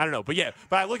 Yeah. I don't know. But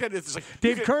I looked at it. It's like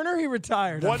Dave Kerner, he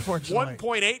retired, unfortunately.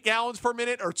 1.8 gallons per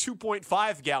minute or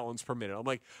 2.5 gallons per minute. I'm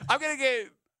like, I'm going to get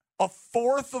a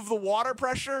fourth of the water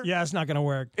pressure. Yeah, it's not going to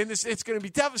work. And it's going to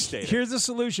be devastating. Here's the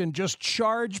solution. Just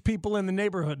charge people in the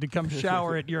neighborhood to come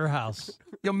shower at your house.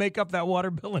 You'll make up that water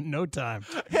bill in no time.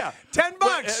 Yeah.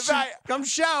 $10. Come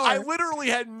shower. I literally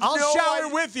had I'll no shower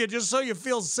idea. with you just so you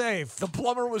feel safe. The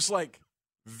plumber was like,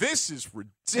 this is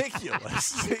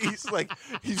ridiculous. he's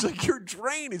like, your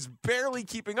drain is barely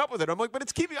keeping up with it. I'm like, but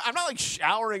it's keeping. I'm not like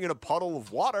showering in a puddle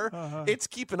of water. It's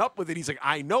keeping up with it. He's like,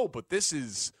 I know, but this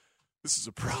is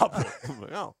a problem. I'm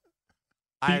like, oh,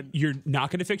 you're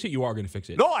not going to fix it. You are going to fix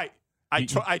it. No, I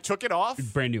took it off.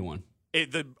 Brand new one.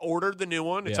 Ordered the new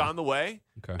one. It's on the way.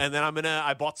 Okay. And then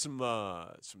I bought some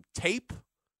tape.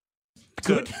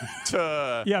 Good.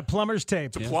 Yeah, plumber's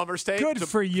tape. Plumber's tape. Good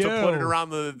for you. To put it around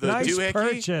the nice doohickey.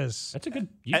 purchase. That's a good.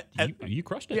 You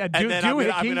crushed it. Yeah, And then I'm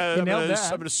doohickey.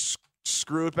 gonna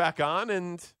screw it back on,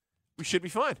 and we should be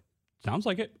fine. Sounds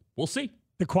like it. We'll see.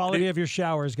 The quality of your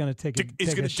shower is going to take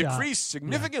It's going to shot. decrease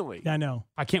significantly. Yeah, I know.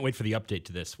 I can't wait for the update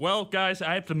to this. Well, guys,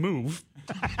 I have to move.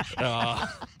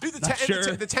 Dude,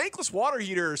 the tankless water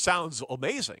heater sounds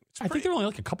amazing. I think they're only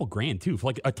like a couple grand too. For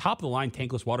like a top of the line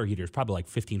tankless water heater is probably like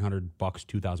 $1,500,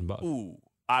 $2,000. Ooh,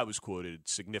 I was quoted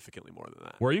significantly more than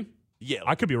that. Were you? Yeah,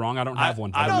 I could be wrong. I don't have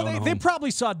one. They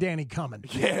probably saw Danny coming.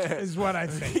 Yeah, is what I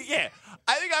think. Yeah,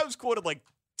 I think I was quoted like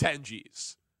 10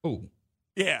 G's. Oh,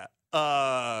 yeah.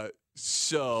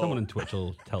 So someone in Twitch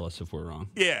will tell us if we're wrong.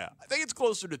 Yeah, I think it's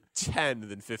closer to 10 than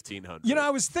 1,500. You know,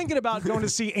 I was thinking about going to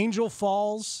see Angel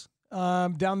Falls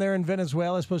down there in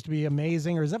Venezuela. It's supposed to be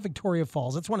amazing. Or is that Victoria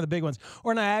Falls? That's one of the big ones.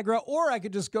 Or Niagara. Or I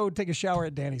could just go take a shower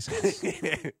at Danny's house.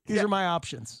 These are my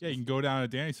options. Yeah, you can go down at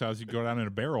Danny's house. You can go down in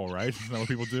a barrel, right? Isn't that what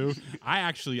people do?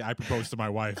 I proposed to my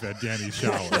wife at Danny's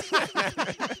shower.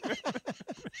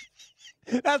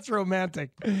 That's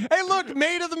romantic. Hey, look,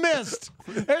 Maid of the Mist.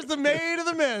 There's the Maid of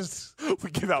the Mist. We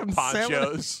give out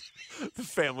ponchos, the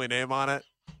family name on it.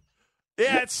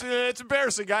 Yeah, it's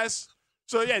embarrassing, guys.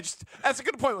 So yeah, that's a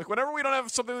good point. Like whenever we don't have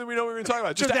something that we know we're going to talk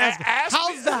about, just ask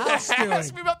how's me, the house doing?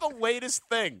 Ask me about the latest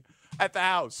thing at the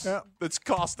house that's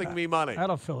costing me money.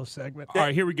 That'll fill a segment. All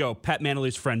right, here we go. Pat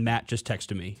Manley's friend Matt just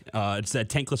texted me. It said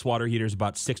tankless water heater is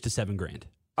about $6,000 to $7,000.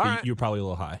 All right. You're probably a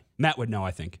little high. Matt would know,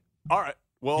 I think. All right.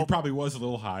 Well, he probably was a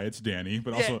little high. It's Danny,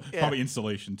 but also probably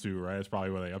installation too, right? That's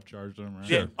probably where they upcharged him, right?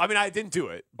 Yeah. I mean, I didn't do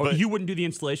it. But you wouldn't do the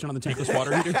installation on the tankless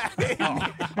water heater?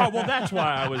 Oh, well, that's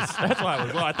why I was.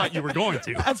 Well, I thought you were going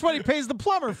to. That's what he pays the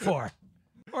plumber for,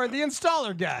 or the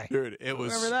installer guy. Dude, it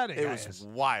was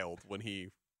wild when he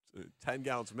 10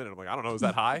 gallons a minute. I'm like, I don't know, is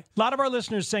that high? A lot of our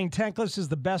listeners saying tankless is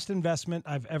the best investment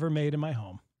I've ever made in my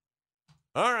home.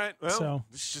 All right, well,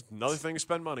 this is just another thing to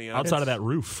spend money on. Outside of that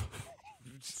roof,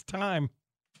 it's time.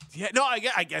 Yeah, no, I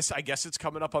guess it's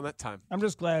coming up on that time. I'm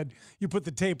just glad you put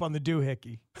the tape on the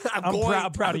doohickey.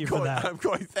 I'm proud of you for that. I'm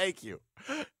going. Thank you.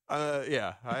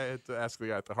 Yeah, I had to ask the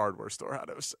guy at the hardware store how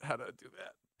to do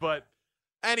that. But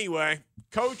anyway,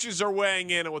 coaches are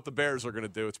weighing in on what the Bears are going to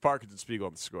do. It's Parkins and Spiegel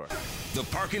on The Score. The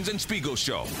Parkins and Spiegel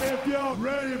Show. If y'all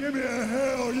ready, give me a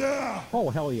hell yeah. Oh,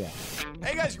 hell yeah.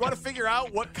 Hey, guys, you want to figure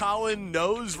out what Colin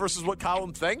knows versus what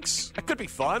Colin thinks? That could be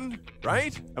fun,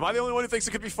 right? Am I the only one who thinks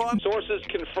it could be fun? Sources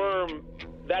confirm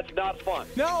that's not fun.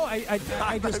 No,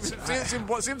 I just...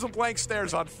 seems some blank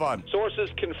stares on fun.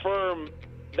 Sources confirm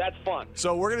that's fun.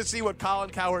 So we're going to see what Colin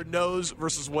Cowherd knows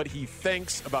versus what he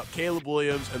thinks about Caleb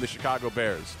Williams and the Chicago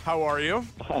Bears. How are you?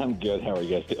 I'm good. How are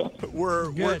you guys doing?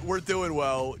 We're doing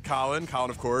well, Colin. Colin,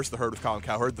 of course, the Herd with Colin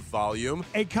Cowherd, the volume.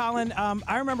 Hey, Colin,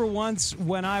 I remember once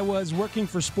when I was working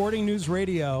for Sporting News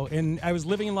Radio, and I was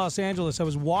living in Los Angeles. I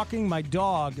was walking my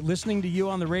dog, listening to you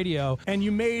on the radio, and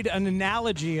you made an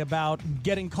analogy about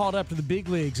getting called up to the big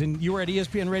leagues, and you were at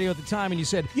ESPN Radio at the time, and you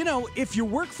said, you know, if you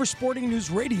work for Sporting News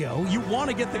Radio, you want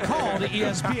to get the call to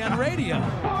ESPN Radio.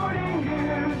 Sporting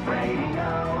News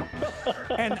Radio.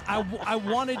 And I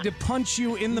wanted to punch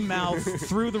you in the mouth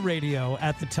through the radio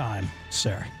at the time,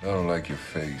 sir. I don't like your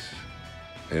face.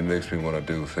 It makes me want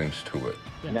to do things to it.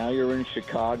 Now you're in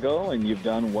Chicago, and you've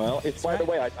done well. By the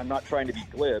way, I'm not trying to be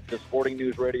glib. Does Sporting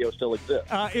News Radio still exist?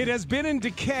 It has been in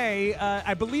decay.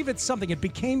 I believe it's something. It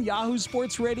became Yahoo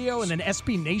Sports Radio and then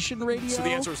SB Nation Radio. So the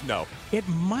answer is no. It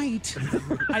might,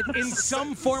 in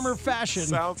some form or fashion.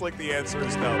 Sounds like the answer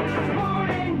is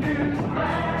no.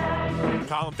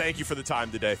 Colin, thank you for the time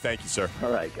today. Thank you, sir.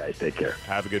 All right, guys. Take care.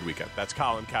 Have a good weekend. That's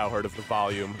Colin Cowherd of The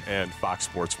Volume and Fox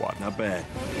Sports 1. Not bad.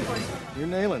 You're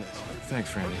nailing it.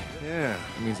 Thanks, Randy. Yeah.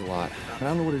 It means a lot. I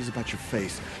don't know what it is about your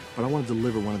face, but I want to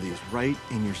deliver one of these right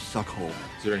in your suck hole.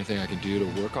 Is there anything I can do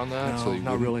to work on that? No,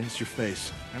 not really. It's your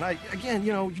face. And again,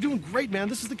 you're doing great, man.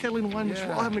 This is the Catalina Wine. Yeah.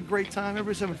 We're all having a great time.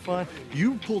 Everybody's having fun.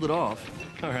 You pulled it off,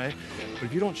 all right? But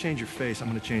if you don't change your face, I'm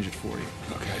going to change it for you.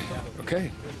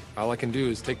 Okay. All I can do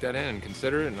is take that in and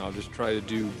consider it, and I'll just try to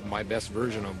do my best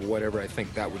version of whatever I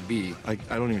think that would be. I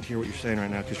don't even hear what you're saying right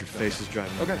now because your face is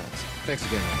driving me nuts. Thanks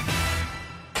again, man.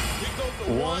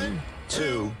 1,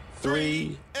 2,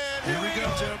 3. And here we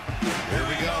go, Tim. Here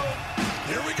we go.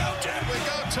 Here we go, Tim. Here we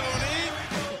go, Tony.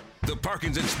 The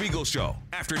Parkins and Spiegel Show.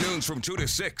 Afternoons from 2 to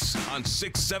 6 on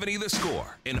 670 The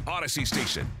Score in Odyssey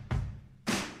Station.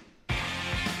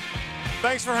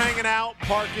 Thanks for hanging out,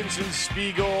 Parkins and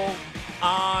Spiegel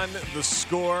on The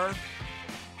Score.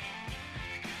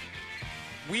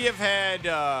 We have had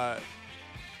a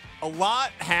lot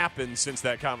happen since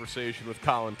that conversation with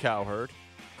Colin Cowherd.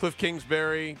 Cliff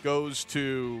Kingsbury goes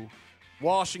to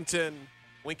Washington.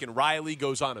 Lincoln Riley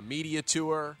goes on a media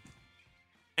tour.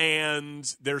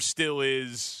 And there still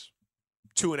is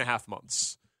 2.5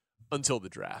 months until the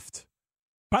draft.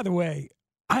 By the way,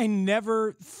 I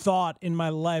never thought in my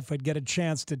life I'd get a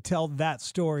chance to tell that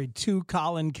story to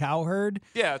Colin Cowherd.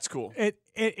 Yeah, it's cool. It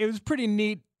was a pretty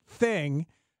neat thing.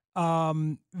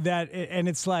 And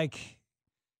it's like,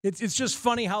 it's just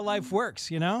funny how life works,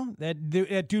 you know?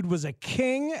 That dude was a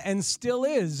king and still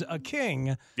is a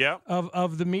king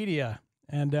of the media.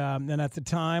 And at the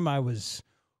time I was,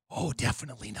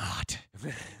 definitely not.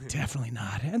 Definitely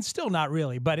not. And still not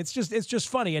really, but it's just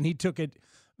funny. And he took it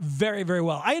very, very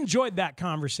well. I enjoyed that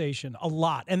conversation a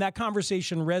lot. And that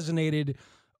conversation resonated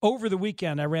over the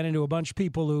weekend. I ran into a bunch of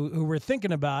people who were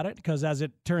thinking about it because, as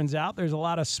it turns out, there's a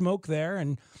lot of smoke there,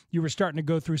 and you were starting to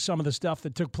go through some of the stuff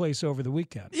that took place over the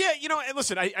weekend. Yeah, and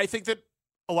listen, I think that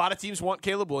a lot of teams want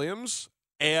Caleb Williams,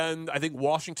 and I think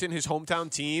Washington, his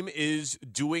hometown team, is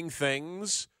doing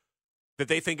things that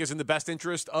they think is in the best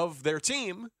interest of their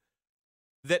team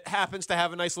that happens to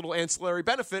have a nice little ancillary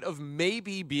benefit of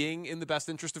maybe being in the best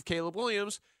interest of Caleb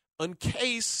Williams in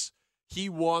case he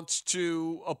wants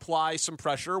to apply some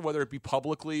pressure, whether it be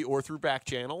publicly or through back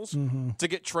channels, to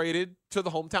get traded to the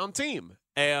hometown team.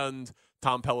 And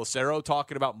Tom Pelissero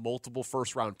talking about multiple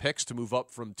first-round picks to move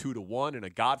up from 2 to 1 in a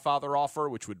Godfather offer,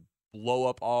 which would blow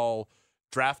up all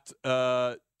draft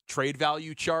trade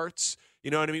value charts. You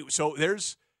know what I mean? So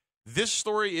this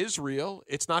story is real.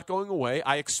 It's not going away.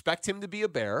 I expect him to be a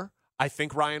Bear. I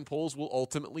think Ryan Poles will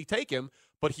ultimately take him,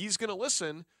 but he's going to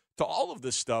listen to all of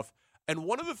this stuff. And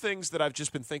one of the things that I've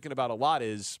just been thinking about a lot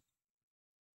is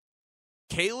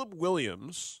Caleb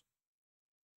Williams,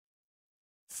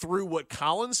 through what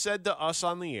Colin said to us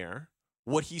on the air,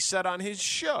 what he said on his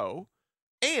show,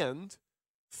 and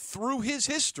through his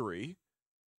history,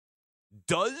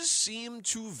 does seem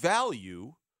to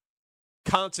value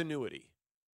continuity.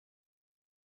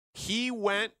 He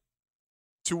went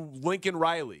to Lincoln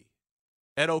Riley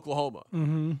at Oklahoma.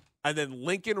 Mm-hmm. And then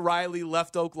Lincoln Riley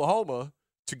left Oklahoma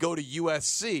to go to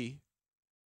USC.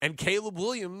 And Caleb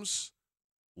Williams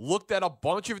looked at a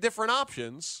bunch of different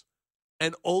options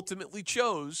and ultimately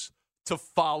chose to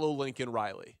follow Lincoln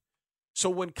Riley. So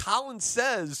when Colin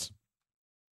says,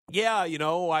 yeah,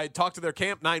 I talked to their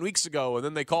camp 9 weeks ago, and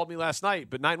then they called me last night,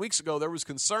 but 9 weeks ago there was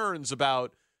concerns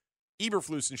about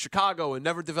Eberflus in Chicago and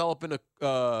never developing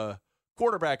a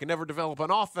quarterback and never develop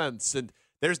an offense. And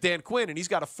there's Dan Quinn, and he's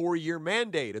got a 4-year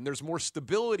mandate, and there's more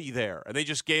stability there. And they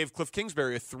just gave Cliff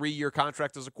Kingsbury a 3-year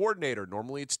contract as a coordinator.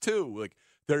 Normally it's 2.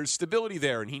 there's stability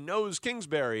there, and he knows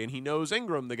Kingsbury, and he knows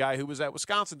Ingram, the guy who was at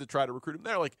Wisconsin to try to recruit him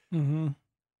there. Like,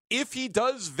 if he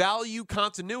does value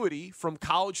continuity from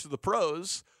college to the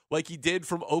pros, like he did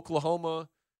from Oklahoma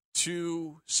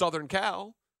to Southern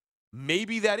Cal,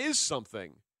 maybe that is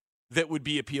something that would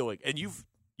be appealing. And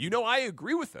I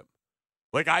agree with him.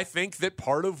 Like, I think that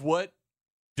part of what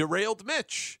derailed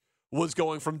Mitch was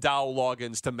going from Dowell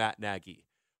Loggins to Matt Nagy.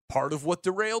 Part of what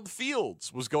derailed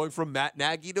Fields was going from Matt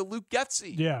Nagy to Luke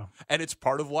Getsy. Yeah. And it's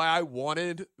part of why I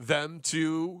wanted them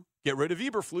to get rid of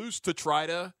Eberflus to try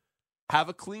to have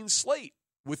a clean slate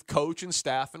with coach and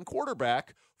staff and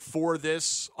quarterback for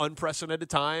this unprecedented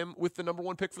time with the number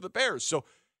 1 pick for the Bears. So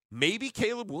maybe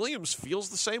Caleb Williams feels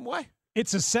the same way.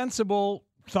 It's a sensible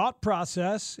thought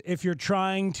process if you're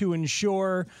trying to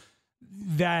ensure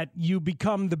that you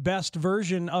become the best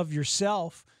version of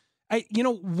yourself.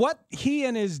 What he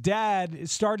and his dad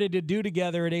started to do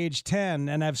together at age 10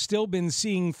 and have still been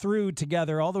seeing through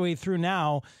together all the way through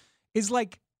now is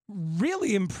like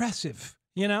really impressive,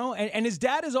 and his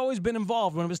dad has always been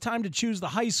involved. When it was time to choose the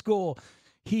high school,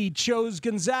 he chose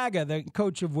Gonzaga, the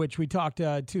coach of which we talked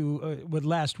with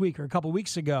last week or a couple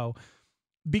weeks ago,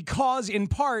 because in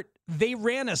part they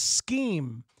ran a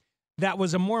scheme that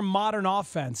was a more modern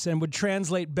offense and would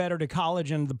translate better to college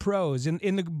and the pros.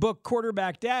 In the book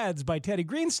Quarterback Dads by Teddy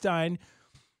Greenstein,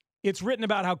 it's written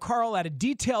about how Carl had a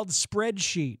detailed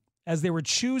spreadsheet as they were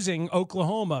choosing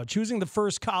Oklahoma, choosing the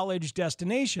first college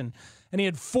destination. And he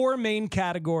had 4 main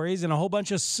categories and a whole bunch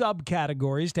of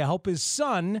subcategories to help his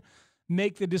son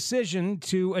make the decision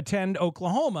to attend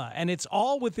Oklahoma. And it's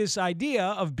all with this idea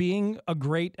of being a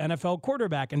great NFL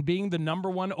quarterback and being the number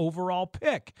 1 overall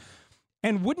pick.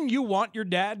 And wouldn't you want your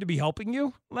dad to be helping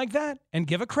you like that and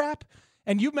give a crap?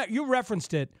 And you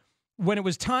referenced it. When it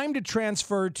was time to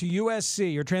transfer to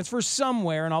USC or transfer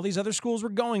somewhere and all these other schools were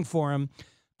going for him,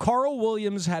 Carl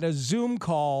Williams had a Zoom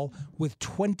call with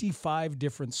 25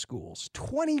 different schools.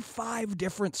 25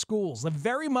 different schools. They're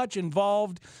very much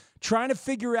involved, trying to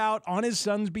figure out on his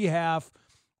son's behalf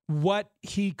what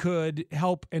he could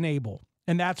help enable.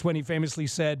 And that's when he famously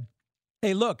said,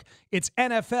 hey, look, it's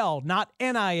NFL, not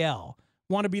NIL.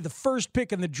 Want to be the first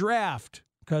pick in the draft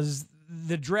because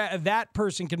that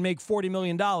person can make $40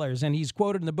 million. And he's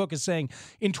quoted in the book as saying,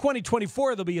 in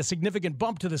 2024, there'll be a significant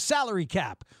bump to the salary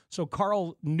cap. So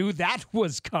Carl knew that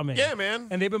was coming. Yeah, man.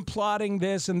 And they've been plotting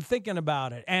this and thinking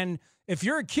about it. And if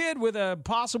you're a kid with a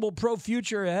possible pro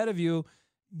future ahead of you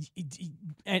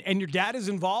and your dad is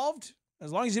involved,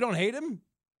 as long as you don't hate him,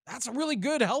 that's a really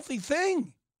good, healthy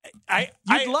thing.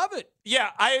 You'd love it.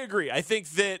 Yeah, I agree. I think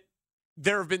that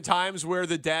there have been times where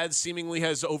the dad seemingly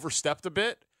has overstepped a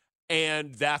bit,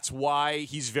 and that's why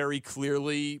he's very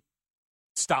clearly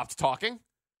stopped talking,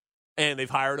 and they've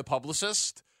hired a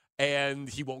publicist, and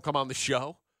he won't come on the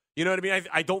show. You know what I mean?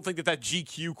 I don't think that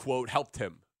GQ quote helped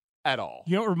him at all.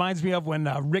 You know what it reminds me of? When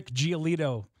Rick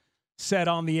Giolito said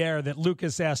on the air that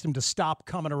Lucas asked him to stop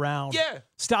coming around. Yeah.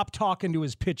 Stop talking to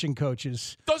his pitching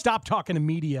coaches. Stop talking to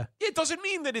media. It doesn't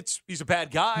mean that he's a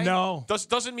bad guy. No.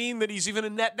 Doesn't mean that he's even a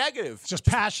net negative. Just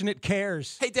passionate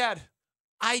cares. Hey, Dad,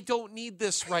 I don't need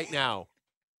this right now.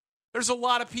 There's a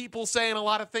lot of people saying a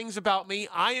lot of things about me.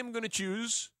 I am going to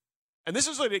choose. And this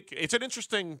is it's an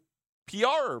interesting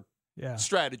PR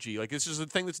strategy. Like, this is a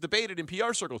thing that's debated in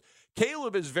PR circles.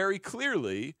 Caleb is very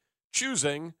clearly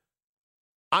choosing,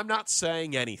 I'm not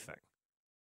saying anything.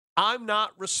 I'm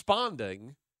not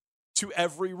responding to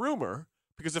every rumor,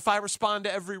 because if I respond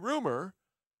to every rumor,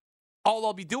 all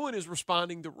I'll be doing is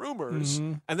responding to rumors.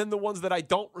 Mm-hmm. And then the ones that I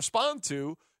don't respond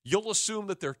to, you'll assume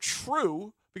that they're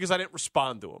true because I didn't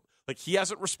respond to them. Like, he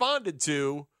hasn't responded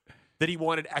to that he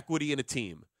wanted equity in a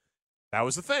team. That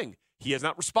was the thing. He has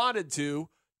not responded to,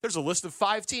 there's a list of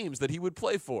 5 teams that he would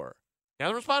play for. He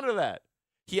hasn't responded to that.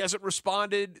 He hasn't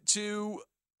responded to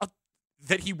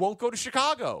that he won't go to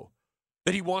Chicago,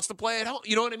 that he wants to play at home.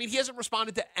 You know what I mean? He hasn't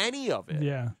responded to any of it.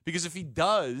 Yeah. Because if he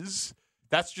does,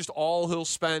 that's just all he'll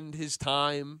spend his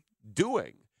time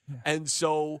doing. Yeah. And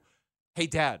so, hey,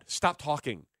 Dad, stop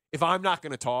talking. If I'm not going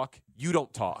to talk, you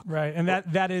don't talk. Right. And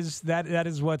that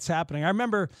is what's happening. I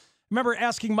remember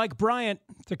asking Mike Bryant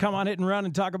to come on Hit and Run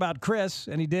and talk about Chris,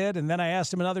 and he did. And then I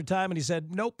asked him another time, and he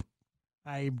said, nope.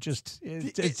 It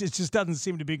just doesn't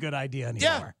seem to be a good idea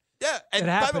anymore. Yeah. And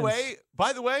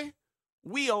by the way,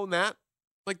 we own that.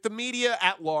 Like, the media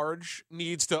at large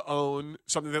needs to own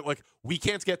something that, like, we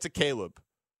can't get to Caleb,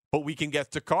 but we can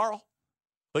get to Carl.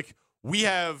 Like, we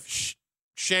have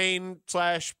Shane /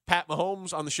 Pat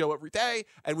Mahomes on the show every day,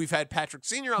 and we've had Patrick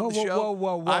Sr. on the show.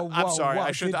 Whoa, I'm sorry. whoa.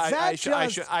 I shouldn't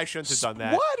have done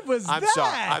that. What was I'm that?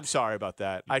 Sorry. I'm sorry about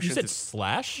that. I You shouldn't said have-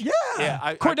 Slash?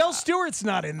 Yeah. Cordell Stewart's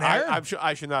not in there. I'm sure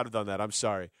I should not have done that. I'm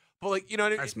sorry. But like, you know what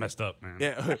I mean? That's messed up, man.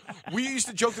 Yeah. We used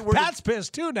to joke that we're Pat's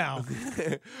pissed too now.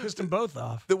 Pissed them both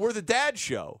off. that we're the dad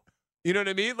show. You know what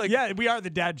I mean? Like, Yeah, we are the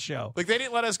dad show. like they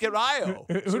didn't let us get Io.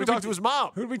 Who So we did talked to his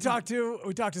mom. Who did we talk to?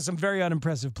 We talked to some very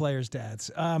unimpressive players' dads.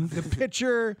 The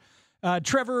pitcher,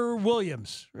 Trevor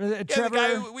Williams. Yeah, Trevor,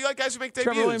 the guy, we like guys who make debuts.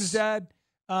 Trevor Williams' dad.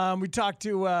 We talked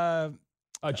to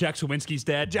Jack Sawinski's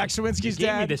dad. Jack Sawinski's He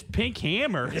gave me dad. this pink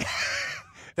hammer.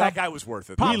 That guy was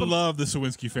worth it. We love the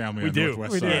Sawinski family on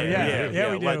Northwest We do. Side.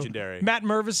 Yeah, we do. Legendary. Matt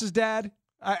Mervis's dad.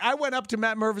 I went up to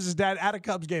Matt Mervis's dad at a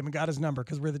Cubs game and got his number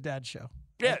because we're the dad show.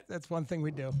 Yeah. That's one thing we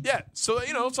do. Yeah. So,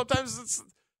 you know, sometimes it's.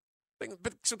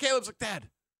 But so Caleb's like, Dad,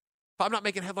 if I'm not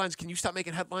making headlines, can you stop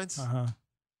making headlines? Uh-huh.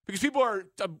 Because people are.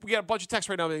 We got a bunch of texts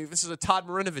right now. This is a Todd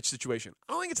Marinovich situation.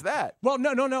 I don't think it's that. Well,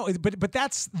 no. But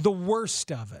that's the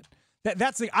worst of it.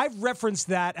 I've referenced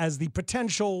that as the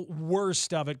potential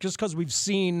worst of it, just because we've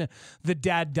seen the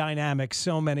dad dynamic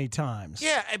so many times.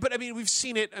 Yeah, but I mean, we've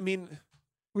seen it. I mean,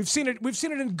 we've seen it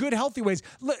in good, healthy ways.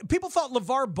 People thought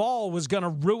LeVar Ball was going to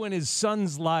ruin his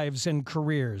sons' lives and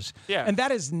careers. Yeah. And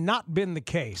that has not been the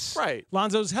case. Right.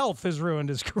 Lonzo's health has ruined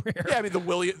his career. Yeah, I mean,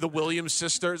 the Williams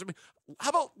sisters. I mean, how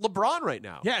about LeBron right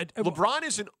now? Yeah. LeBron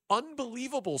is an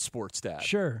unbelievable sports dad.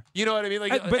 Sure. You know what I mean?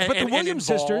 Like, But the and Williams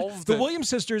sisters, involved the and- Williams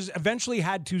sisters eventually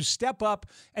had to step up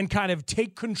and kind of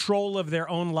take control of their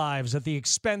own lives at the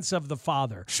expense of the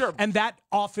father. Sure. And that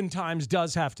oftentimes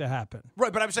does have to happen.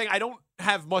 Right, but I'm saying I don't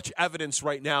have much evidence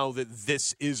right now that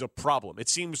this is a problem. It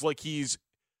seems like he's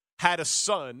had a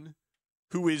son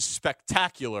who is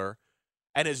spectacular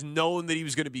and has known that he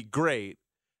was going to be great,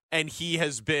 and he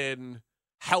has been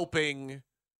helping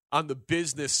on the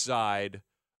business side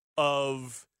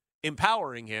of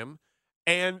empowering him,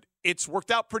 and it's worked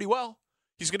out pretty well.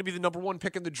 He's going to be the number one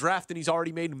pick in the draft, and he's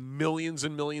already made millions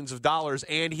and millions of dollars,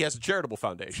 and he has a charitable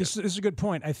foundation. This is a good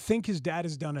point. I think his dad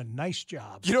has done a nice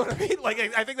job. You know what I mean? Like,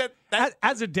 I think that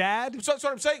as a dad, that's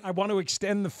what I'm saying. I want to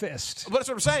extend the fist. But that's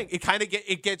what I'm saying. It kind of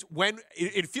gets when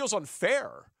it feels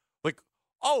unfair. Like,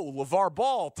 oh, LeVar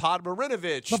Ball, Todd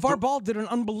Marinovich. LeVar Ball did an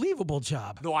unbelievable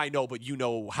job. No, I know, but you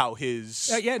know how his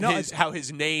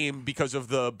name, because of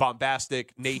the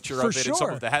bombastic nature For of it sure. and some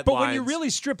of the headlines. But when you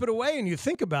really strip it away and you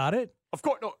think about it, of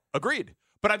course, no, agreed.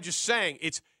 But I'm just saying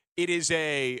it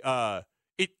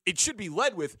should be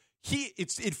led with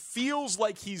it feels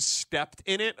like he's stepped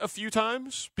in it a few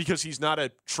times because he's not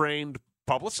a trained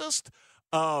publicist.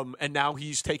 And now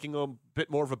he's taking a bit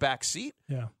more of a back seat.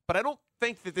 Yeah. But I don't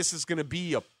think that this is going to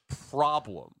be a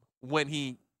problem when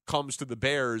he comes to the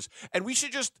Bears. And we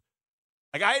should just,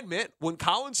 like, I admit, when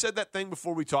Colin said that thing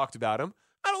before we talked about him,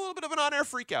 I had a little bit of an on-air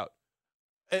freak out.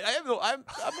 I'm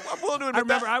willing to admit I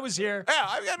remember that. I was here. Yeah,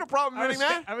 I had no problem admitting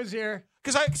that. I was here.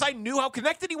 Because I knew how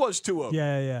connected he was to him.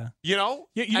 Yeah. You know?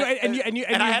 And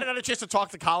I hadn't had a chance to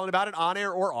talk to Colin about it on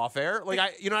air or off air. Like,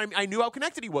 I knew how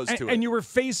connected he was to it. And you were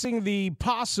facing the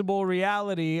possible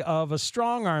reality of a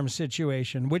strong arm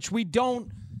situation, which we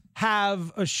don't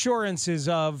have assurances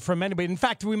of from anybody. In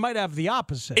fact, we might have the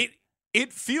opposite.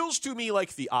 It feels to me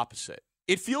like the opposite.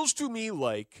 It feels to me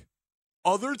like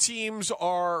other teams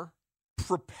are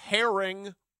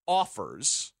preparing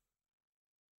offers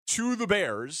to the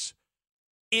Bears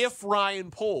if Ryan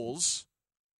Poles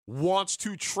wants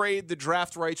to trade the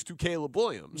draft rights to Caleb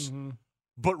Williams. Mm-hmm.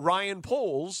 But Ryan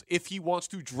Poles, if he wants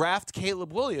to draft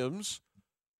Caleb Williams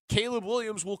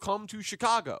will come to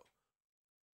Chicago.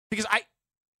 Because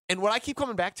what I keep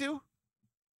coming back to,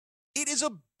 it is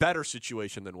a better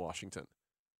situation than Washington.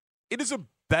 It is a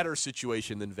better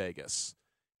situation than Vegas.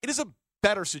 It is a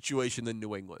better situation than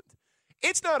New England.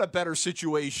 It's not a better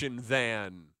situation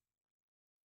than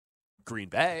Green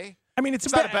Bay. I mean,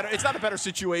 it's not a better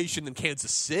situation than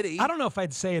Kansas City. I don't know if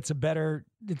I'd say it's a better.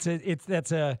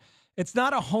 It's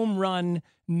not a home run,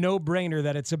 no brainer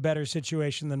that it's a better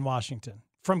situation than Washington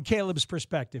from Caleb's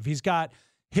perspective. He's got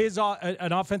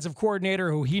an offensive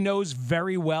coordinator who he knows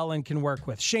very well and can work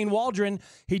with. Shane Waldron,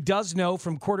 he does know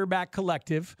from Quarterback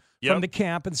Collective, from the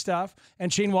camp and stuff.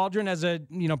 And Shane Waldron has a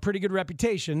pretty good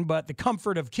reputation, but the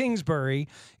comfort of Kingsbury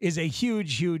is a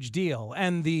huge, huge deal.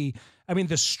 And the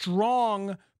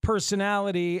strong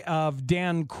personality of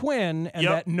Dan Quinn and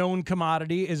that known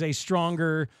commodity is a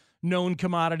stronger known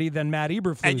commodity than Matt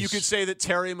Eberflus. And you could say that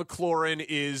Terry McLaurin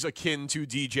is akin to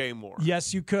DJ Moore.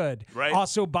 Yes, you could. Right.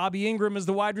 Also, Bobby Ingram is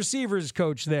the wide receivers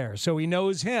coach there, so he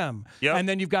knows him. Yep. And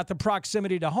then you've got the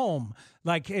proximity to home,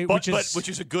 which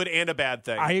is a good and a bad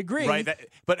thing. I agree. Right.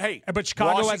 But hey, but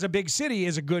Chicago as a big city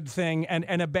is a good thing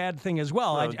and a bad thing as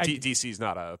well. DC's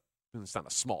not a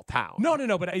small town.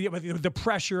 No. But the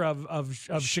pressure of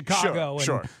Chicago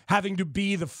and having to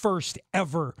be the first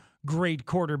ever great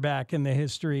quarterback in the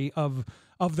history of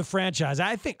the franchise.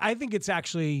 I think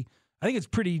it's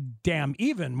pretty damn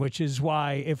even, which is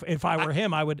why if I were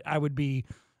him, I would be.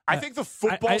 I think the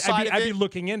football side I'd be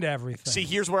looking into everything. See,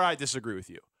 here's where I disagree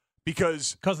with you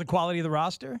because the quality of the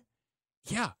roster.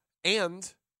 Yeah,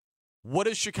 and what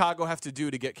does Chicago have to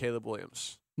do to get Caleb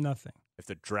Williams? Nothing. They have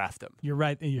to draft him. You're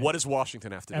right. What does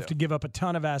Washington have to do? Have to give up a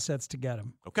ton of assets to get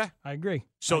him. Okay. I agree.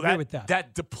 So I agree with that.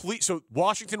 That deplete. So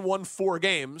Washington won 4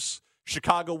 games.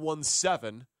 Chicago won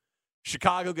 7.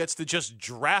 Chicago gets to just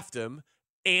draft him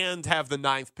and have the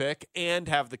 9th pick and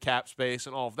have the cap space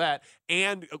and all of that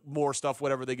and more stuff,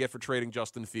 whatever they get for trading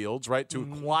Justin Fields, right? To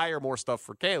acquire more stuff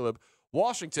for Caleb.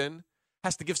 Washington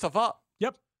has to give stuff up.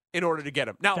 Yep. In order to get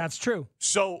him. Now that's true.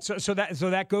 So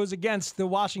that goes against the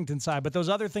Washington side, but those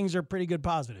other things are pretty good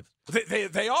positives.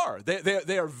 They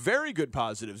are very good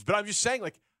positives. But I'm just saying,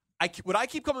 like, what I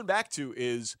keep coming back to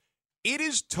is it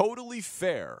is totally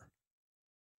fair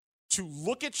to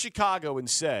look at Chicago and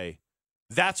say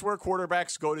that's where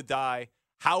quarterbacks go to die.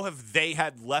 How have they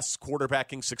had less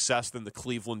quarterbacking success than the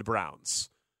Cleveland Browns?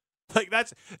 Like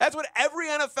that's what every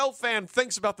NFL fan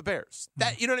thinks about the Bears.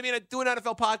 That, you know what I mean? I do an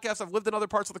NFL podcast. I've lived in other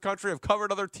parts of the country. I've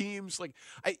covered other teams. Like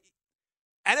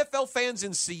NFL fans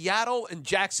in Seattle and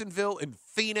Jacksonville and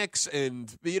Phoenix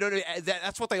and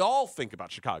that's what they all think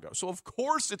about Chicago. So of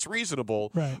course it's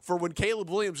reasonable for when Caleb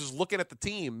Williams is looking at the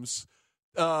teams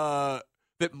that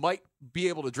might be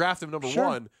able to draft him number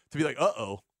 1 to be like,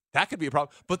 that could be a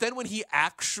problem. But then when he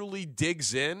actually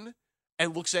digs in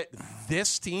and looks at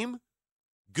this team.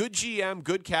 Good GM,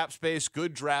 good cap space,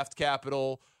 good draft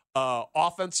capital,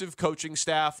 offensive coaching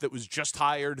staff that was just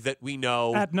hired that we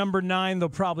know. At number 9, they'll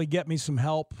probably get me some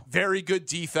help. Very good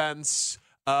defense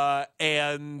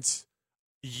and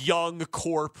young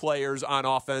core players on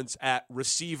offense at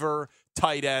receiver,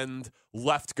 tight end,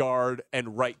 left guard,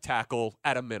 and right tackle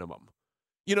at a minimum.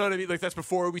 You know what I mean? Like that's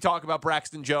before we talk about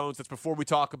Braxton Jones. That's before we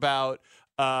talk about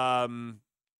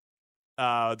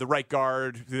the right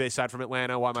guard who they signed from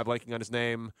Atlanta. Why am I blanking on his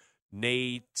name?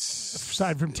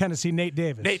 Aside from Tennessee, Nate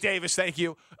Davis. Nate Davis, thank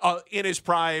you. In his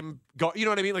prime, you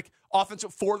know what I mean? Like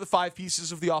offensive, 4 of the 5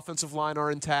 pieces of the offensive line are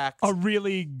intact. A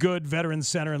really good veteran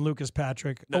center in Lucas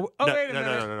Patrick. No.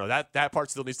 That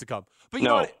part still needs to come. But you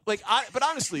know what? Like, but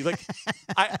honestly, like,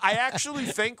 I actually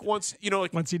think once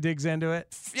he digs into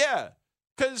it, yeah,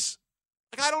 because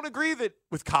like I don't agree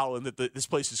with Colin that this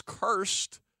place is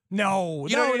cursed. No,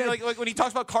 you know what I mean? Like when he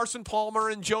talks about Carson Palmer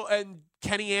and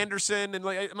Kenny Anderson and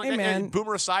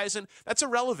Boomer Esiason, that's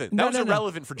irrelevant. That was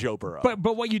irrelevant for Joe Burrow.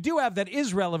 But what you do have that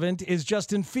is relevant is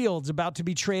Justin Fields about to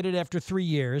be traded after 3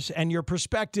 years, and your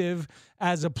perspective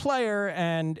as a player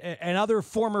and other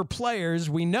former players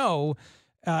we know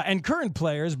and current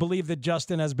players believe that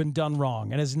Justin has been done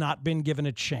wrong and has not been given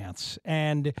a chance.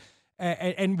 And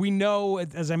we know,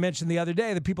 as I mentioned the other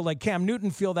day, that people like Cam Newton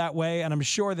feel that way, and I'm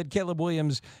sure that Caleb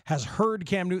Williams has heard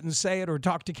Cam Newton say it or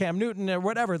talked to Cam Newton or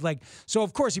whatever. So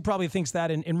of course he probably thinks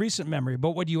that in recent memory.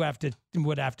 But what you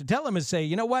would have to tell him is say,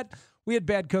 you know what, we had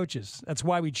bad coaches. That's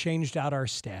why we changed out our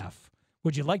staff.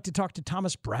 Would you like to talk to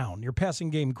Thomas Brown, your passing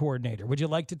game coordinator? Would you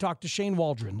like to talk to Shane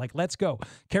Waldron? Let's go,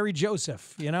 Kerry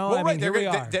Joseph. Here we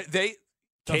are.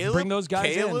 Bring those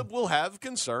guys Caleb in. will have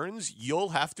concerns. You'll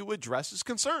have to address his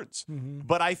concerns. Mm-hmm.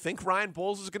 But I think Ryan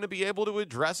Poles is going to be able to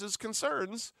address his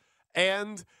concerns.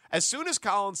 And as soon as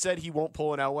Colin said he won't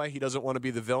pull an Elway, he doesn't want to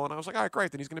be the villain, I was like, all right,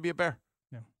 great. Then he's going to be a Bear.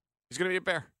 Yeah. He's going to be a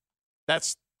Bear.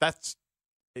 That's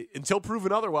until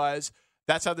proven otherwise,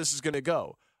 that's how this is going to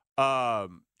go.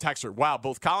 Texter, wow,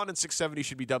 both Colin and 670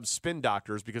 should be dubbed spin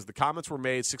doctors because the comments were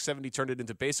made. 670 turned it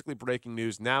into basically breaking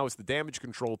news. Now it's the damage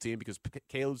control team because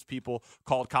Caleb's people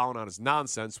called Colin on his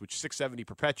nonsense, which 670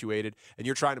 perpetuated, and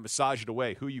you're trying to massage it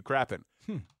away. Who you crapping?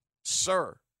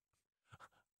 Sir,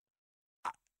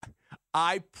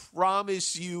 I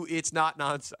promise you it's not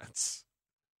nonsense.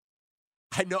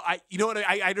 I know. You know what?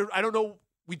 I don't know.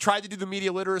 We tried to do the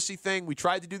media literacy thing. We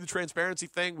tried to do the transparency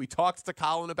thing. We talked to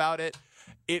Colin about it.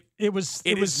 It was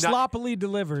sloppily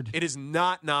delivered. It is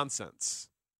not nonsense.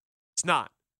 It's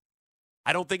not.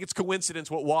 I don't think it's coincidence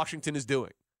what Washington is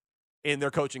doing in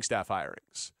their coaching staff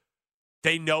hirings.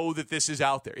 They know that this is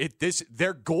out there.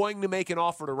 They're going to make an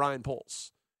offer to Ryan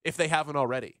Poles if they haven't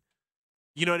already.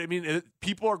 You know what I mean?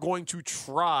 People are going to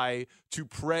try to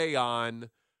prey on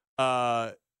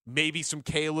maybe some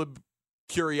Caleb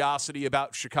curiosity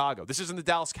about Chicago. This isn't the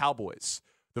Dallas Cowboys,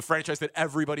 the franchise that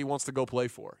everybody wants to go play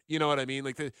for. You know what I mean?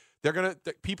 Like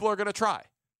people are gonna try,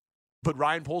 but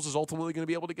Ryan Poles is ultimately going to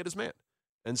be able to get his man,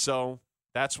 and so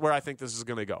that's where I think this is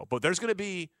going to go. But there's going to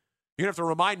be. You're going to have to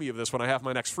remind me of this when I have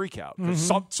my next freak out. Because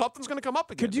something's going to come up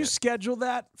again. Could you schedule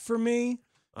that for me?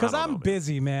 Because I'm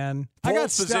busy, man. I got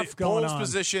stuff going on. Polls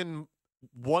position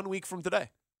 1 week from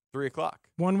today, 3 o'clock.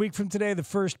 1 week from today, the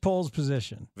first polls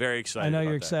position. Very excited. I know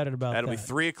you're excited about that. That'll be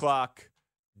 3 o'clock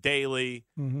daily,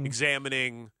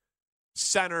 examining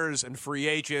centers and free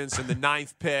agents and the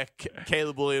 9th pick,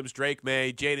 Caleb Williams, Drake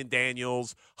May, Jaden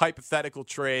Daniels, hypothetical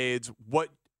trades,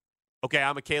 okay,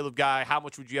 I'm a Caleb guy. How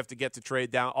much would you have to get to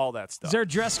trade down? All that stuff. Is there a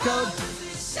dress code?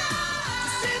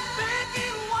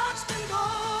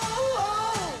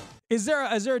 Is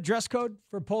there a dress code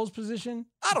for polls position?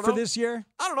 I don't know. For this year?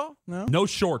 I don't know. No? No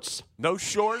shorts. No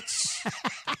shorts.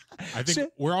 I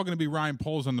think we're all going to be Ryan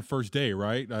Poles on the first day,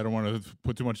 right? I don't want to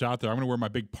put too much out there. I'm going to wear my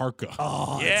big parka.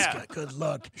 Oh, yeah. That's a good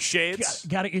look. Shades.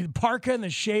 Got to parka and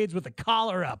the shades with the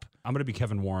collar up. I'm going to be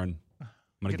Kevin Warren. I'm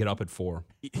going to get up at 4.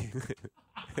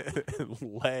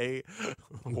 Lay.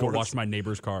 Go wash my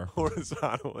neighbor's car.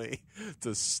 Horizontally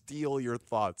to steal your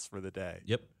thoughts for the day.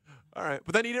 Yep. All right.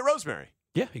 But then eat at Rosemary.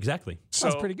 Yeah, exactly.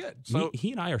 Sounds pretty good. So,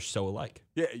 he and I are so alike.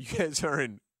 Yeah, you guys are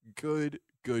in good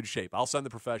shape. I'll send the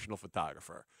professional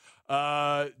photographer.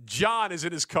 John is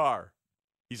in his car.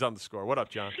 He's on the score. What up,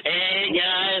 John? Hey,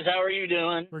 guys. How are you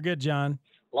doing? We're good, John.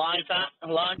 Long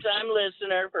time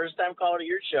listener, first time caller to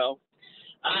your show.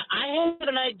 I have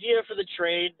an idea for the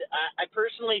trade. I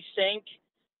personally think,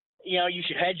 you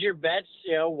should hedge your bets.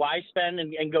 Why spend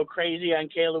and go crazy on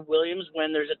Caleb Williams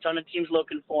when there's a ton of teams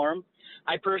looking for him?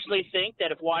 I personally think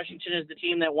that if Washington is the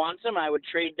team that wants him, I would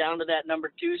trade down to that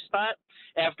number 2 spot.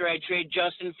 After I trade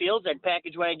Justin Fields, I'd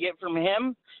package what I get from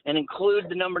him and include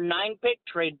the number 9 pick,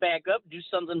 trade back up, do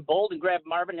something bold, and grab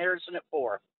Marvin Harrison at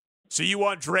 4. So you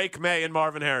want Drake May and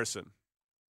Marvin Harrison?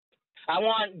 I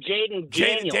want Jaden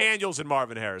Daniels. Jaden Daniels and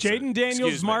Marvin Harrison. Jaden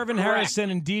Daniels, Marvin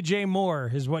Harrison, and DJ Moore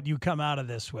is what you come out of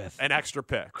this with. An extra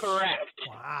pick. Correct.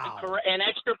 Wow. And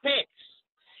extra picks.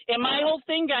 And my whole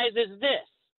thing, guys, is this.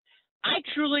 I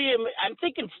truly am. I'm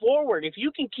thinking forward. If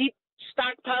you can keep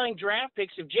stockpiling draft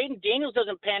picks, if Jaden Daniels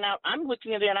doesn't pan out, I'm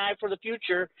looking at an eye for the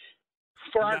future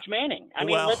for Arch Manning. I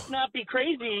mean, let's not be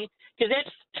crazy because that's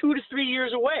 2 to 3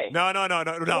 years away. No.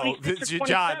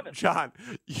 John,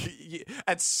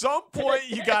 at some point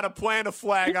you got to plant a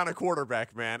flag on a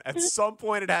quarterback, man. At some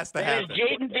point it has to happen. It's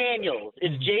Jaden Daniels.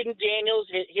 It's Jaden Daniels.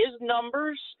 His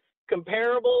numbers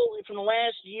comparable from the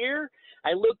last year.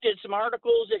 I looked at some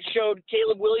articles that showed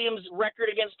Caleb Williams' record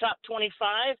against top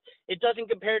 25. It doesn't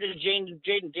compare to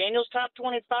Jaden Daniels' top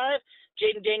 25.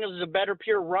 Jaden Daniels is a better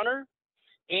pure runner,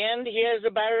 and he has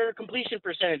a better completion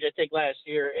percentage, I think, last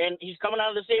year. And he's coming out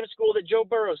of the same school that Joe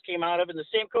Burrows came out of and the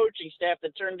same coaching staff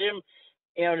that turned him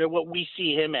to what we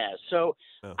see him as. So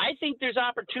I think there's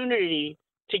opportunity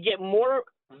to get more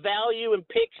value and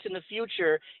picks in the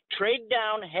future. Trade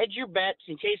down, hedge your bets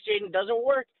in case Jaden doesn't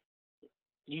work.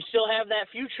 You still have that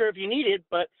future if you need it,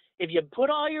 but if you put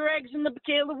all your eggs in the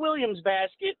Caleb Williams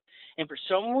basket and for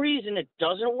some reason it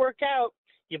doesn't work out,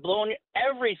 you're blowing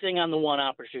everything on the one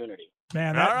opportunity.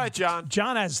 Man, all right, John.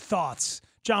 John has thoughts.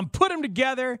 John put them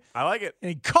together. I like it. And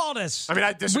he called us. I mean,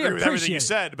 I disagree with everything you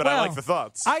said, but I like the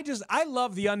thoughts. I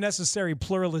love the unnecessary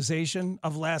pluralization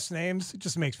of last names. It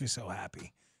just makes me so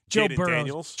happy. Joe Jaden Burrows.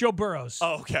 Daniels? Joe Burrows.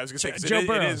 Oh, okay. I was going to say, Joe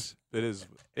Burrows. It is.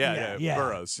 Yeah,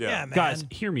 Burrows. Yeah. Man. Guys,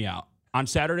 hear me out. On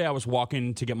Saturday, I was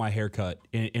walking to get my hair cut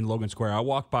in Logan Square. I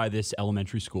walked by this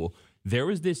elementary school. There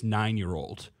was this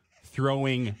 9-year-old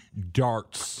throwing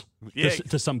darts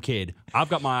to some kid. I've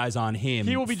got my eyes on him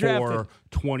He will be for drafted.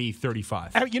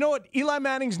 2035. You know what? Eli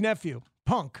Manning's nephew,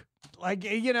 Punk,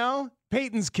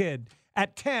 Peyton's kid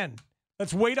at 10.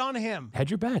 Let's wait on him.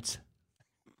 Hedge your bets.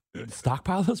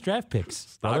 Stockpile those draft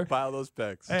picks. Brother. Stockpile those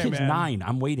picks. Hey, Kid's man. 9.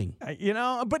 I'm waiting.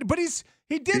 But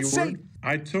he did say.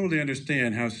 I totally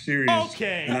understand how serious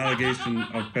an allegation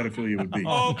of pedophilia would be.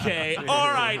 Okay.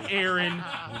 All right, Aaron.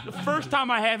 The first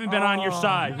time I haven't been on your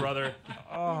side, brother.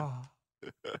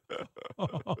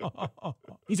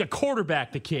 He's a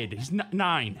quarterback, the kid. He's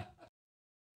 9.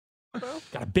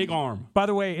 Got a big arm. By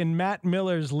the way, in Matt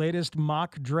Miller's latest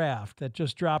mock draft that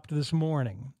just dropped this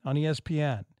morning on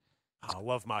ESPN, I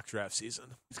love mock draft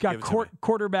season. it's got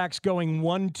quarterbacks going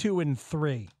 1, 2, and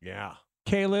 3. Yeah.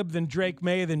 Caleb, then Drake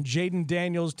May, then Jaden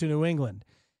Daniels to New England.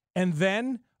 And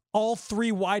then all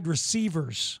 3 wide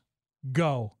receivers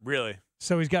go. Really?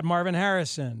 So he's got Marvin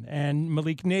Harrison and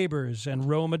Malik Neighbors and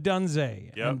Rome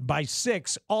Odunze. Yep. And by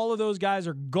 6, all of those guys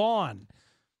are gone.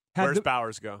 Where's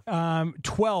Bowers go?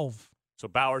 12. So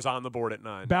Bowers on the board at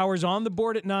 9. Bowers on the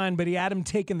board at 9, but he had him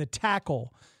taking the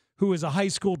tackle, who was a high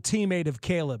school teammate of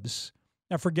Caleb's.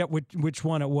 I forget which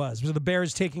one it was. It was the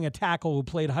Bears taking a tackle who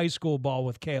played high school ball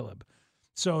with Caleb.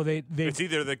 So they it's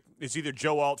either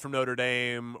Joe Alt from Notre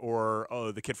Dame or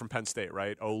the kid from Penn State,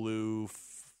 right? Olu,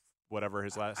 whatever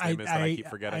his last name is that I keep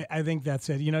forgetting. I think that's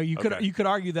it. You could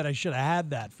argue that I should have had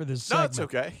that for this segment. No,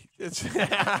 it's okay.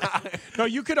 No,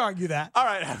 you could argue that. All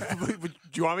right. Do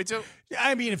you want me to?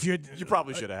 I mean, if you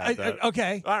probably should have had that.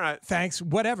 Okay. All right. Thanks.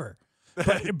 Whatever.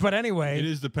 But anyway, it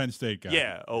is the Penn State guy.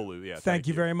 Yeah, Olu. Yeah. Thank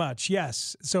you very much.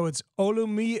 Yes. So it's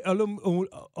Olumuyiwa.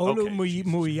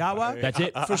 That's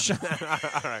it. All For sure.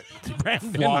 right.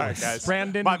 Brandon. All right, guys.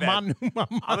 Brandon. My bad.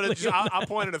 I'll I'll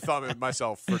point at a thumb at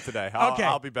myself for today. Okay.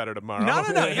 I'll be better tomorrow. No.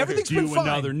 Everything's been fine.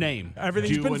 Another name.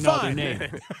 Everything's Do been another fine. name.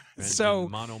 So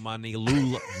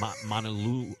Manaluna.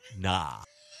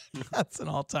 That's an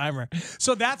all-timer.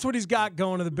 So that's what he's got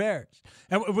going to the Bears.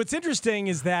 And what's interesting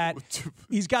is that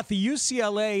he's got the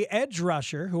UCLA edge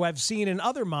rusher, who I've seen in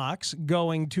other mocks,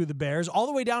 going to the Bears, all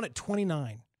the way down at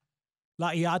 29.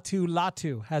 Laiatu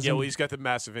Latu has him. Well, he's got the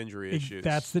massive injury issues.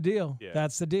 That's the deal. Yeah.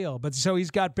 That's the deal. But so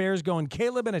he's got Bears going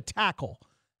Caleb and a tackle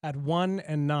at 1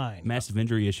 and 9. Massive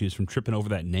injury issues from tripping over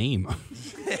that name.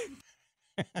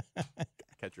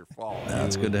 Catch your fall.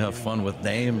 It's good to have fun with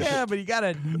names. Yeah, but you got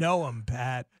to know him,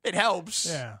 Pat. It helps.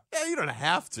 Yeah. Yeah, you don't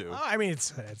have to. Oh, I mean,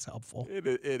 it's helpful. It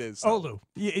is. Olu.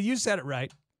 You said it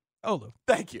right. Olu.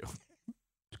 Thank you.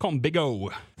 Just call him Big O.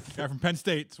 Guy from Penn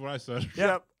State. That's what I said.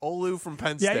 Yep. Olu from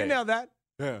Penn State. Yeah, you nailed that.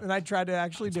 Yeah. And I tried to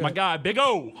actually do My it. guy, Big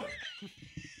O.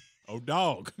 Oh,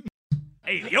 dog.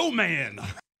 Hey, the old man.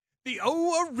 The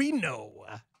O-Reno.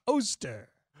 Oster.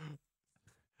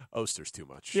 Oster's too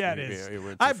much. Yeah, it is.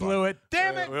 I blew it.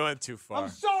 Damn it. We went too far. I'm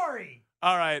sorry.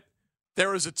 All right. There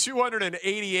was a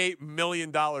 $288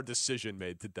 million decision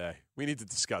made today. We need to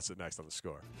discuss it next on The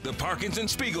Score. The Parkinson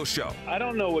Spiegel Show. I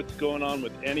don't know what's going on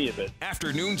with any of it.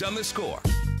 Afternoons on The Score.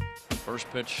 First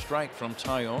pitch strike from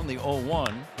Tyone, the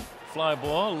 0-1. Fly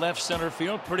ball, left center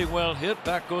field, pretty well hit.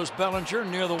 Back goes Bellinger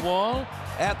near the wall,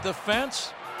 at the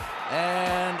fence.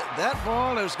 And that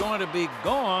ball is going to be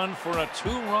gone for a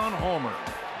 2-run homer.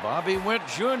 Bobby Witt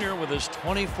Jr. with his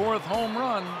 24th home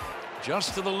run,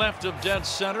 just to the left of dead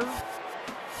center.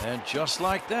 And just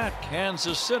like that,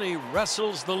 Kansas City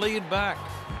wrestles the lead back.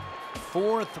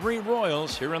 4-3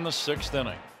 Royals here in the 6th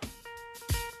inning.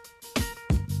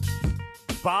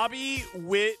 Bobby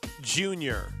Witt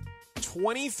Jr.,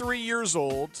 23 years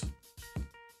old.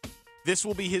 This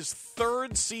will be his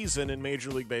 3rd season in Major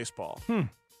League Baseball.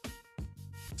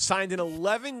 Signed an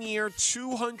 11-year,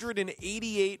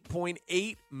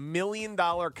 $288.8 million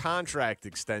contract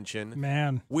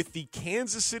extension with the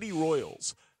Kansas City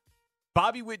Royals.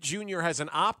 Bobby Witt Jr. has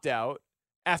an opt-out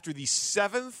after the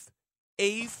 7th,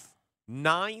 8th,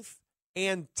 9th,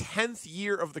 and 10th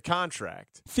year of the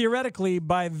contract. Theoretically,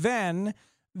 by then,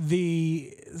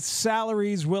 the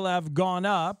salaries will have gone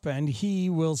up, and he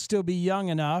will still be young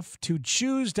enough to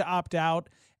choose to opt out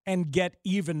and get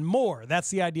even more. That's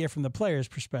the idea from the player's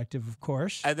perspective, of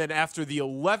course. And then after the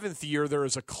 11th year, there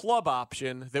is a club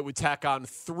option that would tack on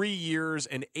 3 years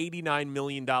and $89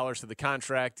 million to the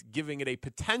contract, giving it a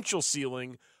potential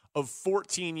ceiling of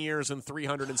 14 years and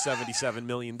 $377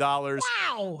 million.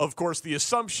 Wow! Of course, the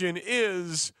assumption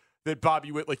is that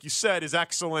Bobby Witt, like you said, is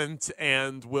excellent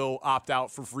and will opt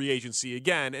out for free agency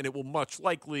again, and it will most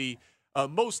likely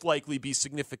be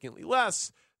significantly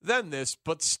less than this,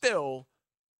 but still.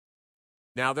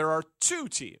 Now, there are 2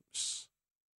 teams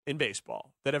in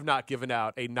baseball that have not given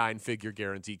out a 9-figure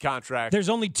guaranteed contract. There's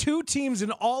only 2 teams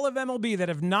in all of MLB that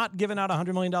have not given out a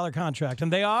 $100 million contract,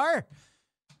 and they are?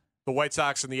 The White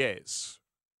Sox and the A's.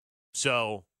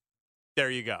 So, there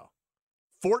you go.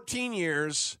 14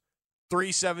 years,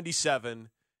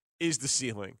 377 is the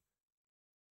ceiling.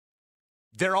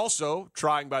 They're also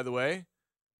trying, by the way,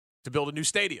 to build a new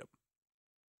stadium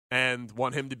and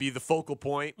want him to be the focal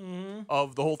point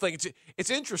of the whole thing. It's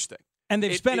interesting. And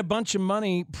they've spent a bunch of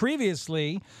money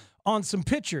previously on some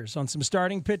pitchers, on some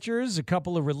starting pitchers, a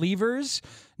couple of relievers,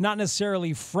 not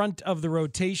necessarily front of the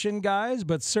rotation guys,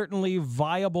 but certainly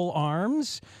viable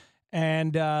arms.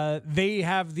 And they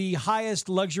have the highest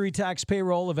luxury tax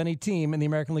payroll of any team in the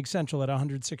American League Central at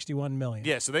 $161 million.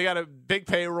 Yeah, so they got a big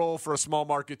payroll for a small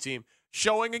market team,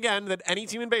 showing again that any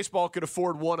team in baseball could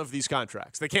afford one of these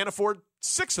contracts. They can't afford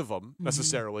 6 of them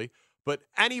necessarily, But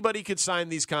anybody could sign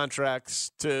these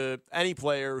contracts to any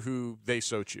player who they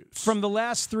so choose. From the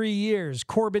last 3 years,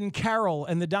 Corbin Carroll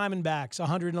and the Diamondbacks,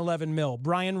 $111 million.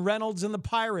 Brian Reynolds and the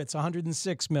Pirates,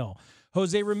 $106 million.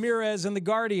 Jose Ramirez and the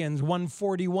Guardians,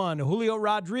 $141 million. Julio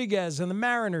Rodriguez and the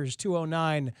Mariners, $209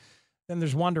 million. Then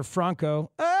there's Wander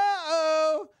Franco.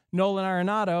 Uh-oh. Nolan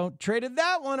Arenado traded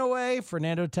that one away.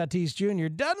 Fernando Tatis Jr.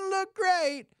 doesn't look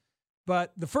great,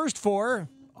 but the first four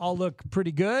all look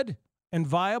pretty good and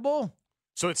viable.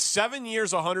 So it's 7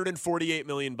 years, $148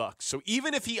 million. So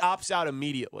even if he opts out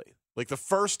immediately, like the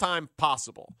first time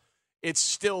possible, it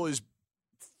still is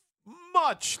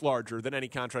much larger than any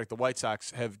contract the White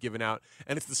Sox have given out.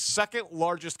 And it's the second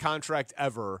largest contract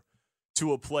ever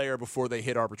to a player before they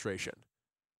hit arbitration.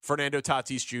 Fernando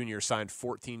Tatis Jr. signed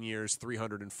 14 years,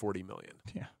 $340 million.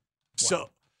 Yeah.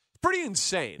 So pretty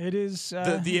insane. It is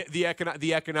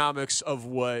the economics of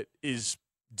what is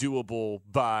doable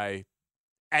by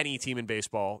any team in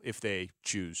baseball if they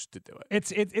choose to do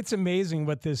it. It's amazing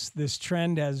what this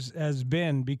trend has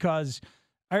been, because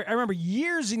I remember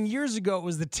years and years ago it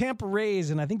was the Tampa Rays,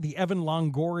 and I think the Evan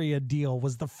Longoria deal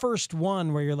was the first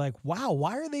one where you're like, wow,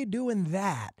 why are they doing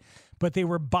that? But they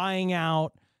were buying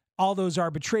out all those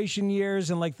arbitration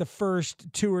years and like the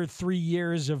first 2 or 3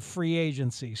 years of free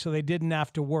agency, so they didn't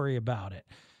have to worry about it.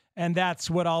 And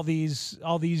that's what all these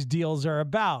deals are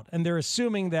about. And they're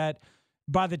assuming that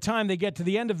by the time they get to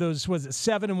the end of those, was it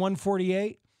 7 and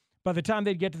 148? By the time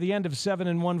they'd get to the end of 7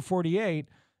 and 148,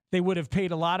 they would have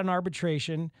paid a lot in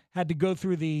arbitration, had to go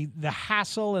through the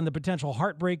hassle and the potential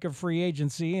heartbreak of free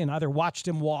agency, and either watched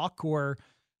him walk or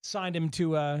signed him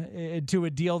to a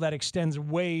deal that extends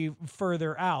way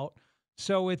further out.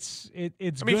 So it's. I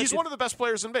mean, he's one of the best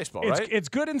players in baseball, right? It's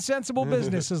good and sensible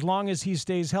business as long as he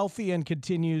stays healthy and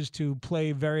continues to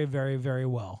play very, very, very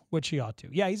well, which he ought to.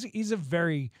 Yeah, he's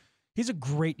a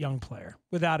great young player,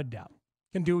 without a doubt.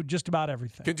 Can do just about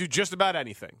everything. Can do just about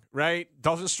anything, right?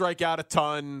 Doesn't strike out a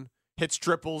ton, hits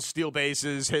triples, steal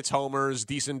bases, hits homers,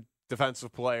 decent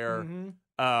defensive player. Mm-hmm.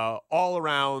 All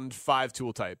around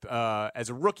 5-tool type. As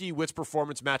a rookie, Witt's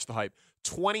performance matched the hype.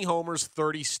 20 homers,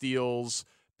 30 steals,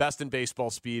 best in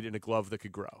baseball speed, and a glove that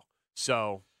could grow.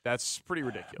 So that's pretty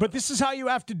ridiculous. But this is how you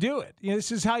have to do it.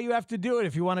 This is how you have to do it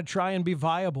if you want to try and be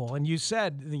viable. And you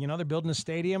said, they're building a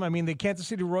stadium. I mean, the Kansas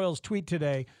City Royals tweet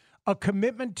today, a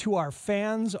commitment to our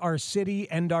fans, our city,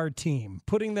 and our team,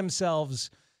 putting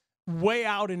themselves way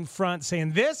out in front,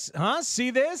 saying this, see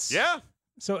this? Yeah.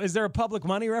 So is there a public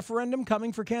money referendum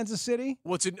coming for Kansas City?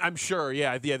 Well, I'm sure.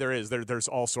 Yeah, there is. There's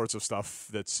all sorts of stuff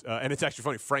that's, and it's actually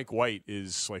funny. Frank White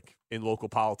is like in local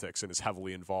politics and is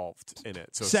heavily involved in it.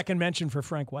 So second mention for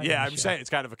Frank White. Yeah, I'm saying it's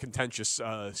kind of a contentious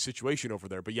situation over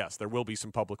there. But yes, there will be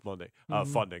some public money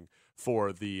funding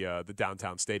for the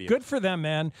downtown stadium. Good for them,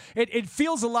 man. It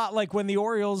feels a lot like when the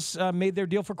Orioles made their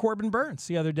deal for Corbin Burns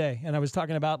the other day, and I was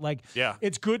talking about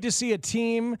it's good to see a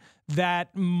team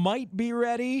that might be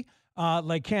ready.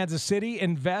 Like Kansas City,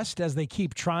 invest as they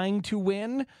keep trying to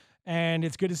win. And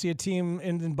it's good to see a team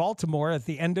in Baltimore at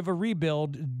the end of a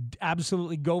rebuild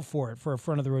absolutely go for it for a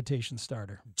front-of-the-rotation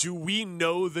starter. Do we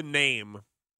know the name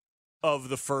of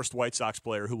the first White Sox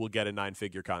player who will get a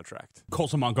 9-figure contract?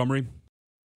 Colson Montgomery.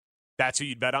 That's who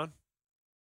you'd bet on?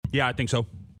 Yeah, I think so.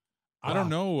 I don't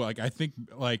know. I think,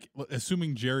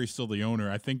 assuming Jerry's still the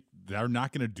owner, I think they're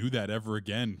not going to do that ever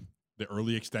again. The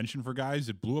early extension for guys,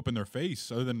 it blew up in their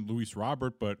face, other than Luis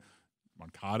Robert, but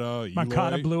Moncada, Eloy.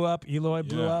 Moncada blew up. Eloy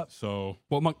blew up. So,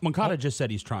 Moncada just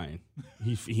said he's trying.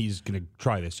 He's going to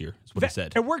try this year, is what he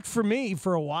said. It worked for me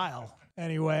for a while,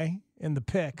 anyway, in the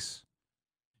picks.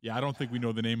 Yeah, I don't think we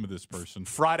know the name of this person.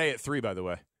 Friday at 3, by the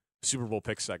way. Super Bowl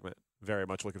pick segment. Very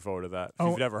much looking forward to that. If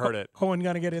you've never heard it. Owen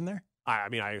going to get in there? I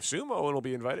assume Owen will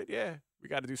be invited. Yeah, we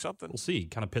got to do something. We'll see.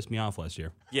 Kind of pissed me off last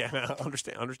year. Yeah,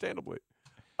 understandably.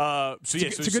 It's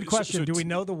a good question. Do we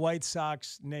know the White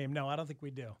Sox name? No, I don't think we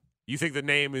do. You think the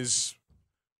name is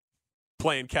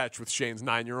playing catch with Shane's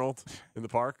 9-year-old in the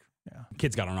park? Yeah.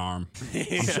 Kid's got an arm.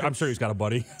 I'm sure he's got a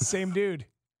buddy. Same dude.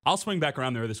 I'll swing back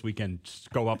around there this weekend.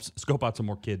 Scope out some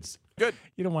more kids. Good.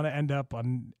 You don't want to end up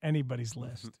on anybody's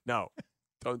list. No,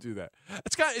 don't do that.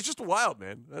 It's just wild,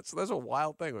 man. That's a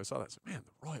wild thing. When I saw that, man,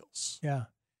 the Royals. Yeah.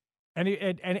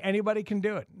 Anybody can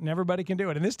do it, and everybody can do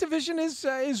it. And this division is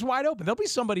wide open. There'll be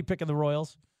somebody picking the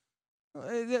Royals.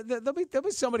 There'll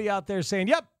be somebody out there saying,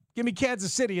 "Yep, give me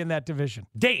Kansas City in that division."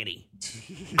 Danny,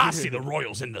 I see the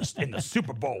Royals in the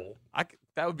Super Bowl.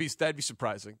 That'd be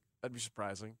surprising. That'd be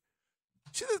surprising.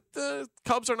 See, the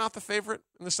Cubs are not the favorite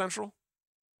in the Central.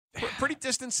 Pretty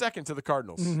distant second to the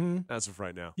Cardinals as of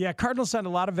right now. Yeah, Cardinals signed a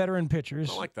lot of veteran pitchers.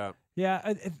 I like that.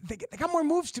 Yeah, they got more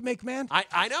moves to make, man.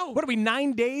 I know. What are we,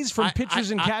 9 days from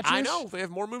pitchers and catchers? I know. They have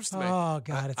more moves to make. Oh,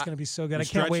 God, it's going to be so good. I can't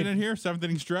stretching wait. In here, 7th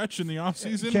inning stretch in the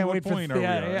offseason. Can't What wait point for, are we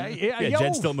on? Yeah,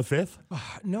 Jed's still in the 5th?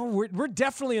 No, we're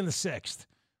definitely in the 6th,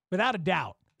 without a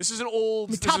doubt. This is an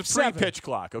old This this is is top pre-pitch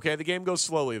clock, okay? The game goes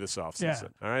slowly this offseason. Yeah.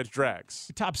 All right, it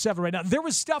drags. Top 7 right now. There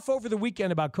was stuff over the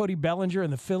weekend about Cody Bellinger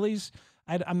and the Phillies.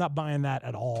 I'm not buying that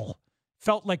at all.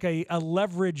 Felt like a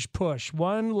leverage push,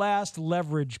 one last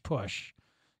leverage push.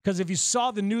 Because if you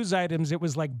saw the news items, it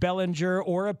was like Bellinger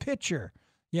or a pitcher.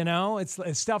 You know, it's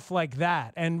stuff like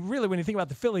that. And really, when you think about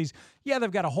the Phillies, yeah, they've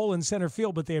got a hole in center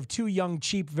field, but they have 2 young,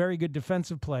 cheap, very good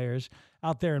defensive players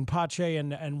out there in Pache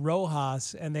and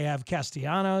Rojas, and they have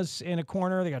Castellanos in a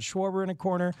corner. They got Schwarber in a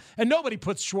corner, and nobody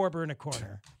puts Schwarber in a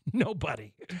corner.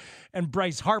 Nobody. And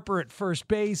Bryce Harper at first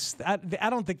base. I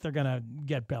don't think they're going to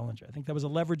get Bellinger. I think that was a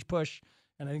leverage push,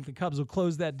 and I think the Cubs will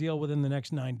close that deal within the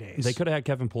next 9 days. They could have had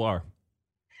Kevin Pillar.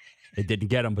 They didn't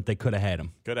get him, but they could have had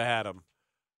him. Could have had him.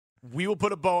 We will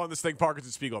put a bow on this thing.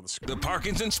 Parkinson Spiegel on the Score. The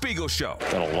Parkinson Spiegel Show.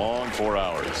 Been a long 4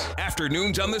 hours.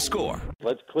 Afternoons on the Score.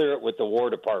 Let's clear it with the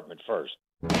War Department first.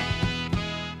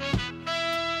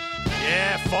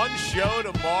 Yeah, fun show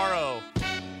tomorrow.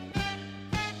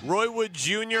 Roy Wood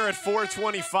Jr. at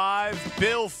 4:25.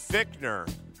 Bill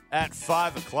Fichtner at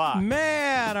 5 o'clock.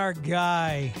 Man, our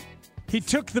guy. He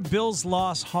took the Bills'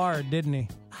 loss hard, didn't he?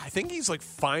 I think he's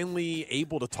finally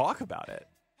able to talk about it,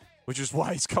 which is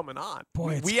why he's coming on.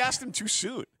 Boy, we asked him too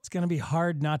soon. It's going to be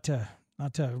hard not to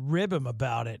rib him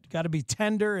about it. Got to be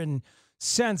tender and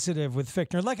sensitive with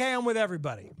Fichtner, like I am with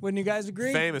everybody. Wouldn't you guys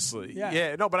agree? Famously.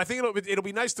 Yeah. No, but I think it'll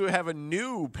be nice to have a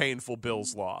new painful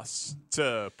Bills loss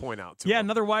to point out to him.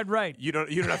 Another wide right. You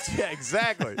don't have to. Yeah,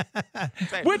 exactly.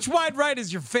 Which wide right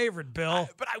is your favorite, Bill?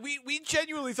 We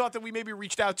genuinely thought that we maybe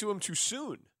reached out to him too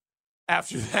soon.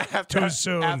 After that, Too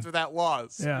soon. After that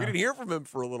loss, Yeah. we didn't hear from him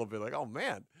for a little bit. Like, oh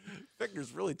man,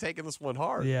 Fichtner's really taking this one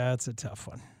hard. Yeah, it's a tough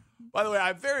one. By the way,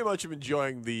 I very much am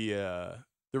enjoying the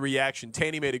reaction.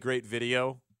 Tanny made a great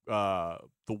video, the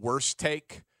worst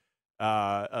take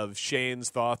of Shane's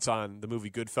thoughts on the movie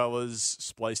Goodfellas,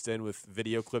 spliced in with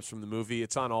video clips from the movie.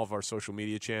 It's on all of our social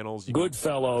media channels. You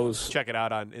Goodfellas. check it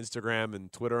out on Instagram and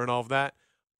Twitter and all of that.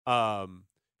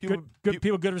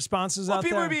 Good responses out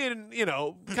people there. are being,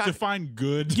 Define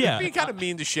good. Yeah. being kind of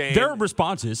mean to Shane. There are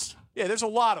responses. Yeah, there's a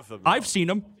lot of them. I've seen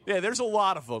them. Yeah, there's a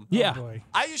lot of them. Yeah.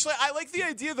 I like the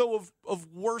idea though of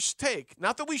worst take.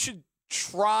 Not that we should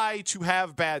try to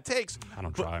have bad takes. I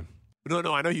don't try.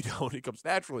 No, I know you don't. It comes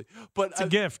naturally. But It's a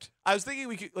gift. I was thinking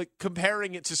we could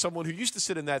comparing it to someone who used to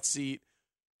sit in that seat.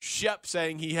 Shep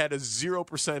saying he had a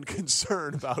 0%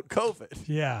 concern about COVID.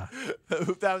 Yeah.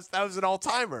 that was an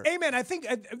all-timer. Hey, man, I think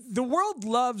the world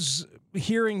loves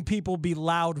hearing people be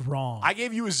loud wrong. I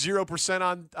gave you a 0%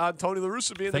 on Tony La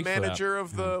Russa being Thanks the for manager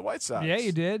of the White Sox. Yeah,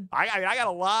 you did. I got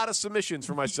a lot of submissions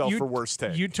for myself for worst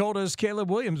take. You told us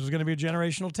Caleb Williams was going to be a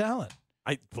generational talent.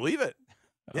 I believe it.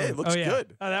 Yeah, it looks yeah.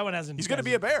 good. Oh, that one hasn't. He's going to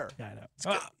be a Bear. Yeah, I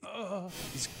know.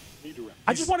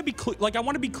 I just want to be clear. I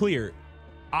want to be clear.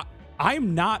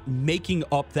 I'm not making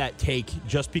up that take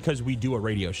just because we do a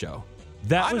radio show.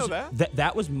 I know that.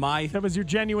 That was my. That was your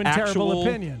genuine actual terrible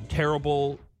opinion.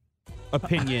 Terrible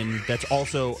opinion that's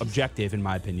also objective, in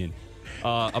my opinion,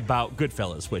 about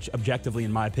Goodfellas, which objectively,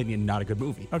 in my opinion, not a good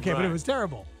movie. Okay, but it was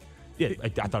terrible. Yeah, I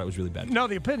thought it was really bad. No,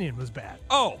 the opinion was bad.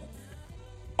 Oh,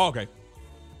 okay.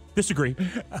 Disagree.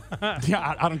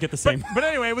 Yeah, I don't get the same. But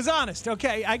anyway, it was honest.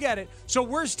 Okay, I get it. So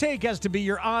worst take has to be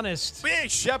your honest. Man,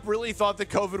 Shep really thought that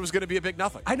COVID was going to be a big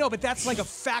nothing. I know, but that's like a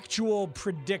factual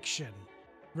prediction,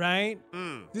 right?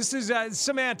 This is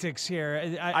semantics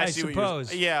here, I see what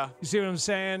suppose. yeah. You see what I'm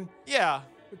saying? Yeah.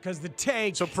 Because the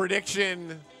take. So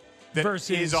prediction that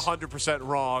versus is 100%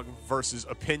 wrong versus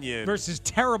opinion. Versus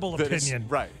terrible that is- opinion.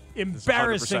 right.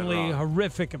 Embarrassingly 100% wrong.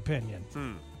 horrific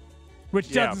opinion. Which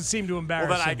doesn't seem to embarrass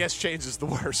Well, then I him. guess change is the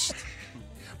worst.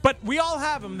 But we all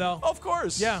have them, though. Of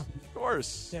course. Yeah. Of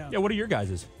course. Yeah. Yeah, what are your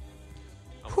guys's?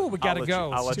 Whew, we got to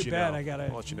go. I'll It's let too you bad. know. I gotta.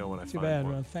 I'll let you know when I Too find bad.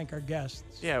 one. I want to thank our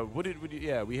guests. Yeah,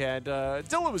 we had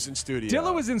Dilla was in studio.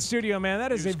 Dilla was in studio, man.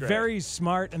 That is He was a great. very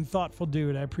smart and thoughtful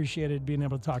dude. I appreciated being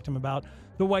able to talk to him about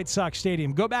the White Sox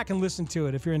Stadium. Go back and listen to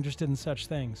it if you're interested in such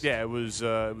things. Yeah, it was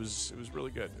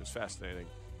really good. It was fascinating.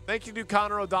 Thank you to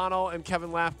Connor O'Donnell and Kevin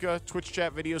Lapka. Twitch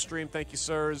chat video stream. Thank you,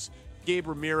 sirs. Gabe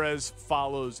Ramirez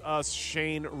follows us.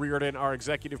 Shane Reardon, our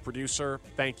executive producer.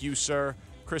 Thank you, sir.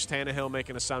 Chris Tannehill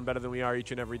making us sound better than we are each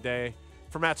and every day.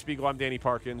 For Matt Spiegel, I'm Danny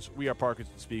Parkins. We are Parkins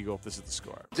and Spiegel. This is The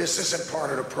Score. This isn't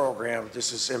part of the program.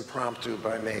 This is impromptu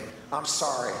by me. I'm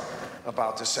sorry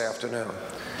about this afternoon.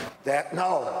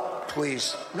 No,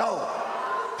 please,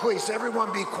 please,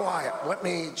 everyone be quiet. Let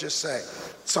me just say,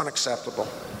 it's unacceptable.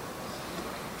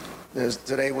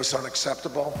 Today was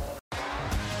unacceptable.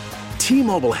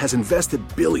 T-Mobile has invested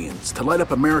billions to light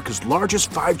up America's largest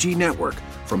 5G network,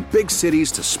 from big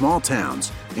cities to small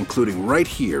towns, including right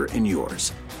here in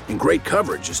yours. And great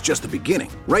coverage is just the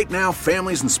beginning. Right now,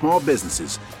 families and small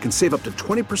businesses can save up to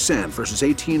 20% versus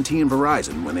AT&T and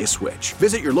Verizon when they switch.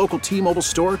 Visit your local T-Mobile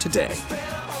store today.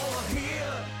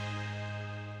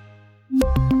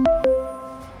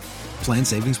 Plan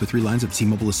savings with 3 lines of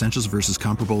T-Mobile Essentials versus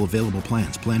comparable available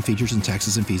plans. Plan features and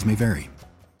taxes and fees may vary.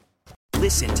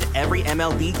 Listen to every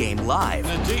MLB game live.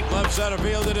 In the deep left center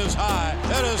field, it is high,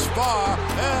 it is far,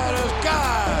 it is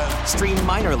gone. Stream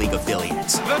minor league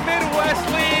affiliates. The Midwest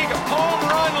League home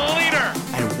run leader.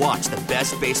 And watch the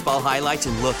best baseball highlights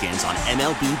and look-ins on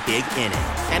MLB Big Inning.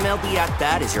 MLB At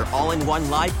Bat is your all-in-one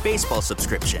live baseball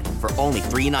subscription for only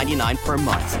 $3.99 per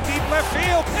month. Deep left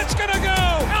field, it's gonna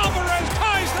go. Alvarez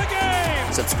ties the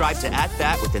game. Subscribe to At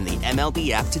Bat within the MLB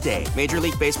app today. Major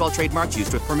League Baseball trademarks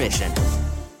used with permission.